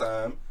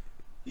meantime,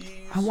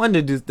 I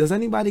wonder, does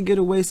anybody get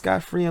away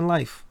scot-free in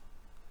life?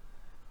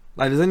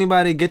 Like, does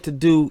anybody get to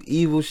do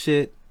evil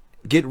shit,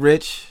 get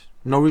rich,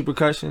 no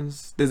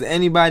repercussions? Does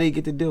anybody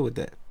get to deal with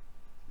that?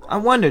 I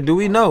wonder, do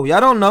we know? Y'all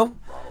don't know.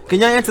 Can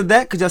y'all answer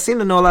that? Because y'all seem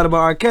to know a lot about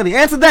R. Kelly.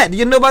 Answer that. Do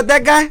you know about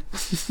that guy?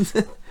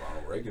 Ronald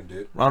Reagan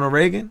did. Ronald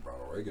Reagan?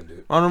 Ronald Reagan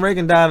did. Ronald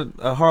Reagan died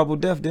a horrible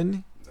death, didn't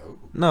he? No.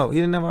 No, he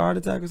didn't have a heart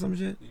attack or some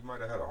shit? He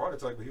might have had a heart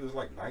attack, but he was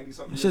like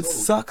 90-something Shit years old.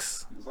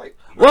 sucks. He was like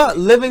Well,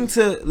 living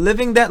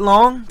that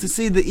long to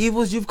see the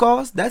evils you've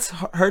caused, that's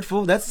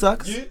hurtful. That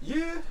sucks.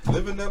 Yeah.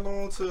 Living that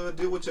long to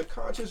deal with your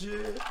conscience,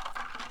 yeah.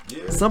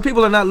 Some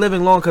people are not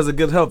living long because of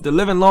good health. They're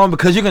living long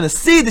because you're going to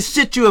see the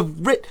shit you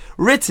have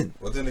written.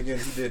 Well, then again,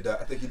 he did die.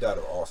 I think he died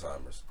of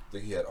Alzheimer's. I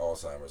think he had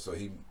Alzheimer's. So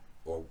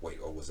or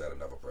was that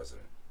another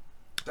president?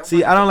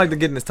 See, I don't like to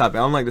get in this topic. I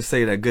don't like to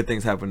say that good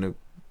things happen to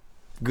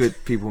good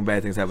people and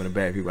bad things happen to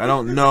bad people. I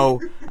don't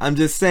know. I'm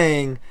just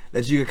saying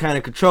that you can kind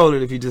of control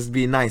it if you just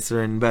be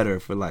nicer and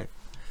better for life.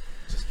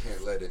 Just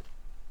can't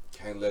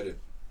let it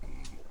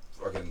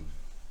fucking.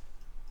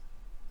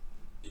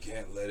 You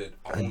can't let it.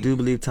 I do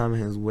believe time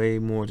has way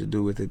more to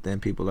do with it than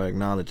people are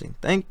acknowledging.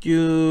 Thank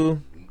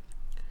you.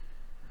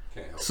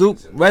 Soup,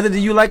 whether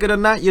you like it or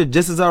not, you're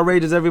just as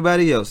outraged as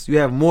everybody else. You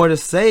have more to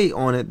say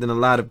on it than a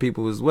lot of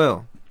people as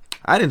well.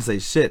 I didn't say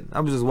shit. I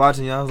was just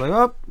watching y'all. I was like,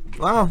 oh,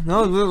 wow,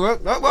 no,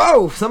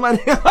 whoa,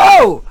 somebody,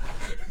 oh,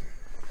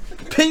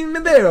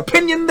 opinion there,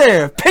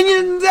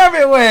 opinions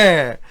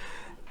everywhere.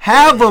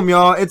 Have them,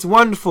 y'all. It's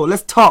wonderful.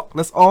 Let's talk.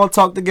 Let's all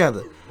talk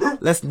together.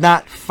 Let's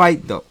not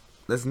fight, though.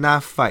 Let's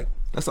not fight.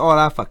 That's all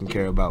I fucking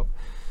care about.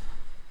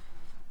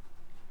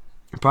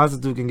 A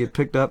prostitute can get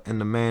picked up and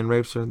the man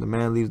rapes her. The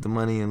man leaves the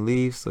money and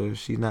leaves, so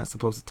she's not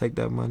supposed to take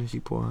that money. She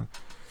poor.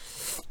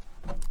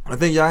 I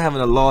think y'all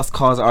having a lost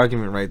cause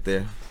argument right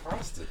there.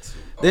 Prostitute.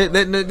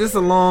 This is a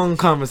long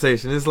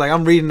conversation. It's like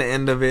I'm reading the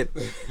end of it.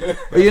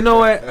 But you know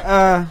what?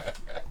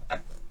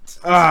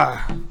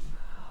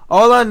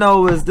 All I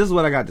know is this is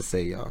what I got to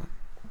say, y'all.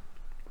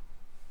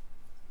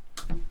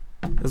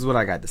 This is what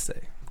I got to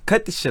say.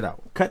 Cut the shit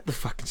out. Cut the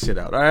fucking shit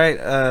out. All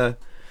right.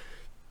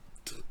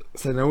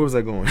 So now where was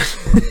I going?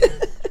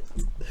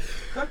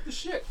 Cut the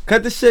shit.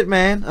 Cut the shit,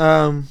 man.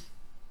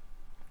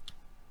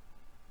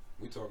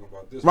 We talking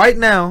about this right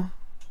now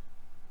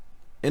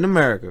in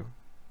America.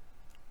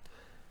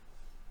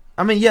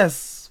 I mean,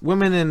 yes,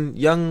 women and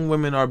young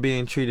women are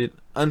being treated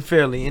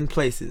unfairly in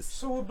places.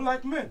 So are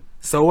black men.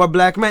 So are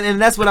black men, and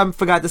that's what I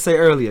forgot to say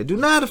earlier. Do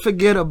not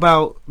forget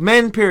about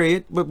men,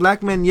 period, but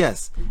black men,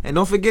 yes. And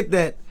don't forget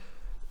that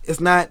it's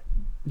not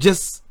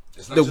just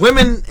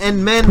women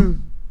and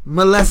men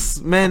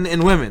molest men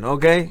and women,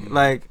 okay? Mm-hmm.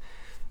 Like,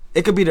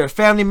 it could be their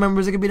family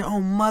members, it could be their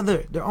own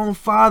mother, their own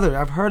father.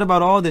 I've heard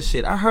about all this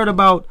shit. I heard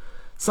about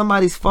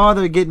somebody's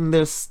father getting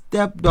their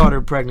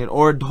stepdaughter pregnant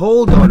or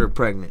whole daughter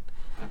pregnant.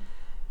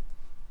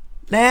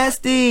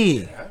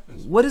 Nasty.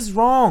 What is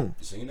wrong?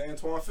 You seen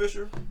Antoine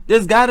Fisher?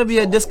 There's got to be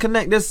a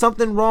disconnect. There's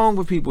something wrong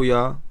with people,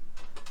 y'all.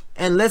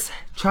 And let's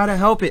try to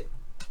help it.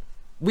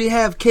 We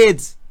have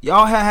kids.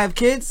 Y'all have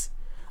kids?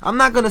 I'm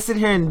not going to sit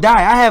here and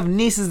die. I have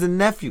nieces and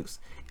nephews.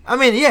 I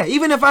mean, yeah,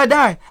 even if I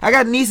die, I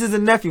got nieces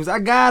and nephews. I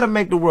got to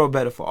make the world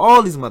better for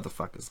all these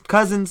motherfuckers.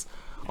 Cousins,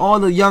 all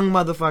the young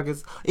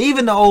motherfuckers,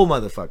 even the old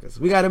motherfuckers.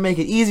 We got to make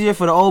it easier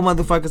for the old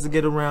motherfuckers to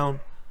get around.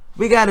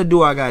 We got to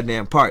do our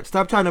goddamn part.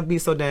 Stop trying to be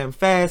so damn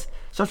fast.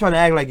 Stop trying to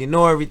act like you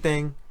know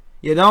everything.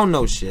 You don't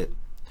know shit.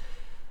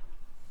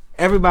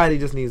 Everybody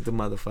just needs to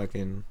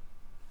motherfucking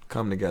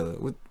come together.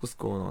 What's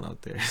going on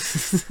out there?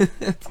 Is that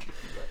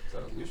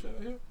Alicia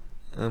here?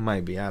 It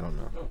might be. I don't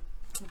know.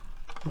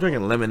 I'm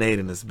drinking lemonade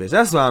in this bitch.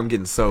 That's why I'm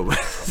getting sober.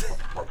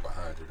 Park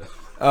behind her.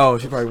 Oh,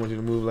 she probably wants you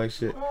to move like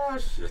shit. Oh,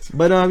 shit.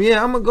 But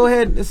yeah, I'm gonna go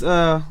ahead. It's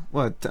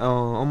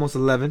almost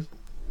 11.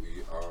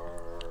 We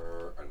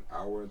are an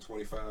hour and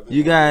 25.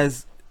 You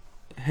guys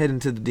head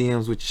into the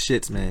DMs with your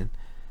shits, man.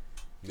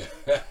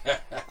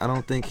 I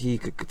don't think he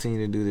could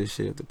continue to do this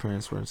shit if the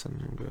parents weren't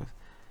sending him girls.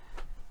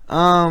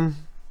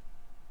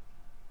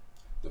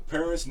 The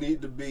parents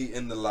need to be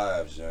in the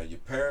lives, John. Your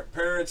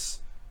parents,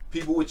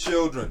 people with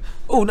children.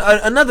 Oh,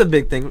 another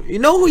big thing. You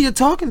know who you're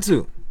talking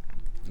to.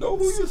 Know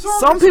who you're talking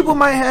Some to. people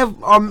might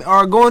have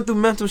are going through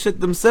mental shit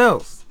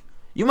themselves.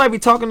 You might be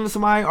talking to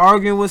somebody,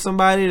 arguing with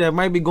somebody that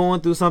might be going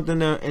through something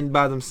there and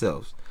by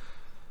themselves.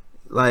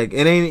 Like,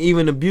 it ain't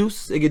even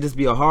abuse. It could just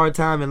be a hard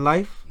time in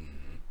life.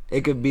 Mm-hmm.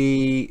 It could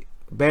be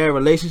bad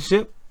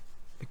relationship.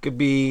 It could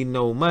be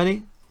no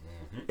money.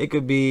 Mm-hmm. It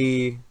could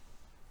be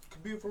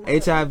Could be a variety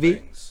of HIV.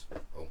 things.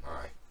 Oh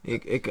my. I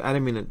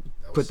didn't mean to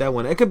That put was- that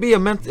one. It could be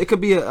it could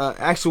be a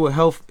actual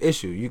health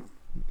issue.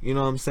 You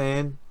know what I'm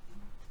saying?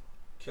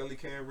 Kelly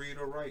can't read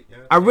or write. Yeah.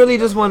 I really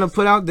just want to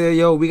put out there,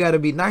 yo, we got to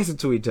be nicer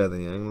to each other.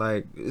 Young.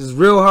 Like, it's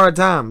real hard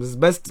times. It's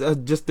best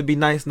just to be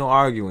nice, no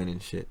arguing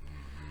and shit.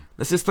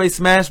 Let's just play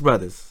Smash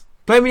Brothers.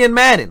 Play me in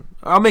Madden.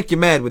 I'll make you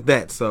mad with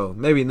that, so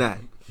maybe not.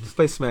 Let's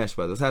play Smash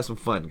Brothers. Have some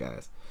fun,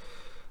 guys.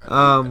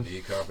 I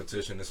need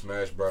competition in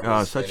Smash Brothers.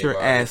 Oh, shut your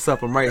Anybody? ass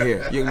up. I'm right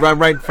here. You're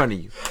right in front of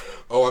you.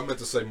 Oh, I meant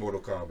to say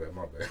Mortal Kombat.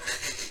 My bad.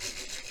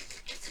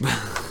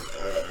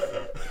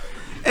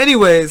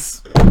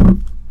 Anyways,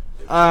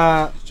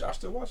 Is Josh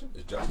still watching?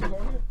 Is Josh still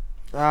on here?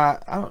 I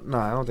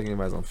don't think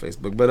anybody's on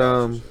Facebook. But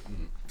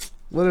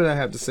what did I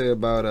have to say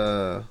about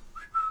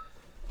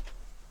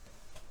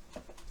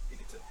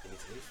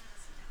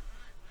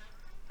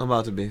I'm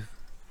about to be.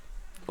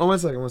 Oh, one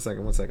second.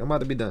 I'm about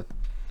to be done.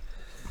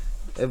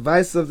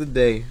 Advice of the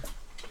day.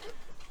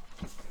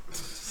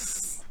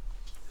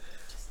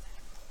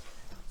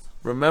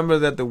 Remember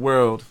that the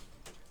world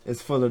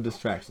is full of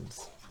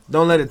distractions.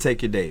 Don't let it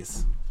take your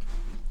days.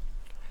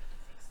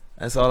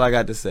 That's all I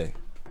got to say.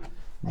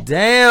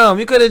 Damn,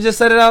 you could have just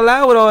said it out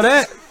loud with all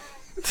that.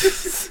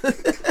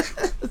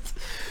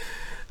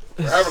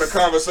 We're having a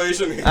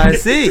conversation. I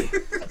see.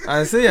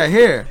 I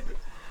hear.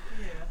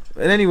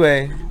 But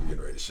anyway, Getting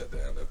ready to shut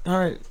down. Though. all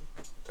right.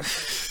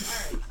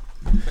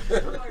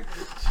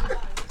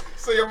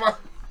 See you, ma.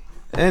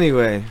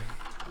 Anyway,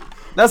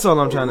 that's all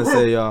I'm trying to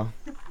say, y'all.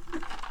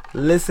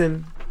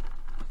 Listen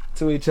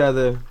to each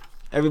other.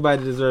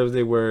 Everybody deserves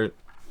their word.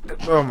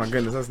 Oh my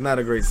goodness, that's not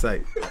a great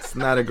sight. It's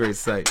not a great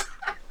sight.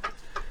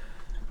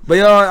 But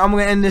y'all, I'm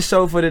gonna end this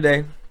show for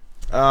today.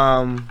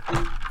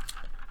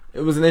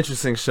 It was an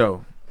interesting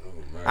show. Oh,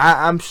 man.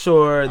 I'm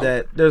sure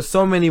that there's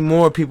so many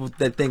more people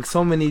that think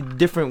so many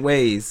different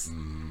ways,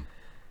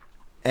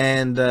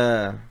 and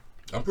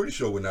I'm pretty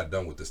sure we're not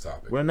done with this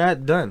topic. we're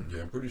not done.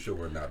 Yeah, I'm pretty sure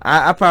we're not.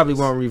 I probably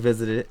won't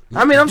revisit it.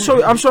 I mean, I'm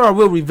sure I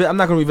will revisit. I'm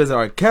not gonna revisit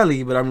R.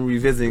 Kelly, but I'm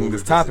revisiting We'll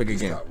this revisit topic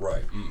this again.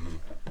 Right.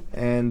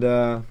 And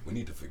We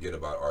need to forget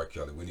about R.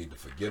 Kelly. We need to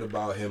forget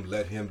about him.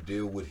 Let him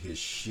deal with his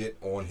shit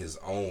on his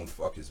own.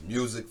 Fuck his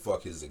music.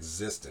 Fuck his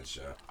existence,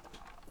 yeah.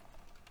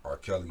 R.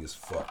 Kelly is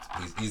fucked.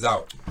 He's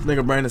out.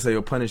 nigga Brandon say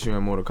he'll punish you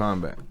in Mortal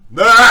Kombat.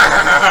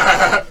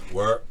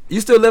 Where?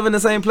 You still live in the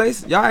same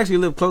place? Y'all actually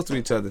live close to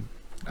each other.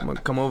 I'm gonna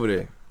come over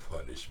there.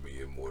 Punish me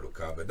in Mortal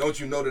Kombat. Don't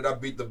you know that I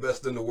beat the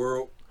best in the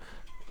world?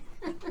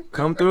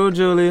 Come through,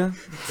 Julia.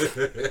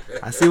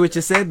 I see what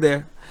you said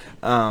there.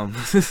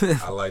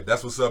 I like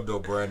that's what's up though,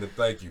 Brandon.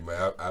 Thank you,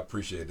 man. I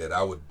appreciate that.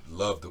 I would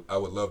love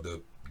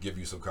to give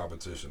you some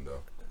competition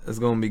though. It's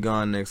gonna be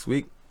gone next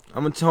week.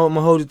 I'm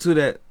gonna hold you to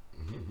that.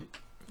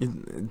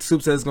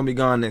 Soup says it's gonna be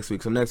gone next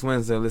week. So next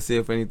Wednesday, let's see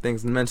if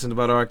anything's mentioned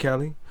about R.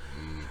 Kelly.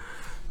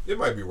 It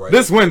might be right.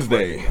 This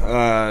Wednesday,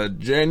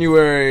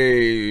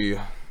 January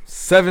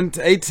 7th,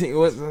 18th,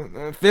 what,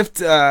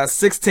 5th,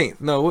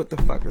 16th. No, what the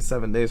fuck is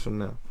 7 days from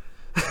now?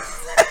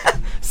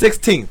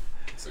 16th.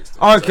 16,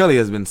 R. Kelly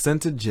has been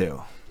sent to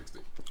jail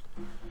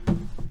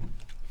 16.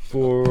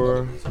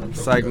 for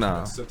psych Been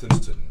now.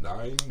 sentenced to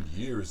 9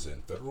 years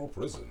in federal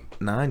prison.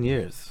 9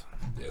 years.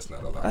 Yeah, it's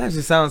not a lot. That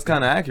actually sounds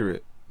kind of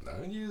accurate.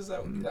 9 years?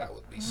 That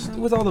would be stupid.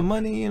 With all the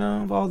money, you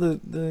know, all the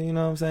you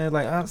know what I'm saying?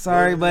 Like, I'm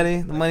sorry,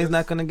 buddy. The money's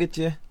not going to get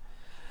you.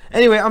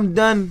 Anyway, I'm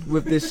done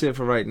with this shit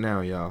for right now,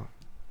 y'all.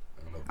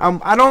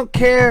 I don't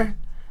care.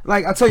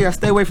 Like, I tell you, I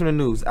stay away from the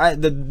news.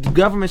 The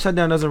government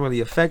shutdown doesn't really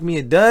affect me.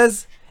 It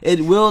does.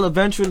 It will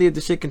eventually if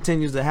the shit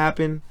continues to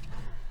happen.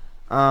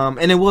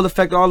 And it will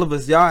affect all of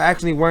us. Y'all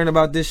actually worrying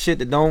about this shit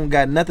that don't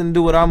got nothing to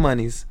do with our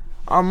monies.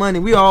 Our money,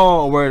 we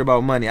all are worried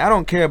about money. I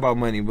don't care about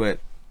money, but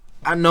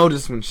I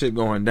notice when shit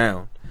going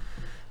down.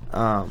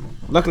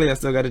 Luckily, I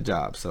still got a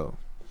job, so.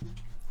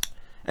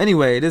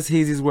 Anyway, this is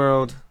Heezy's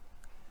World.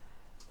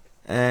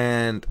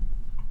 And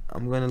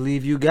I'm going to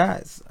leave you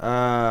guys.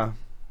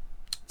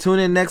 Tune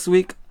in next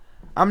week.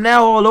 I'm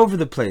now all over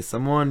the place.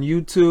 I'm on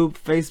YouTube,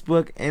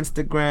 Facebook,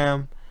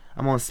 Instagram.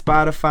 I'm on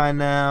Spotify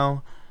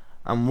now.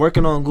 I'm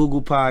working on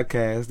Google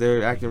Podcasts.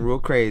 They're acting real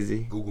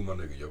crazy. Google my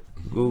nigga, yo.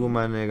 Google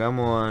my nigga. I'm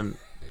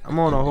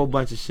on a whole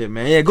bunch of shit,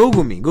 man. Yeah,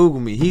 Google me.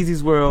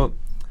 Heezy's World.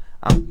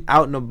 I'm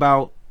out and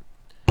about.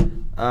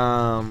 It's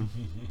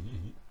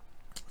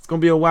gonna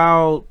be a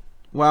wild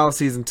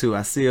season 2.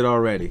 I see it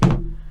already.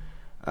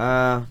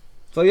 So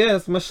yeah,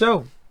 it's my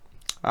show.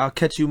 I'll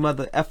catch you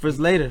mother effers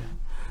later.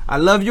 I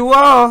love you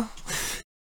all.